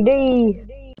homework every day.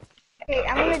 Okay,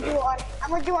 I'm gonna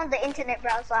do on the internet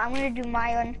browser. I'm gonna do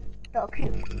myon.co.uk.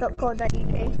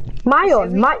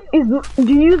 Myon?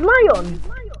 Do you use Myon?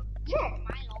 Yeah.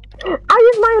 I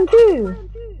use Myon too.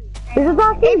 This is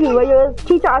that thingy where your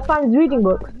teacher assigns reading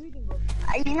books.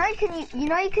 You know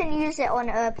you can use it on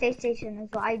a PlayStation as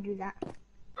well. I do that.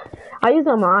 I use it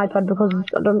on my iPad because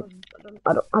I don't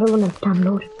want to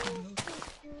download.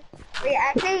 Wait,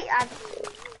 I play.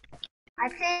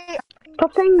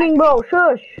 Stop singing, bro.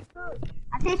 Shush.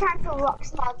 I play Time for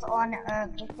Rockstars on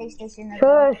the PlayStation as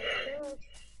well. Shush.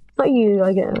 Not you,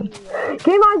 I get it.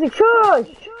 Game Isaac, shush.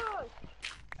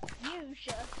 you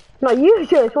sure. Not you,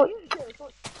 shush. What?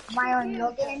 Myon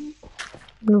login.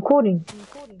 I'm recording.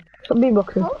 Stop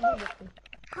beatboxing.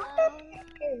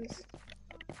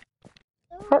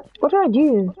 What did I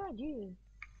do?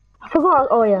 I forgot.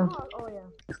 Oh yeah.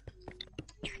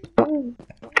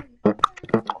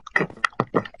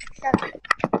 Shut up.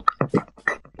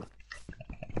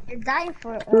 You're dying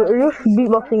for it. You're just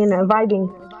beatboxing and vibing.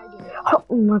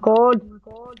 Oh my god.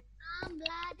 I'm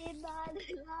blinded by the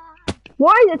light.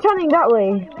 Why is it turning that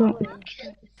way?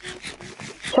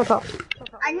 Shut up.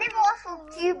 I never for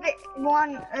Qubit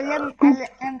 1 element.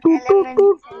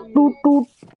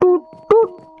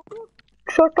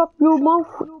 Shut up, you mouth.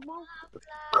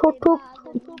 Shut up.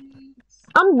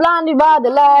 I'm blinded by the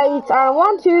lights. I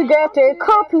want to get a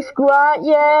copy squad,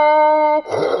 yeah.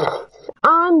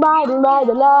 I'm blinded by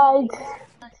the lights.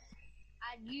 And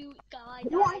you die.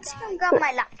 You want to grab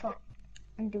my laptop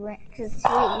and do it because it's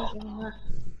way easier than that.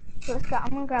 So let's go.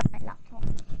 I'm gonna grab my laptop.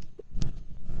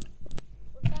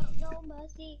 Without no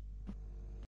mercy.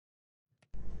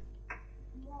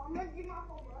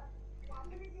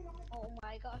 Oh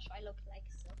my gosh, I look like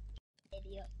some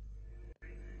idiot.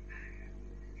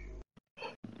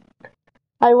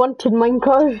 I wanted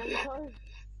Minecraft.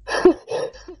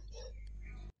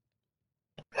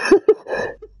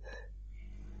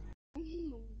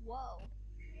 Whoa.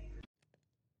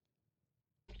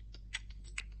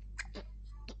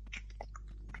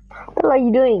 What are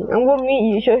you doing? I'm gonna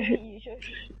meet you, shush.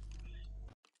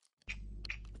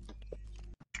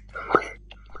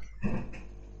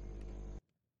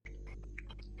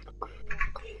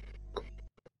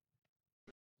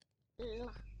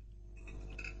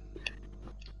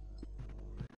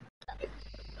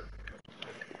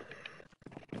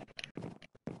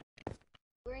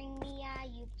 Bring me out,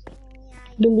 you bring me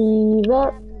out. Believe it.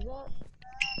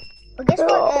 Well, guess what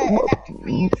laptop I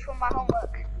use for my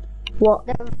homework? What?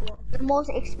 The most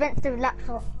expensive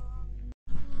laptop.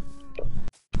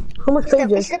 How much It's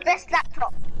pages? the best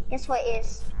laptop. Guess what it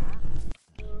is?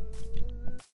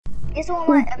 Guess what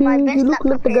my best You look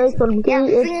like laptop the guy is? from It has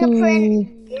KFC.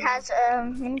 fingerprint. It has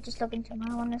let me just log into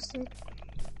my one instead.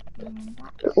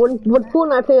 When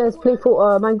Fortnite players play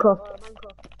for Minecraft.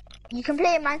 You can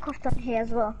play Minecraft on here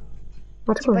as well. I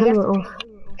But took my helmet off.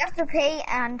 you have to pay,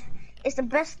 and it's the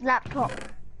best laptop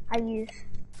I use.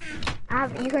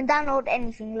 You can download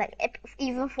anything, like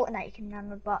even Fortnite you can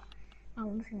download, but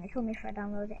it's gonna kill me if I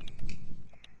download it.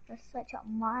 Let's search up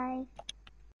my.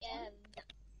 Yeah,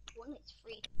 that one is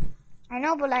free. I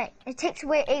know, but like it takes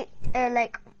away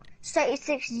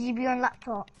 36 GB on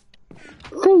laptop.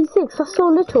 36, that's so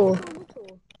little.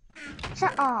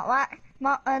 Shut up! What?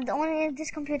 The only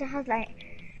this computer has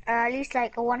at least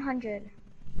like a 100.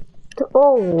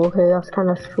 Oh, okay, that's kind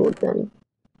of short then.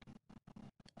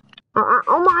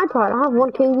 On my iPad, I have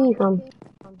 1 KB from.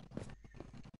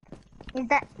 Is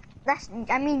that's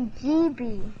I mean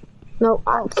GB. No,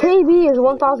 KB is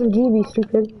 1000 GB,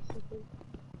 stupid.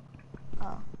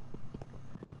 Oh.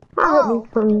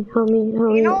 Help me.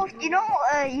 You know,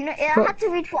 I had to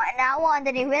read for an hour and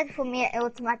then it read for me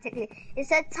automatically. It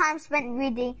said time spent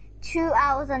reading 2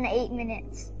 hours and 8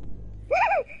 minutes.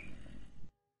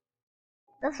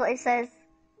 That's what it says.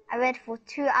 I read for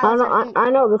 2 hours and 8 I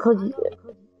know because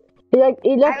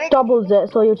it doubles it,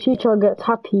 so your teacher gets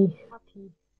happy.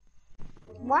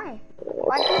 Why?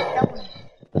 Why does it double?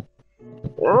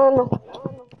 I don't know.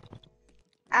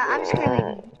 I'm just gonna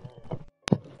read.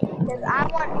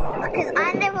 Because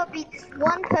I never beat this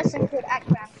one person called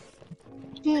Akram.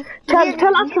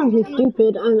 Tell Akram he's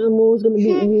stupid, and I'm always gonna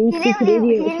beat you, stupid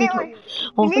idiot.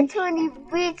 He literally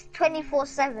reads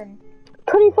 24/7.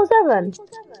 24/7?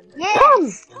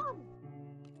 Yes!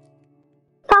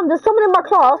 Sam, there's someone in my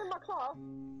class.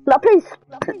 Like, please.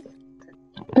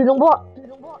 You know what?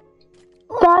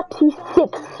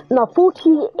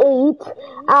 48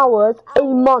 hours a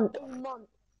month.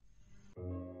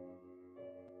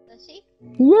 Does he?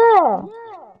 Yeah.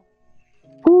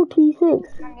 46.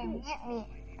 I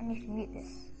need to mute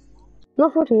this.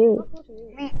 Not 48.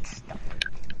 Mute stuff.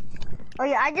 Oh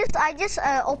yeah, I just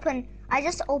open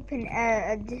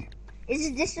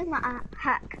this is my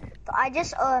hack. So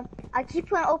I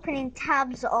keep on opening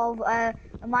tabs of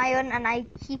my own, and I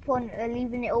keep on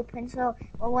leaving it open. So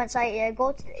once I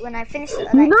when I finish,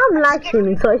 You know I'm live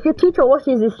streaming, so if your teacher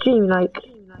watches this stream, like,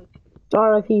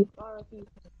 RIP.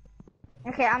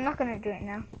 Okay, I'm not gonna do it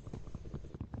now.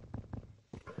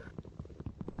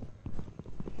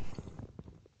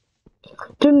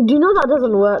 Do you know that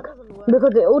doesn't work?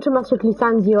 Because it automatically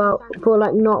signs you out for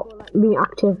like not being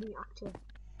active.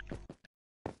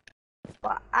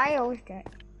 But I always do it.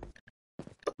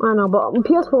 I know, but on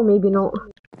PS4 maybe not.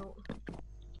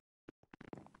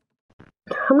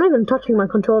 I'm not even touching my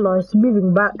controller, it's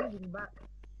moving back.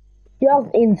 You have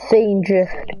insane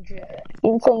drift.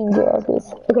 Insane drift.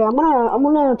 Okay, I'm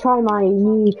gonna try my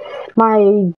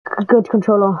good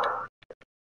controller.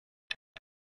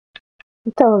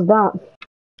 What the hell was that?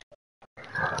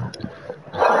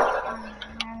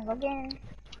 And again.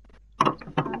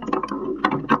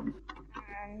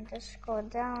 And just go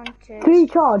down to 3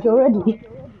 charge already.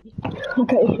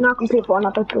 Okay, now I can play for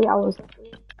another 3 hours.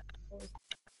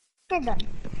 Okay, done.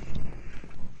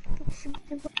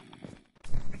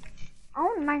 I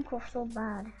want Minecraft so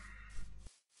bad.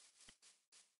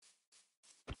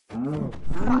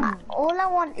 All I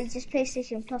want is just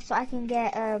PlayStation Plus so I can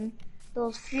get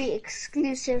those free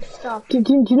exclusive stuff. Do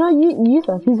you know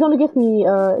Yusuf? He's gonna give me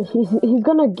he's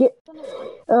gonna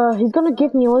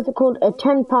give me what's it called, a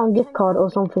 £10 gift card or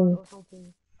something.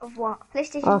 Of what?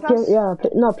 PlayStation Plus?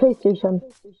 No, PlayStation.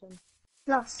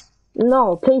 Plus.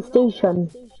 No,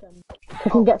 PlayStation. I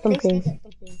can get something.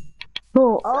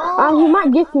 No, Oh. and he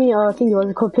might give me a thing. What's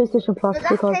it called, PlayStation Plus? No,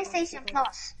 that's PlayStation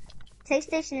Plus.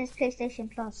 PlayStation is PlayStation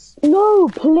Plus. No,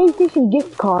 PlayStation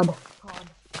gift card.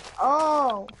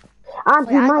 Oh. And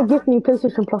he might give me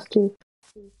PlayStation Plus too.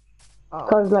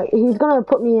 Cause like he's gonna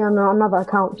put me on another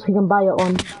account so he can buy it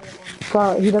on,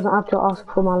 but he doesn't have to ask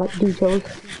for my like details.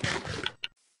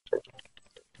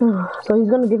 So he's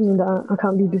gonna give me the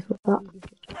account details for that.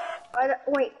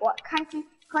 Wait, what? Can't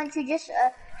you just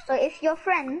so if you're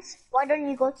friends, why don't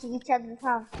you go to each other's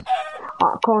house?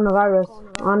 Coronavirus,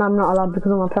 and I'm not allowed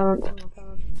because of my parents.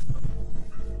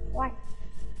 Why?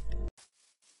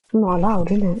 I'm not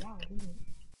allowed, isn't it?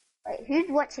 Wait, who's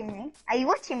watching me? Are you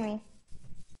watching me?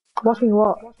 Watching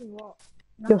what?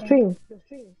 Your stream.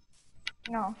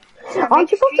 No.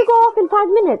 Aren't you supposed to go off in 5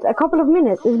 minutes? A couple of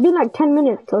minutes. It's been like 10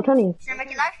 minutes or 20. Should I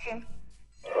make a live stream?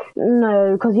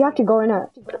 No, because you have to go in it.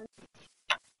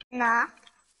 Nah.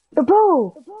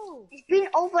 Bro! It's been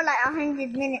over like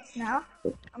 100 minutes now.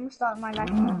 I'm gonna start my live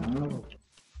stream.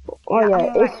 Oh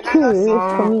yeah, it's true.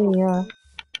 It's for me, yeah.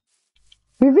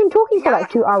 We've been talking for like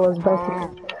 2 hours,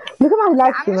 basically. Look at my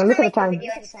live stream and look at the time.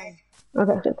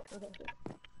 Okay, good.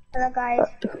 Hello guys.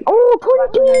 Oh,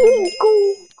 20! Go!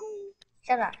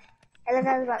 Shut up. Hello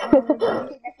guys,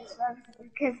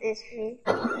 because it's free.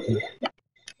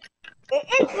 It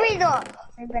is free though.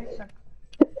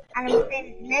 And I'm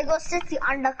playing Lego City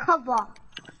Undercover.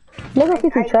 Lego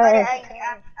City trash.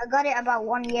 I got it about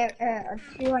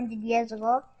 200 years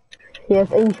ago.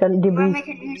 Yes, ancient I'm debris. gonna make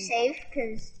a new save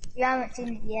because you haven't seen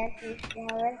it yet. If you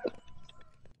haven't.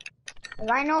 If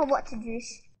I know what to do.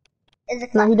 Is a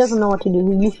No, he doesn't know what to do.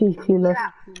 He's usually clueless.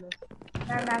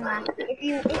 No.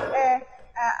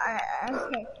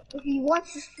 If you want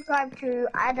to subscribe to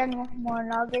Adan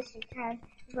Monologus, you can.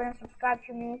 If you want to subscribe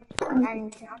to me, and you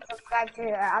can unsubscribe to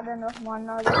Adan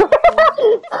Monologus.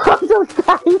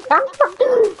 Unsubscribe.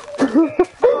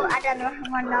 To Adan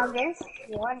Monologus, if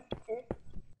you want to.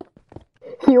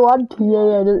 If you want to,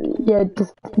 yeah,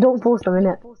 just don't force them,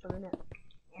 innit?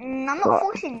 I'm not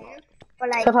forcing you. But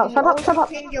like, shut up.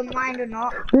 Change your mind or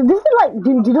not? This is like, do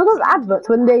you know those adverts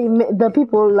when the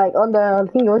people like on the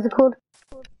thing, what's it called?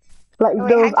 Like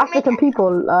those African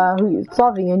people who's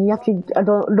starving and you have to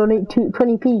donate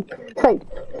 20p. It's like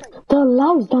their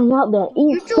lives dying out there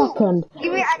each second.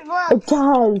 Give me adverts.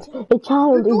 A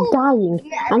child is dying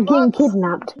and getting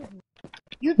kidnapped.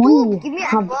 YouTube, give me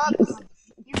adverts.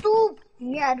 YouTube, give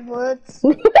me adverts.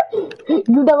 Give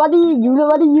the money, YouTube.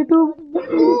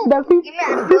 The Give me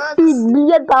adverts. £50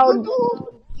 billion. YouTube,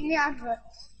 give me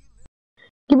adverts.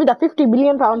 Give me the £50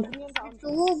 billion.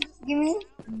 YouTube, give me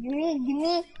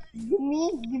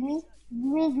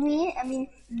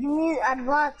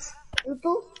adverts.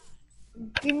 YouTube,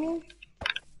 give me.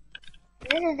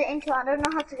 This is the intro. I don't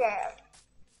know how to get it.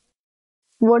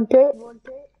 Want it?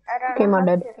 I don't Okay, know my how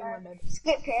dad. to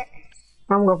skip it.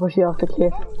 I'm gonna push you off the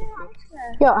cliff.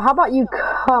 Yo, how about you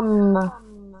come?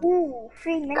 Ooh,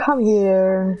 3 minutes. Come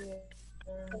here.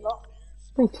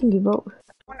 My thingy boat.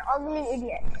 One ugly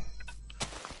idiot.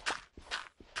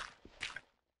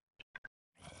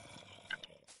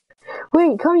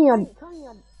 Wait, come here.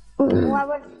 Oh, I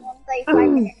went 35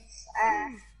 minutes.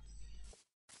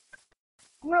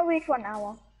 I'm gonna wait for an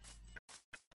hour.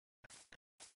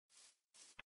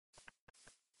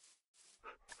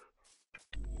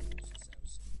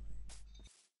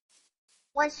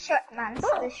 What's Shrek, man?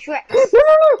 The Shrek. No.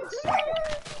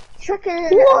 Shrek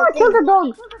is No, kill the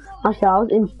dog. Actually, I was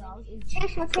in.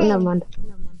 Chase your Oh, tail. never mind.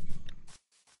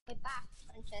 We're back,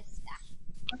 Francesca.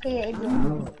 Okay, yeah, idiot.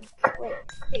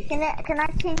 Wait, can I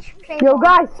change play? Yo,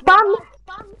 guys, spam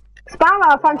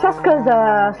Francesca's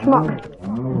schmuck.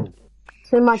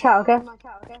 It's in my chat, okay?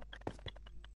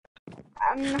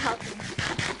 I'm gonna help you.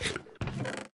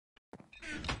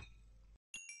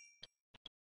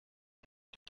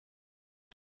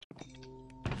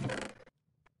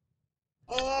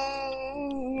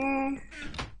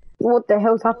 What the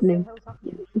hell's happening?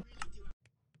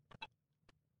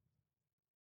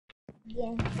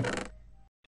 Yeah.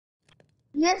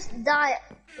 Yes, die,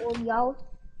 oh yo.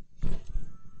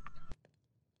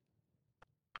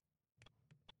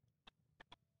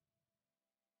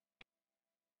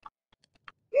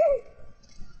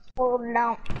 Oh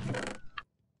no.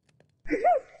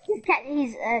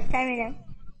 He's carrying him.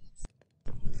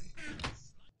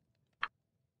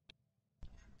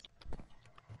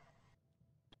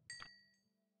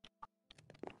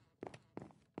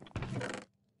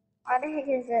 Why the heck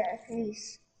is a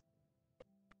police?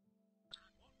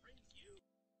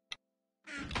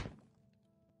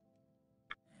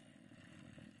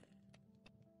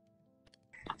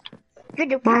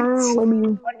 Video pants.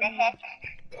 What the heck?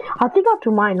 I think I have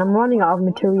to mine. I'm running out of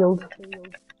materials.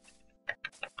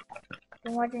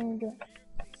 Then what didn't you do?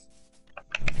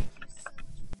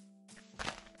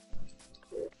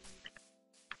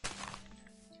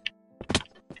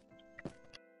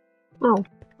 Oh.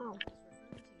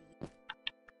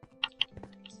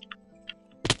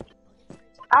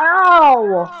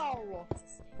 Ow!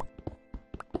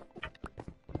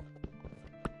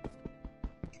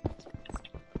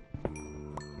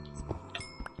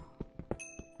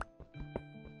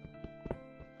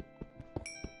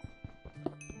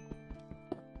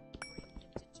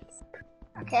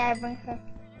 Okay, I bring her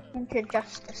into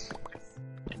justice.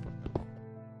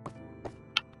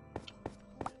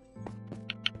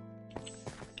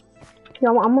 Yeah,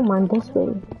 I'm gonna mine this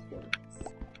way.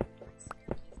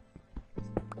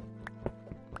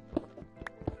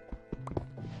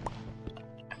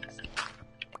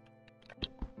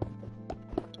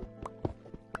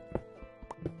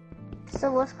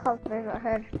 So what's called River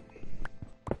Head?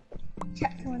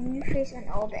 Chapter 1, you face an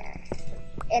old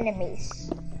enemies.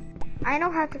 I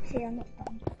know how to play, I'm not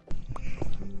done.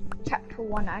 Chapter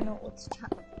 1, I know what's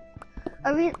chapter.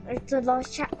 It's the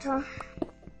last chapter.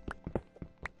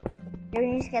 You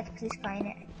need to get the police guy in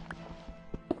it.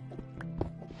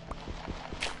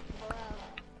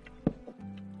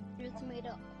 It's made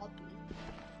up of me.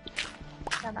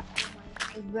 Shut up,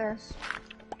 my girls.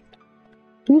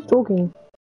 Who's talking?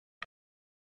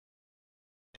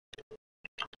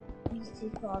 These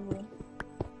two probably.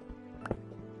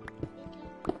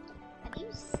 How do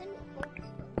you send photos?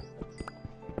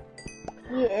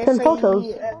 Send photos?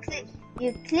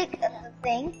 You click the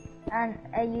thing, and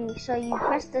you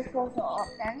press the photo up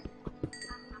then,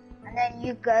 and then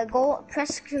you go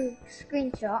press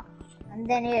screenshot, and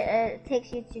then it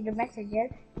takes you to the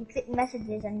messages. You click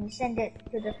messages and you send it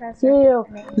to the person. Yeah.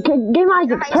 Game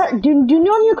Isaac, do you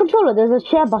know on your controller there's a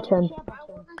share button?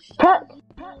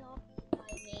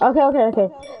 Okay.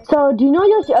 So do you know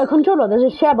your controller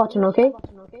there's a share button, okay?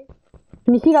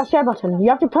 Can you see that share button? You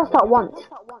have to press that once.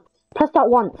 Press that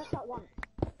once.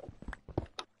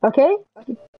 Okay?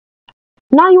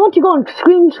 Now you want to go on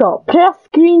screenshot. Press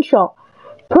screenshot.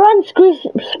 Press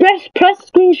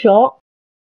screenshot.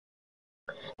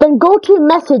 Then go to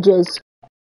messages.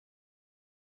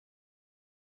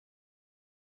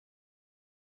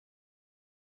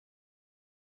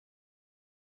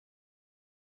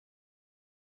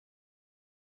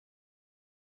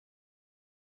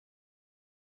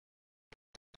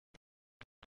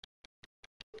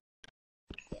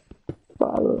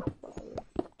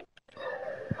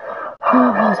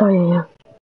 Sorry, yeah.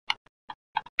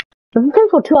 I've been playing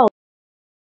for 2 hours.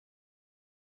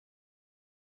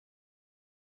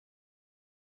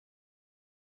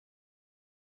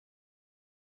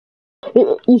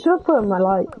 You should have put in my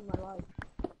like.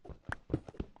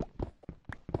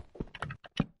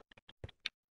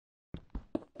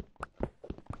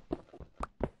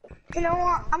 You know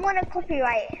what? I'm gonna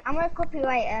copyright Ivan.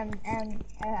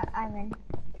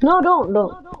 No, don't.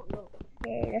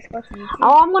 Okay, let's go to YouTube.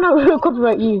 Oh, I'm gonna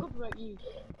copyright you.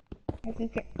 If you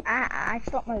can, I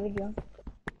stopped my video.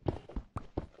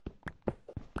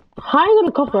 How are you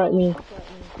gonna copyright me?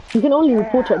 You can only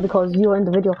report it because you're in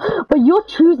the video. But you're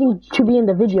choosing to be in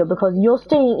the video because you're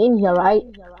staying in here, right?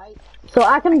 So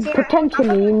I can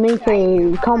potentially make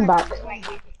a comeback.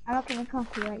 I'm not gonna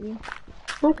copyright you.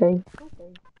 Okay.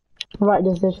 Right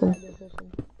decision.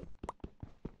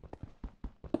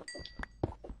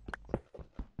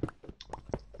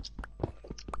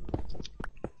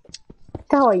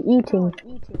 How are you eating?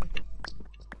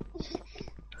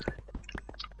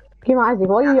 Give me Isaac,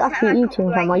 what are you actually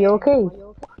eating, Sam? Are you okay?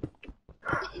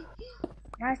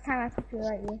 Now it's time I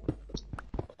copyright you.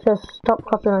 Just stop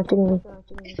copyrighting me.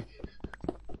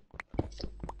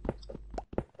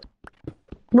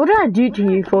 What did I do to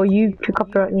you for you to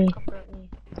copyright me?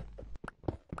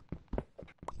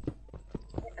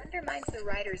 It undermines the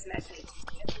writer's message.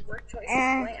 The work choice is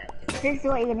bland. This is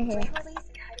what you're gonna hear.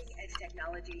 Cutting-edge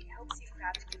technology helps you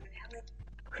craft compelling.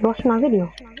 Watch my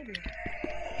video.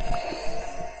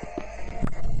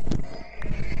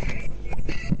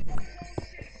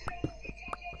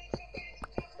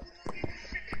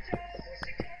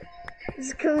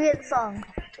 It's a Korean song.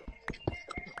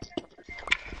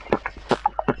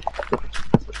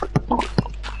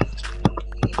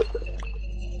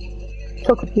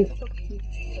 cute.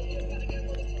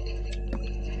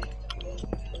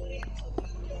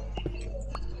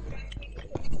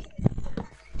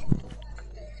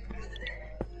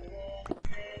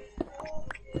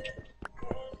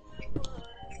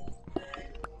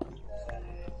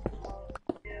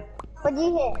 What do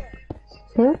you hear?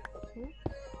 Hmm?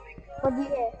 What do you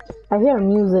hear? I hear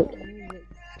music.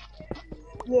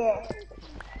 Yeah.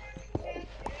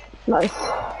 Nice.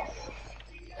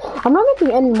 I'm not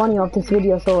making any money off this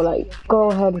video, so like, go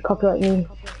ahead and copyright me.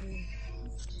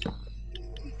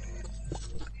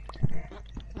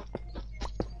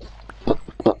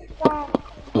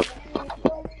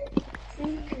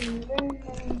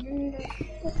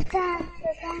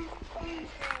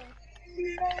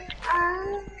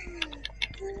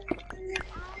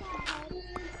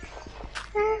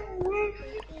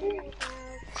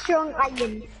 Strong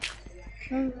Iron.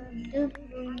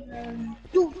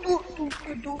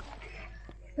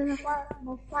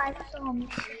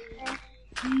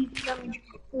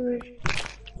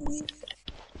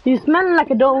 You smell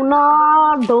like a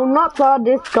donut. Donuts are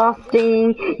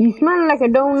disgusting. You smell like a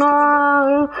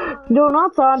donut.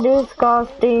 Donuts are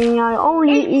disgusting. I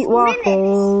only 8 eat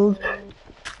waffles.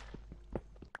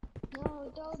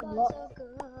 No, donuts are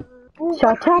good.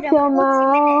 Shut up your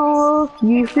mouth.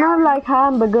 You smell like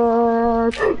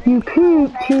hamburgers. You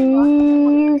poop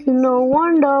cheese. No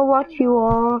wonder what you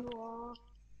are.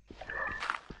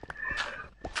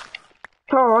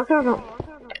 Oh, I don't know.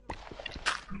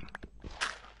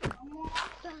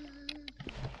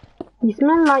 You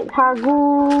smell like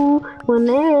Hagu when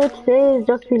it says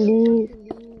just release.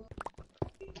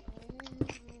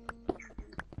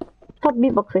 Stop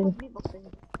beatboxing.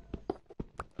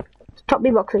 Stop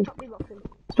beatboxing.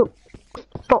 Stop.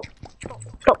 Stop.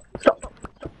 Stop. Stop.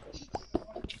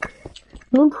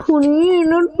 Not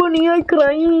funny, I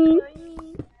cry.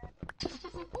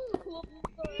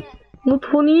 Not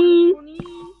funny.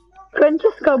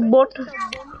 Francesca bot.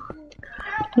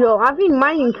 Yo, I've been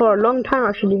mining for a long time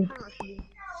actually.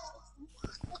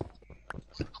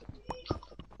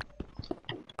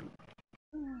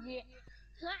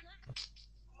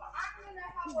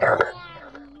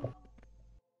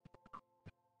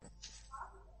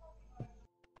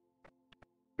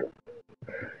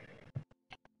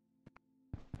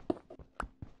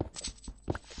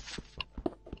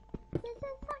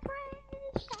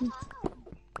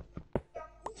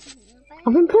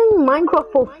 I've been playing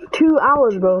Minecraft for 2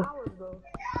 hours, bro.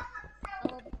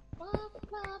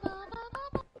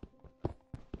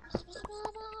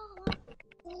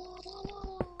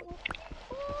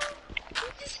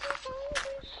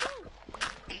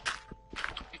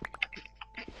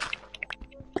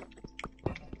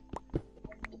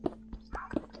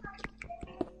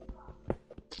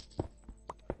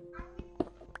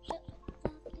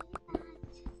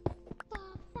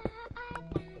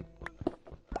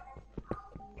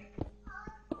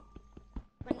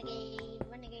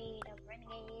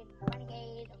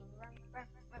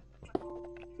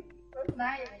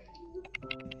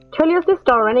 Tell your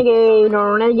sister, renegade,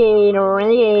 or renegade, or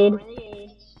renegade.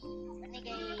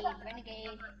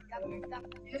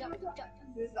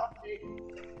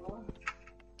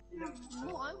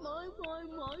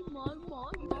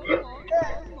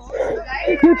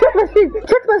 You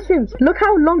check my stream. Look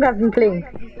how long I've been playing.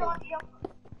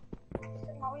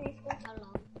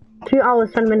 2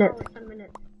 hours, 10 minutes.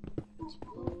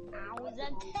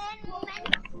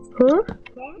 Huh?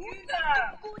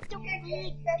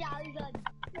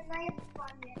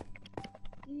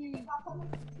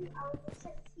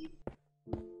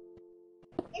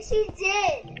 Yes, he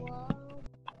did.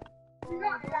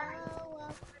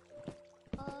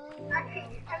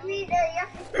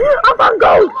 I found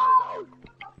gold!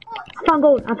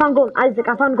 I found gold, Isaac,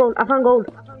 I found gold.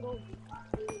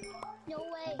 No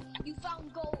way, you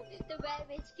found gold, the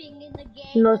rarest thing in the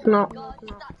game. No, it's not. God,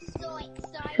 that's so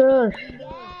exciting. Shush.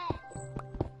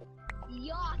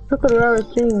 Yeah. Look at the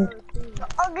rarest thing.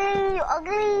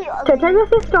 Ugly. Tell your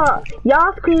sister,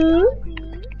 Yas Queen.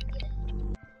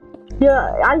 Yeah,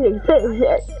 Isaac, say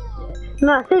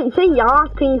Yas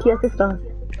Queen to your sister.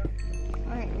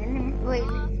 Wait.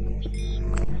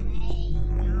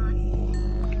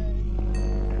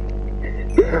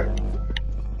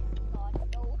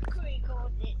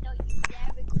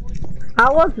 I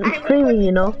was streaming,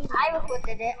 you know. I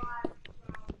recorded it.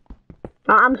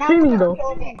 I'm streaming though.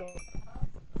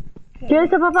 Cheers,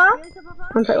 Papa.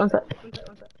 One sec.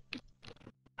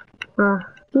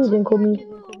 You didn't call me.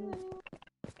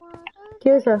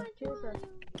 Cheers, sir.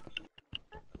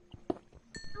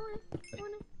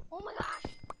 Oh my gosh!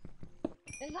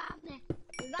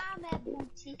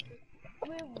 Booty.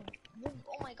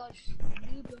 Oh my gosh,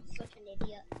 you're such an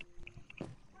idiot.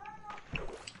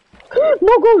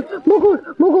 More gold! More gold!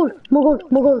 More gold! More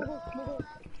gold! More gold!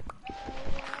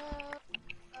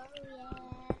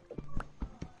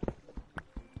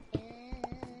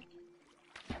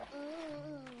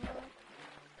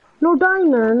 No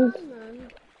diamonds!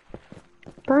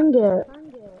 Dang it.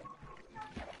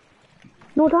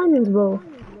 No diamonds, bro.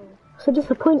 It's a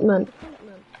disappointment.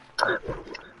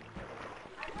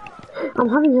 I'm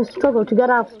having to struggle to get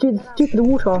out of the stupid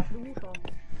water.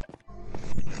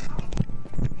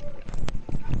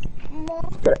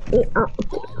 Get out of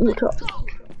this water.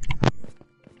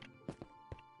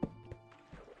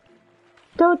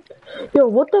 Yo,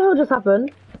 what the hell just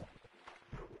happened?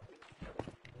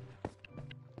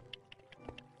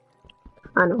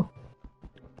 I know.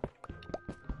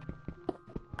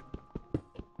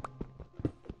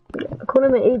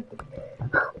 Calling it 8.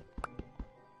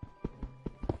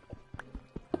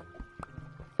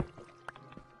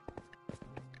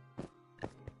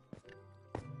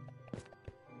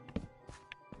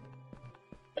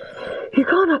 You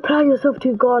can't apply yourself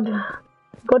to God.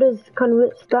 God can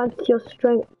withstand your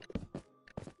strength.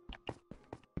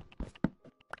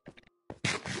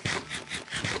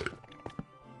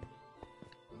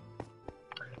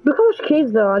 Look how much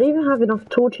caves there are. I don't even have enough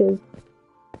torches.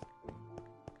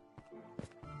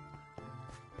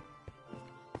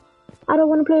 I don't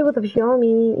want to play with the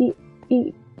Xiaomi.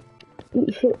 Eat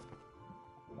shit.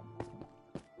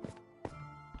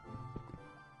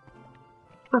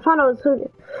 I found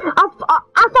obsidian. I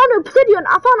found obsidian.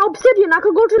 I found obsidian. I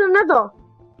could go to the nether.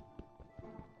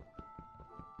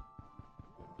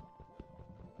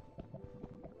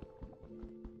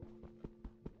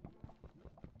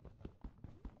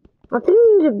 I think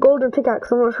you need a golden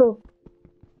pickaxe. I'm not sure.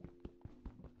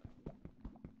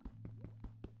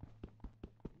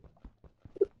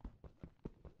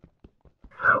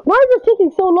 Why is it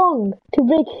taking so long to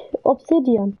break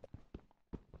obsidian?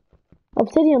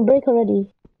 Obsidian break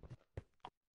already.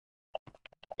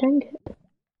 Dang it.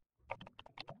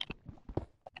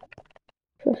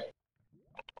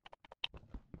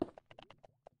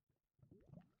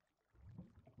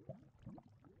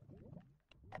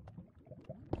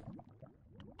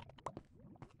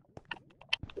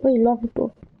 What are you laughing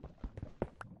for?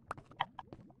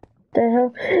 The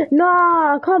hell?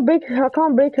 Nah, I can't break her. I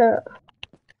can't break her.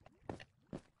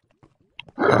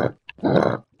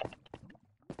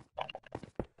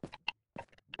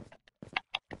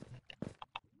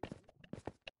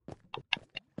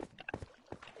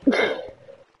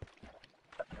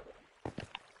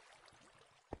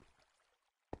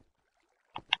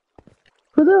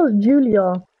 Who the hell is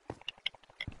Julia?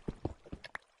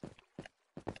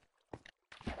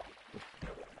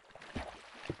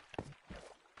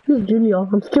 Who's Julia?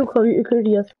 I'm still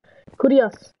curious.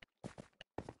 Curious.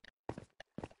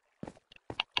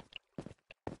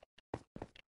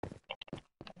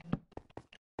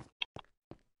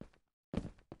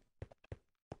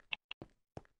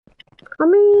 I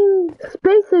mean,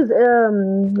 space is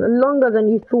longer than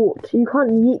you thought. You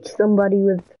can't yeet somebody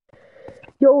with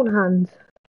your own hands.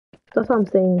 That's what I'm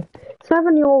saying.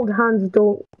 7-year-old hands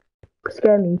don't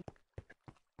scare me.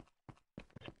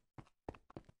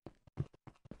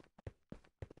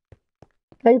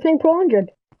 Are you playing Pro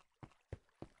 100?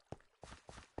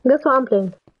 Guess what I'm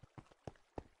playing?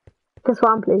 Guess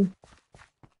what I'm playing?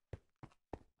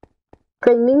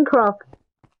 Playing Minecraft.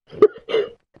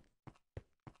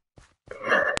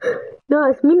 No,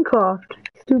 it's Minecraft.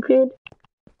 Stupid.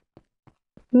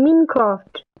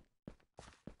 Minecraft.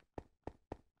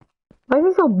 Why is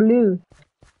it so blue?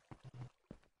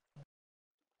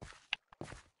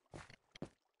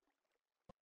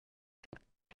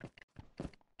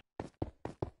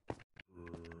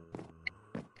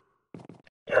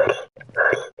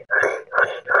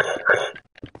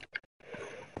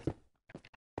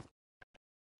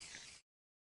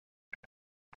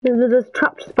 There's this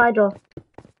trapped spider.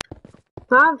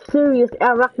 I have serious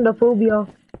arachnophobia.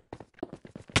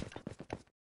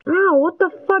 Ow, what the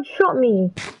fudge shot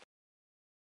me?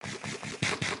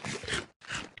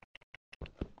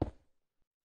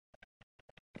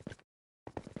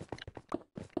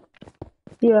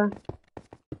 Yeah.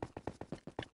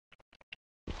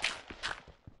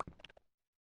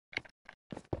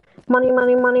 Money,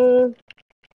 money, money.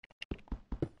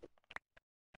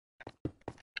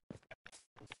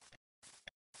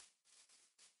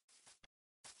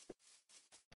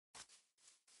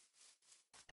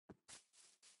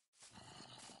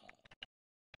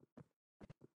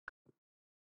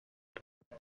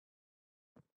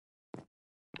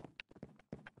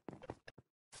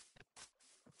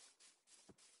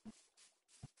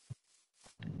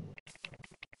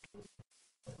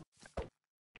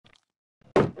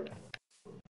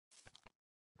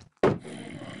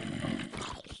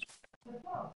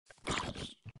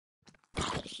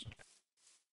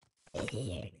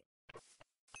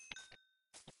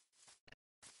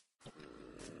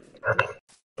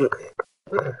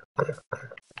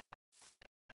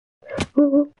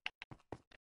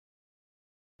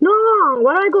 No,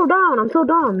 why did I go down? I'm so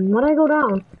dumb. Why did I go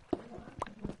down?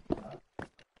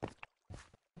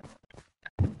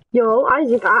 Yo,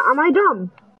 Isaac, am I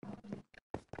dumb?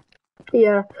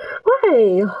 Yeah.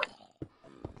 Why?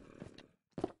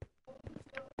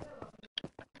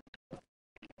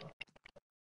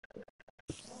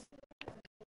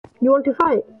 You want to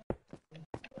fight?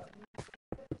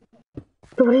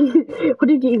 What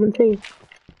did you even say?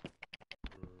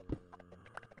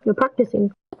 You're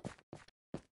practicing.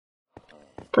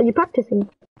 Are you practicing?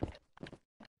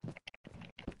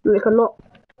 Like a lot.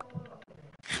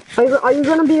 Are you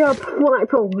gonna be a Fortnite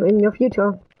pro in your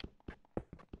future?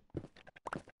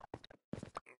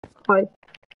 Are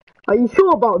you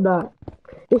sure about that?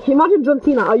 Imagine John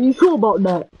Cena, are you sure about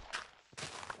that?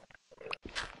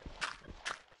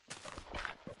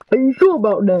 Are you sure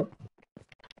about that?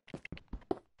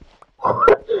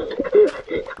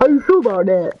 Are you sure about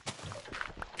that?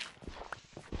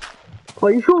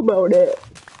 Are you sure about that?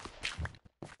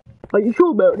 Are you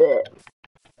sure about that?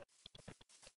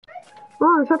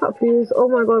 Oh, shut up, please. Oh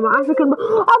my god, my African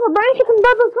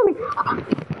brother's coming.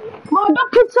 My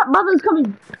adopted brother's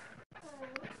coming.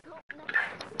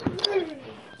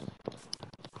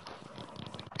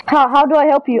 How do I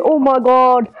help you? Oh my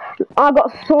god, I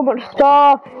got so much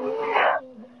stuff.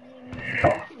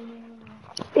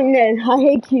 No, I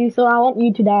hate you, so I want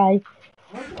you to die.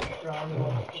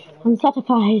 I'm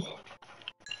satisfied.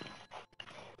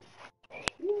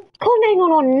 Coming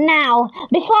on now,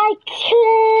 before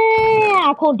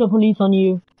I call the police on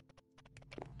you.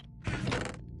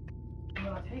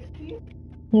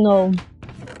 No.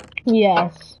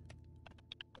 Yes.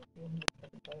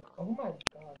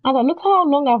 Aga, look how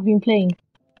long I've been playing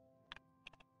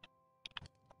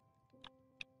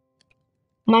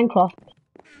Minecraft.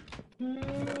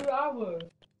 2 hours.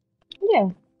 Yeah,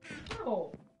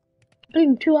 Oh.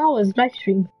 playing 2 hours live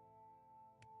stream.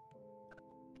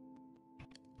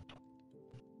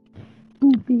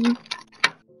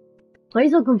 Why are you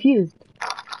so confused?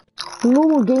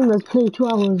 Normal gamers play 2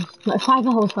 hours, like 5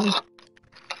 hours.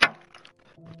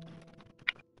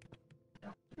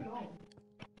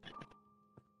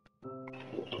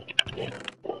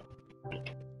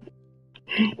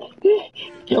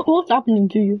 What's happening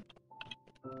to you?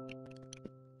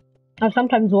 I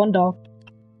sometimes wonder.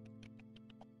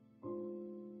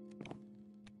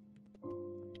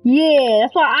 Yeah,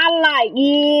 that's what I like.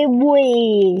 Yeah,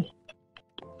 boy.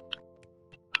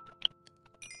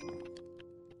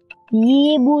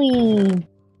 Yeah, boy.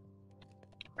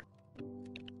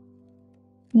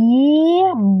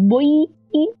 Yeah, boy.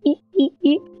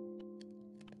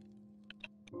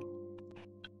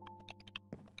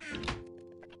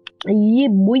 Yeah,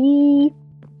 boy.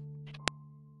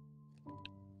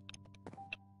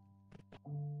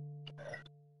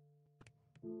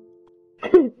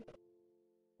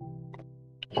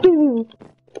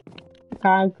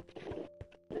 Tag.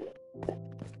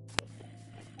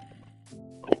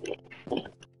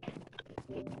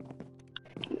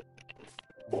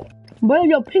 Well,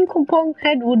 your ping pong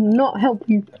head would not help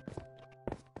you.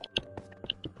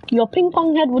 Your ping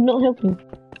pong head would not help you.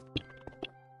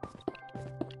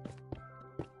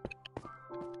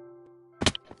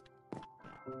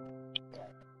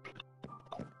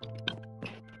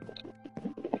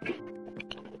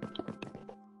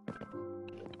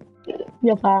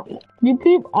 You're fat. You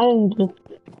keep angry.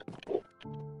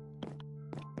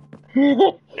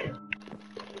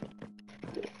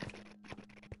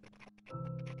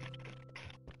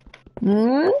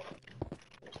 Hmm?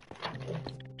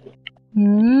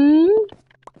 Hmm?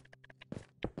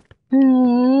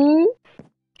 Hmm?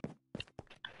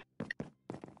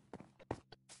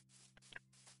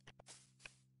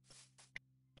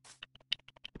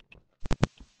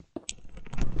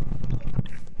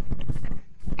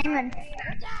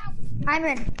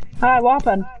 Hyman, Hi, what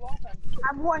happened?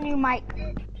 I bought a new mic.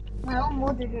 My own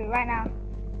mother do it right now.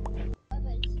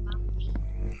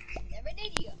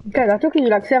 Okay, that took you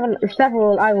like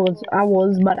several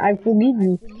hours, but I forgive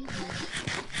you.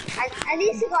 At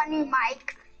least you got a new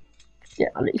mic. Yeah,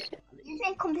 at least. You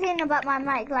can complain about my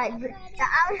mic, like,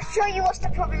 I'll show you what's the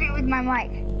problem with my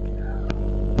mic.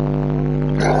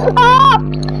 Ah!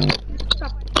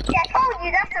 Yeah, I told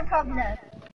you that's the problem.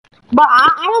 But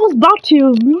I was about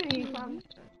to.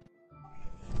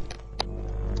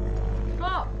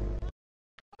 Stop.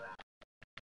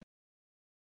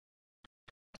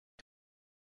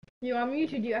 Yo, I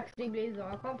muted you, XD Blazer.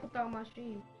 I can't put that on my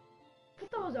stream. I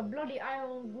thought that was a bloody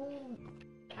iron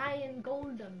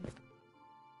golden.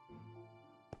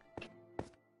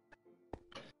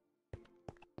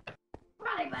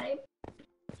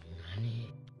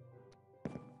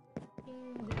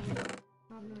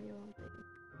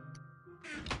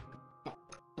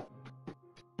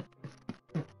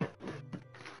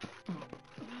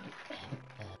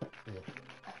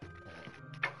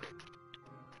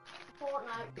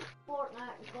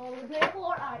 Fortnite, go play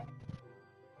Fortnite.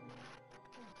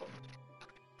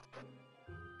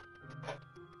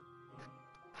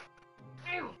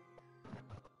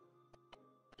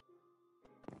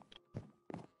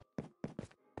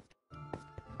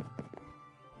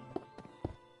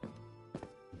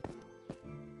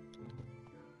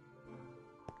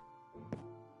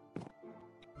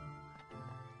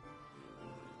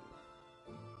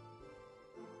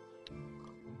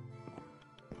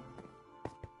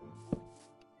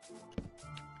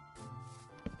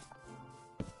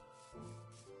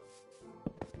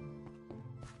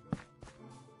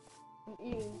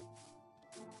 Eating.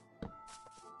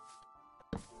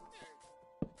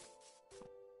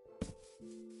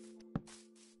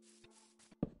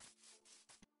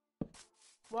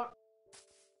 What?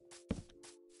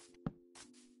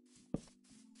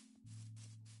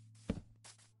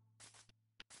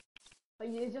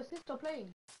 Is your sister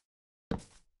playing?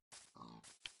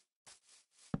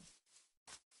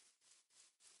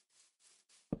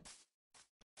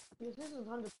 Your sister's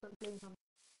 100% playing something.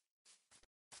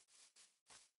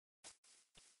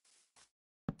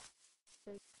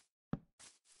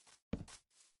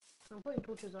 I'm putting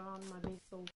torches around my base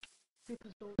so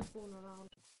creepers don't spawn around.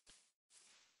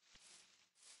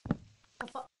 Oh,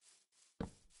 fuck.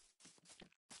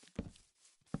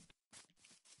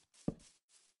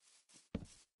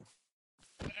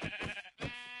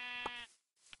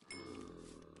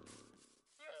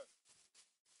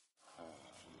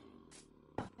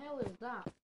 What the hell is that?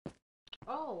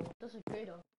 Oh, that's a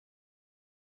trader.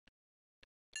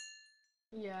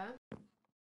 Yeah.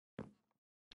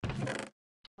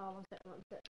 Oh, one sec.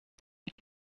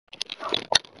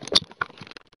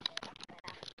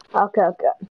 Okay.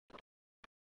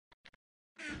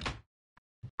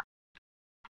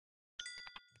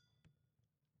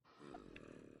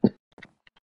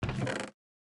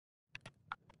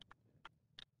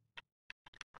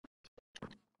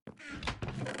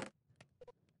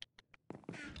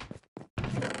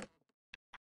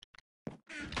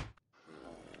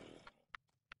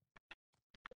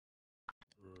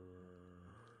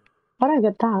 How did I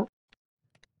get that?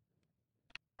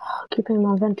 Keeping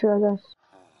my inventory, I guess.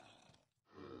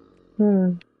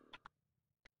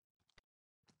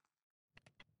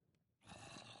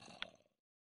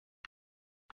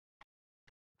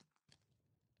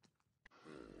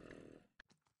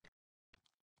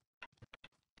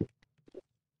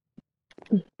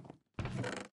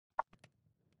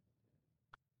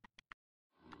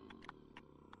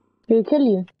 Did he kill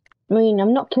you? I mean,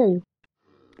 I'm not kill you.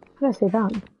 How did I say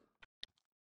that?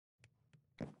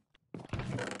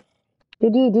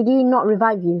 Did he not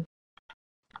revive you?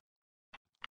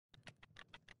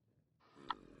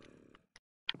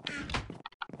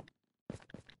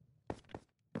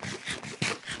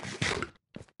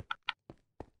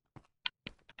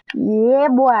 Yeah,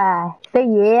 boy. Say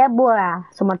yeah, boy.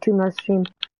 So my 2 month stream.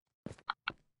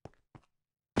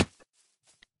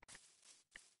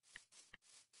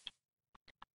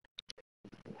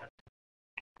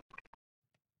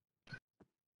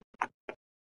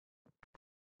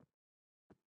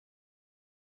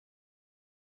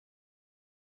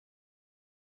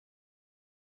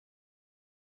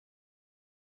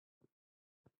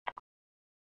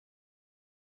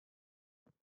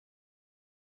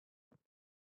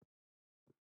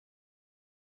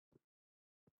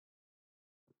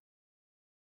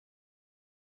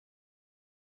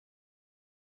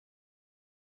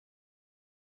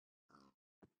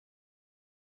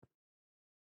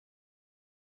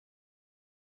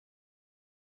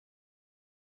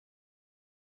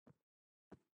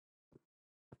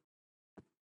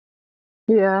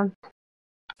 Yeah.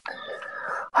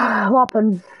 What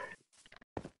happened?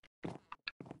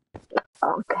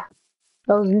 Okay.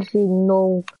 There was literally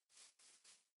no...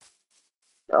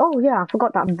 Oh yeah, I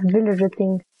forgot that villager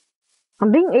thing.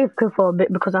 I'm being AFK for a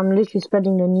bit because I'm literally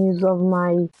spreading the news of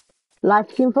my live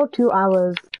stream for 2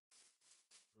 hours.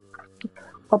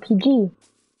 RPG.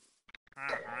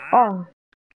 Oh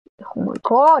my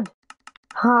god.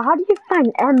 How do you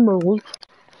find emeralds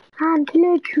and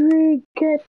literally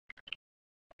get...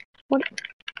 What?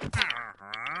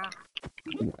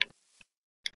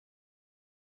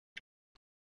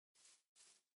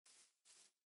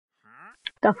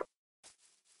 Stuff.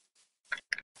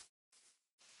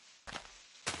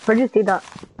 Where did you see that?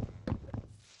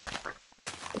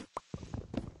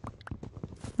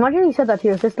 Imagine you said that to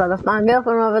your sister. That's my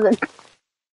girlfriend rather than.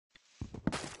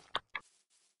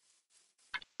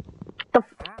 The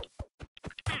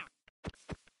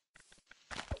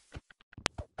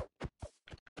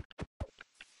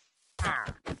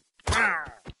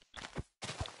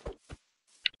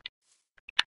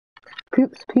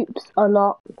poops a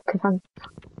lot.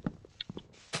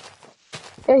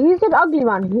 Hey, who said ugly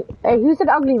man? Hey, who said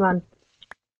ugly man?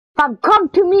 Fam, come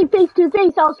to me face to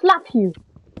face, I'll slap you.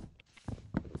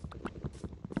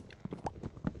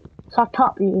 Shut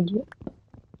up, you idiot.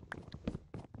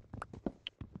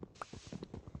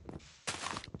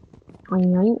 I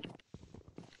ain't.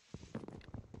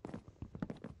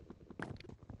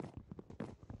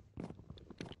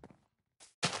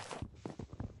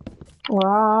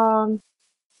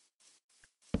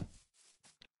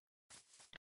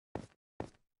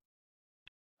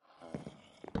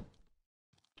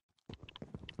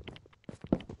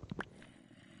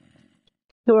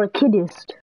 You're a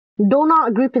kidist.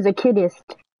 Donut Group is a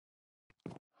kidist.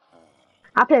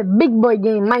 I play a big boy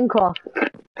game, Minecraft.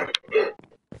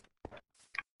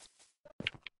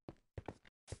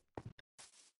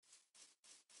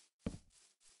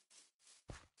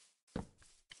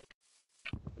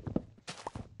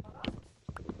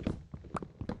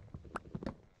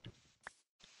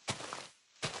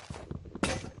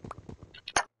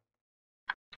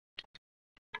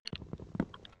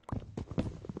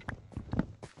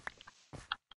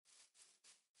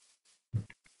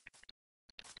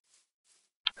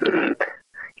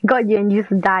 Got you and you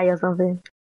just die or something.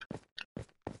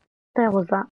 The hell was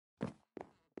that?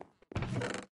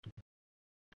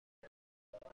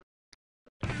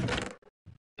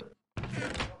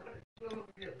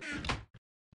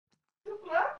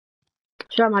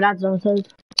 Sure, my dad's downstairs.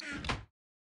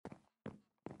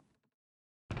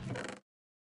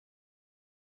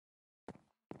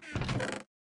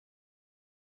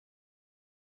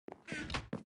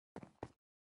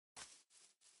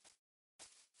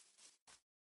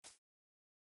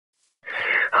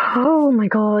 Oh my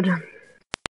god.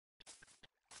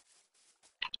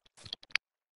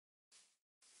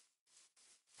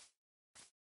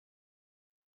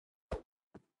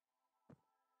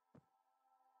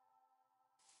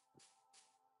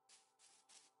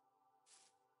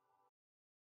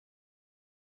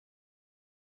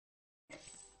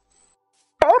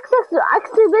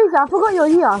 Actually, Blaze, I forgot you're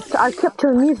here. I kept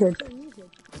you muted.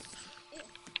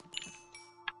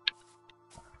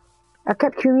 I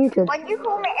kept you muted. When you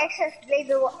call me Excess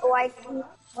Blazer YT,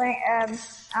 when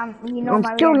you know I'm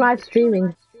my still name. live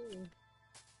streaming.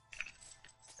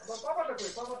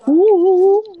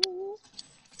 Ooh.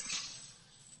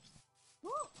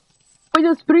 For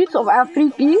the spirits of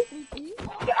Africa.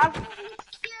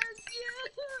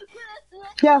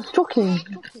 Yeah, joking.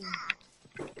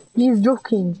 He's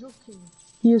joking.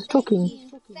 He is joking.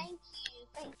 Thank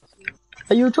you.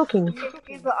 Are you joking?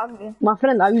 Super ugly. My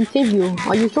friend, I will save you.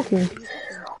 Are you joking?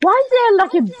 Why is there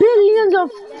like a billions of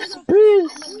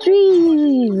spruce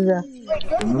trees? Wait,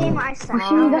 don't game I sound.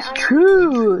 Actually, that's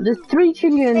true. There's 3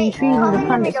 trillion trees on the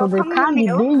planet, so there can be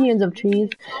billions of trees.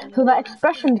 So the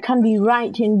expression can be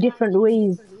right in different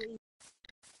ways.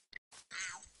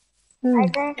 I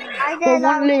did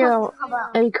 1 layer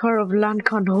acre of land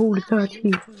can hold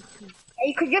 30.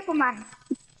 Hey, could you man?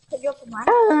 Could you man?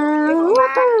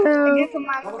 What the hell? Could you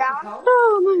man down?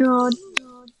 Oh my god.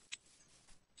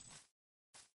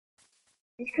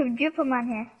 There's a man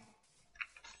here.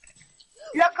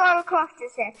 Look all across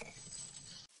this here.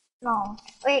 No.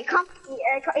 Wait, come.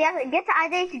 Yeah, get the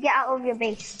idea to get out of your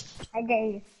base. I dare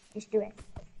you. Just do it.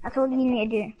 That's all you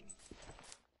need to do.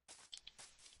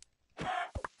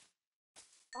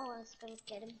 Oh, I was gonna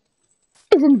get him.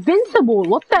 It's invincible.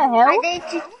 What the hell?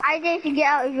 I dare to get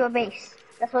out of your base.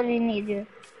 That's all you need to do.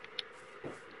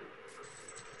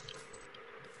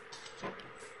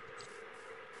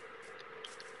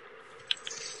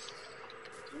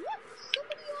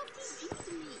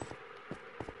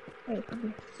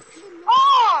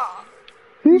 Oh!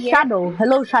 Who's Shadow?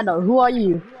 Hello, Shadow. Who are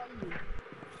you?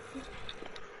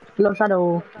 Hello,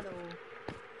 Shadow.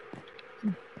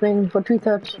 Playing for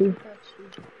 230.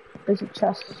 Basic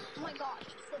chess. Oh my gosh,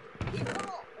 people are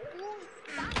all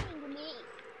spamming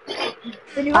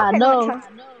me. I know.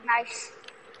 Nice.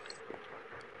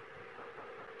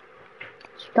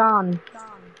 Gone.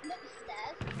 I'm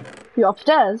upstairs. You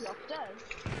upstairs?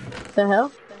 The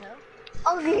hell?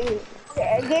 Ugly.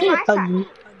 Game Ugly.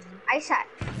 I sat.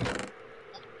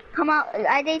 Come out.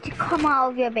 I need to come out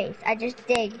of your base. I just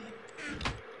dig.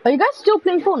 Are you guys still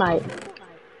playing Fortnite?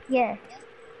 Yeah.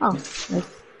 Oh,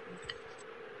 nice.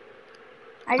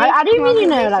 I didn't mean, you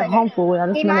know, like harmful. I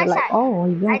just meant it like, oh,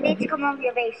 yeah. I need to come out of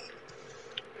your base.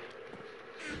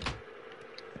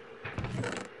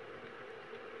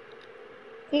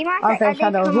 He might say, Okay,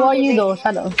 Shadow. Who are you though,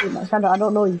 Shadow? Shadow, I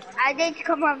don't know you. I need to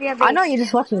come off your base. I know you're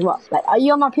just watching what? Like, are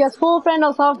you on my PS4 friend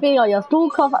or something? Or your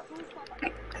stalker?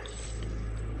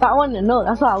 I want to know.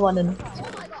 That's what I want to know. Oh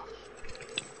my gosh.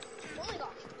 Oh my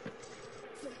gosh.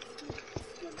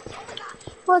 Oh my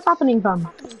gosh. What's happening, fam?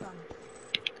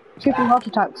 Tripping heart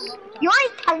attacks.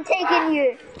 Yoink! I'm taking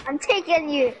you. I'm taking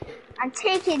you. I'm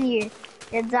taking you.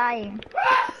 You're dying.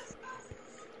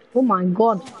 Oh my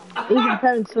god. Asian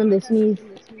parents when they sneeze.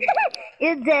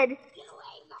 You're dead. Get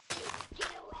away, Mom.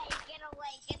 Get away, get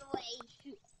away, get away.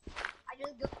 Shoot.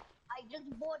 I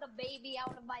just bought a baby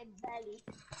out of my belly.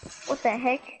 What the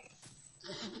heck?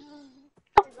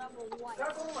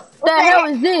 The hell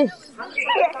is this?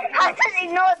 How does he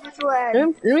know this word?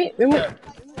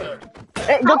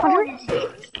 Hey, don't touch me.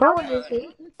 How old is he?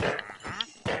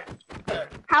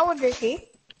 How old is he?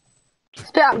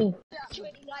 Spit at me.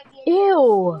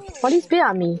 Ew. Why do you spit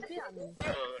at me?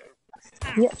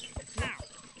 Yeah.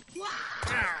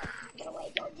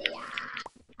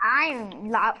 I'm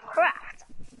Lovecraft.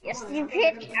 You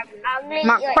stupid. I'm ugly.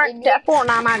 My crack that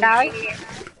Fortnite, my guy.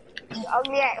 You're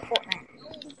ugly at Fortnite.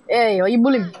 Hey, why you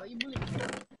bullying me?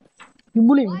 You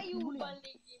bullying me?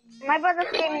 My brother's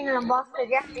screaming in the box because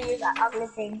you have to use that ugly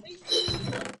thing.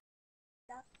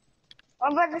 My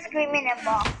brother's screaming in the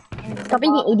box. Stop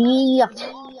being an idiot.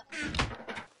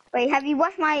 Wait, have you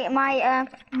watched my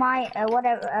montage?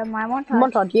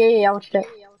 Montage, yeah, I watched it.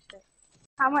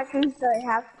 How much views do it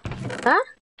have? Huh?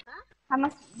 How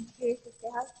much views does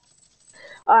it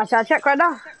have? Shall I check right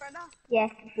now? Yeah,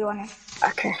 if you want it.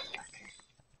 Okay.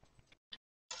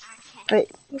 Wait.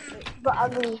 But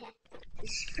ugly.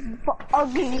 But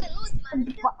ugly.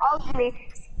 But ugly.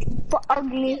 But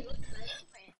ugly.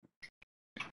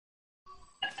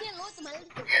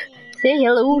 Say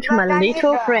hello to my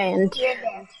little friend.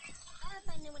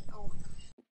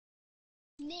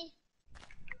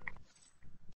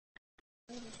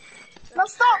 No,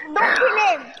 stop! Don't kill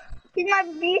him! He's my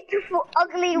beautiful,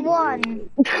 ugly one.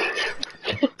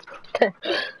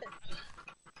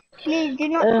 Please do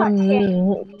not touch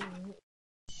him.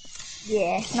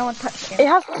 Yeah, no one touched him. It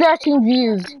has 13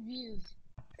 views.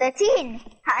 13?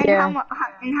 Yeah.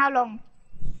 In how long?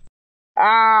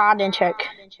 I didn't check.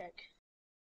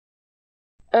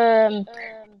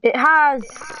 It has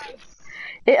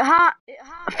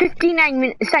 59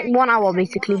 minutes. It's like 1 hour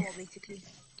basically.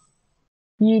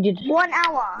 You did 1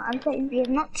 hour. I'm saying it's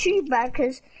not too bad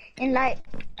because in like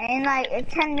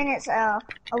 10 minutes a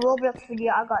Roblox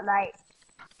video I got like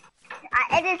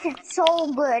I edited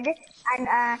so good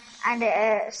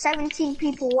and 17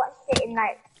 people watched it in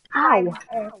like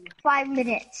 5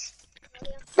 minutes.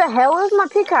 the hell is my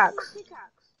pickaxe?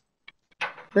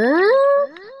 Huh?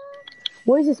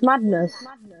 What is this madness?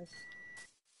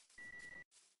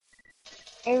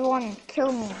 Everyone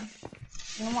kill me.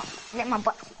 You know what? Let my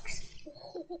butt cheeks.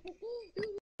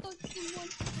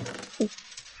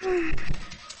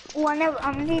 Oh,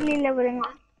 I'm really leveling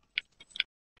up.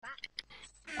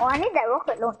 Oh, I need that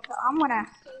rocket launcher. I'm gonna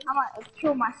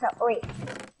kill myself. Wait,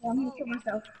 I'm gonna kill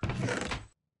myself.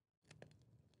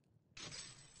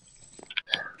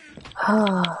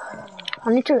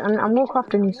 I'm more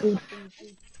crafting you soon.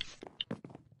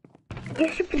 You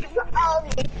should be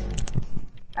ugly.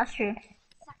 That's true.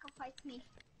 Sacrifice me.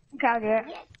 Okay, I'll do it.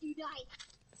 Yes, you died.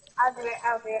 I'll do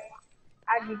it.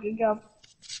 I'll do the job.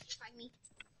 Find me.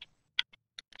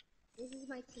 This is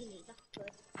my teammate. That's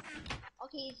good.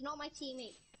 Okay, it's not my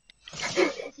teammate.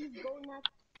 This is Gonad.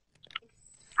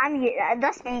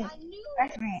 That's me. I knew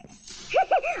That's me.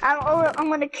 I'm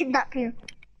gonna kidnap you.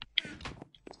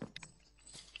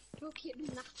 you're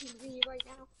kidnapping me right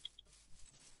now.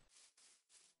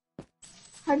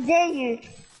 How dare you?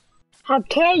 How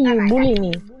dare you bully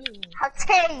me? How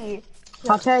dare you?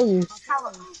 How dare you?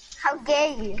 How dare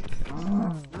you?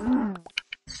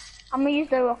 I'm gonna use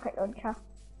the rocket launcher.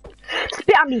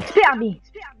 Spit at me! Spit at me!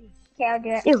 Okay, I'll do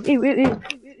it. Ew, ew, ew, ew.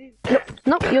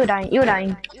 Nope, you're dying. You're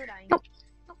dying. Nope.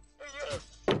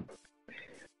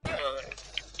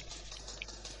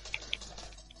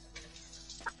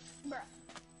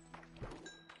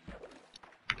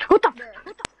 What the?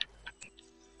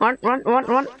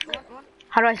 Run.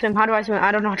 How do I swim? I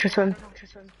don't know how to swim.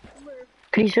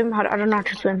 Can you swim? I don't know how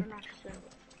to swim.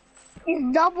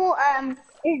 It's double,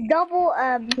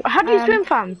 How do you swim,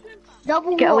 fam?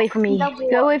 double Get walk. away from me. Double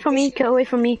Get walk. away from me. Get away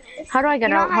from me. How do I get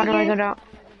You know out? How do I get out?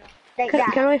 Like Get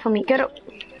that. away from me. Get up.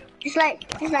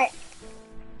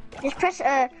 Just press,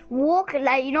 walk,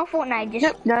 like, you know Fortnite, just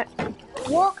Yep, that.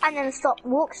 walk and then stop.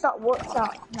 Walk, stop,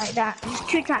 like that. Just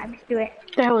 2 times, do it.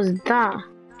 The hell was that?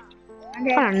 And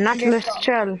then, What a and then naturalist stop.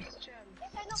 shell.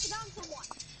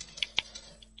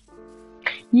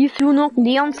 You still not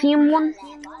the same one?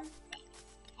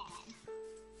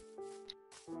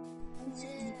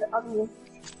 Ugly.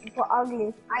 For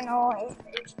ugly. I know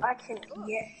it's actually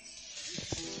yeah.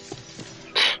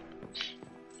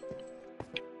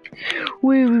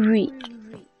 Wait.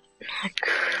 I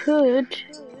could.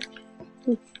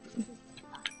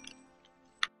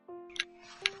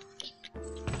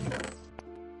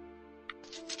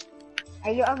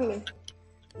 Are you ugly?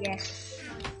 Yes.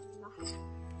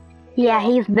 Yeah,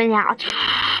 he's been out.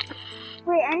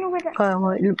 Wait, I know where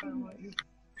the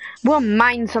We'll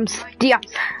mine some stuff.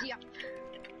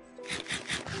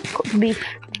 Cooked beef.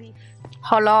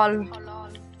 Halal.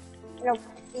 no,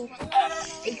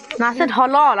 No, I said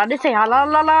halal. I didn't say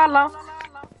halal.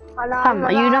 Come,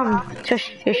 are you dumb?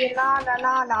 Shush. La la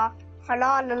la la. La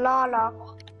la la la.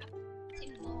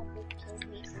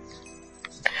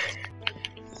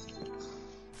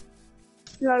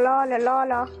 La la la la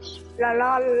la. La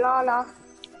la la la.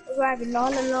 Right, la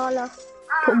la la la.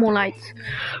 Put more lights.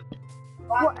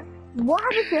 What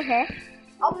happened to your hair?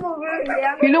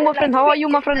 Hello, my friend. How are you,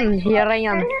 my friend? Here I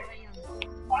am.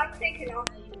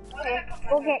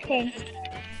 Go get King.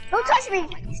 Don't touch me!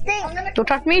 Stink! Don't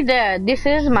touch me there. This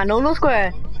is Manolo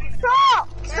Square. Stop!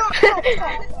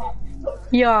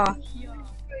 Yeah.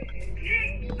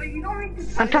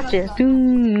 And touch it.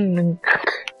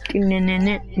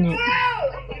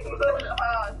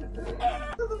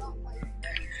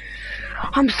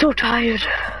 I'm so tired.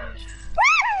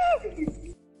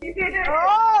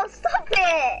 Oh, stop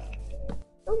it!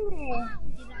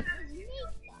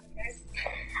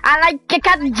 I like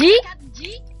cat G.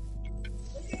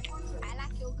 I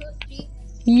like your good G.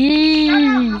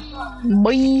 Yee.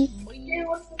 Boy.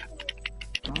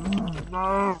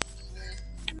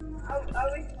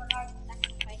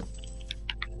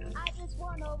 I just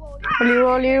wanna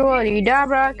roll Rolly,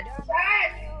 Dabrak.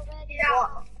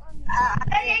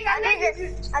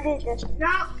 I did this.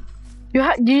 No.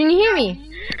 Didn't you hear me?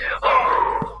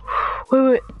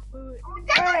 Wait.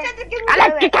 I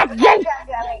like cat G.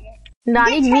 Nah,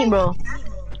 I need meat, bro.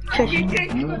 Shush.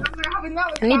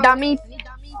 I need that meat.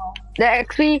 The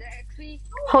XP.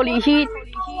 Holy shit.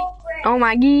 Oh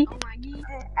my god.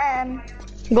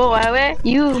 Go away.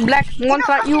 You black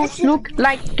monster. You look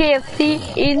like KFC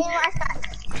in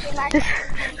this.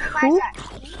 Who?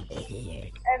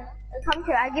 Come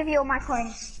here, I'll give you all my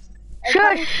coins.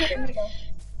 Shush.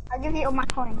 I'll give you all my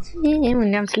coins.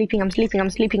 I'm sleeping.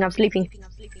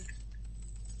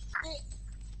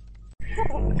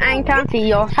 I can't see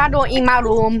your shadow in my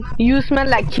room. You smell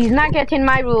like cheese nugget in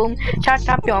my room. Shut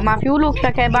up your mouth. You look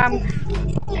like a bum.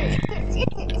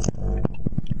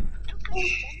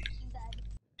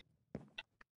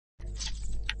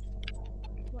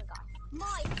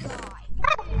 My God.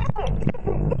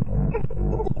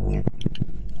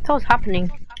 So what's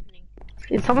happening?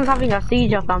 Someone's having a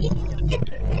siege or something.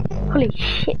 Holy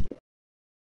shit.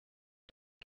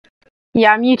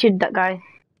 Yeah, I muted that guy.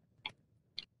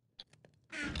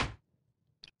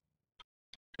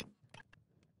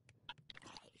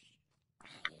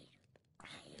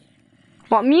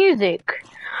 What music?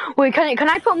 Wait, can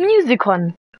I put music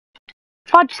on?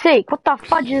 Fudge's sake, what the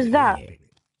fudge is that?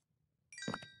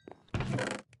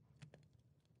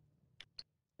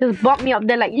 Just bump me up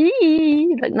there like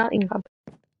eee, like nothing.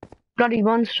 Bloody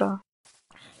monster.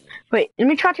 Wait, let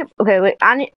me try to. Okay, wait.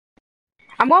 I'm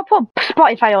gonna put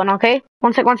Spotify on. Okay,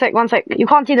 one sec. You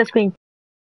can't see the screen.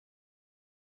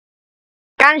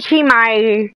 Can't see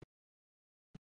my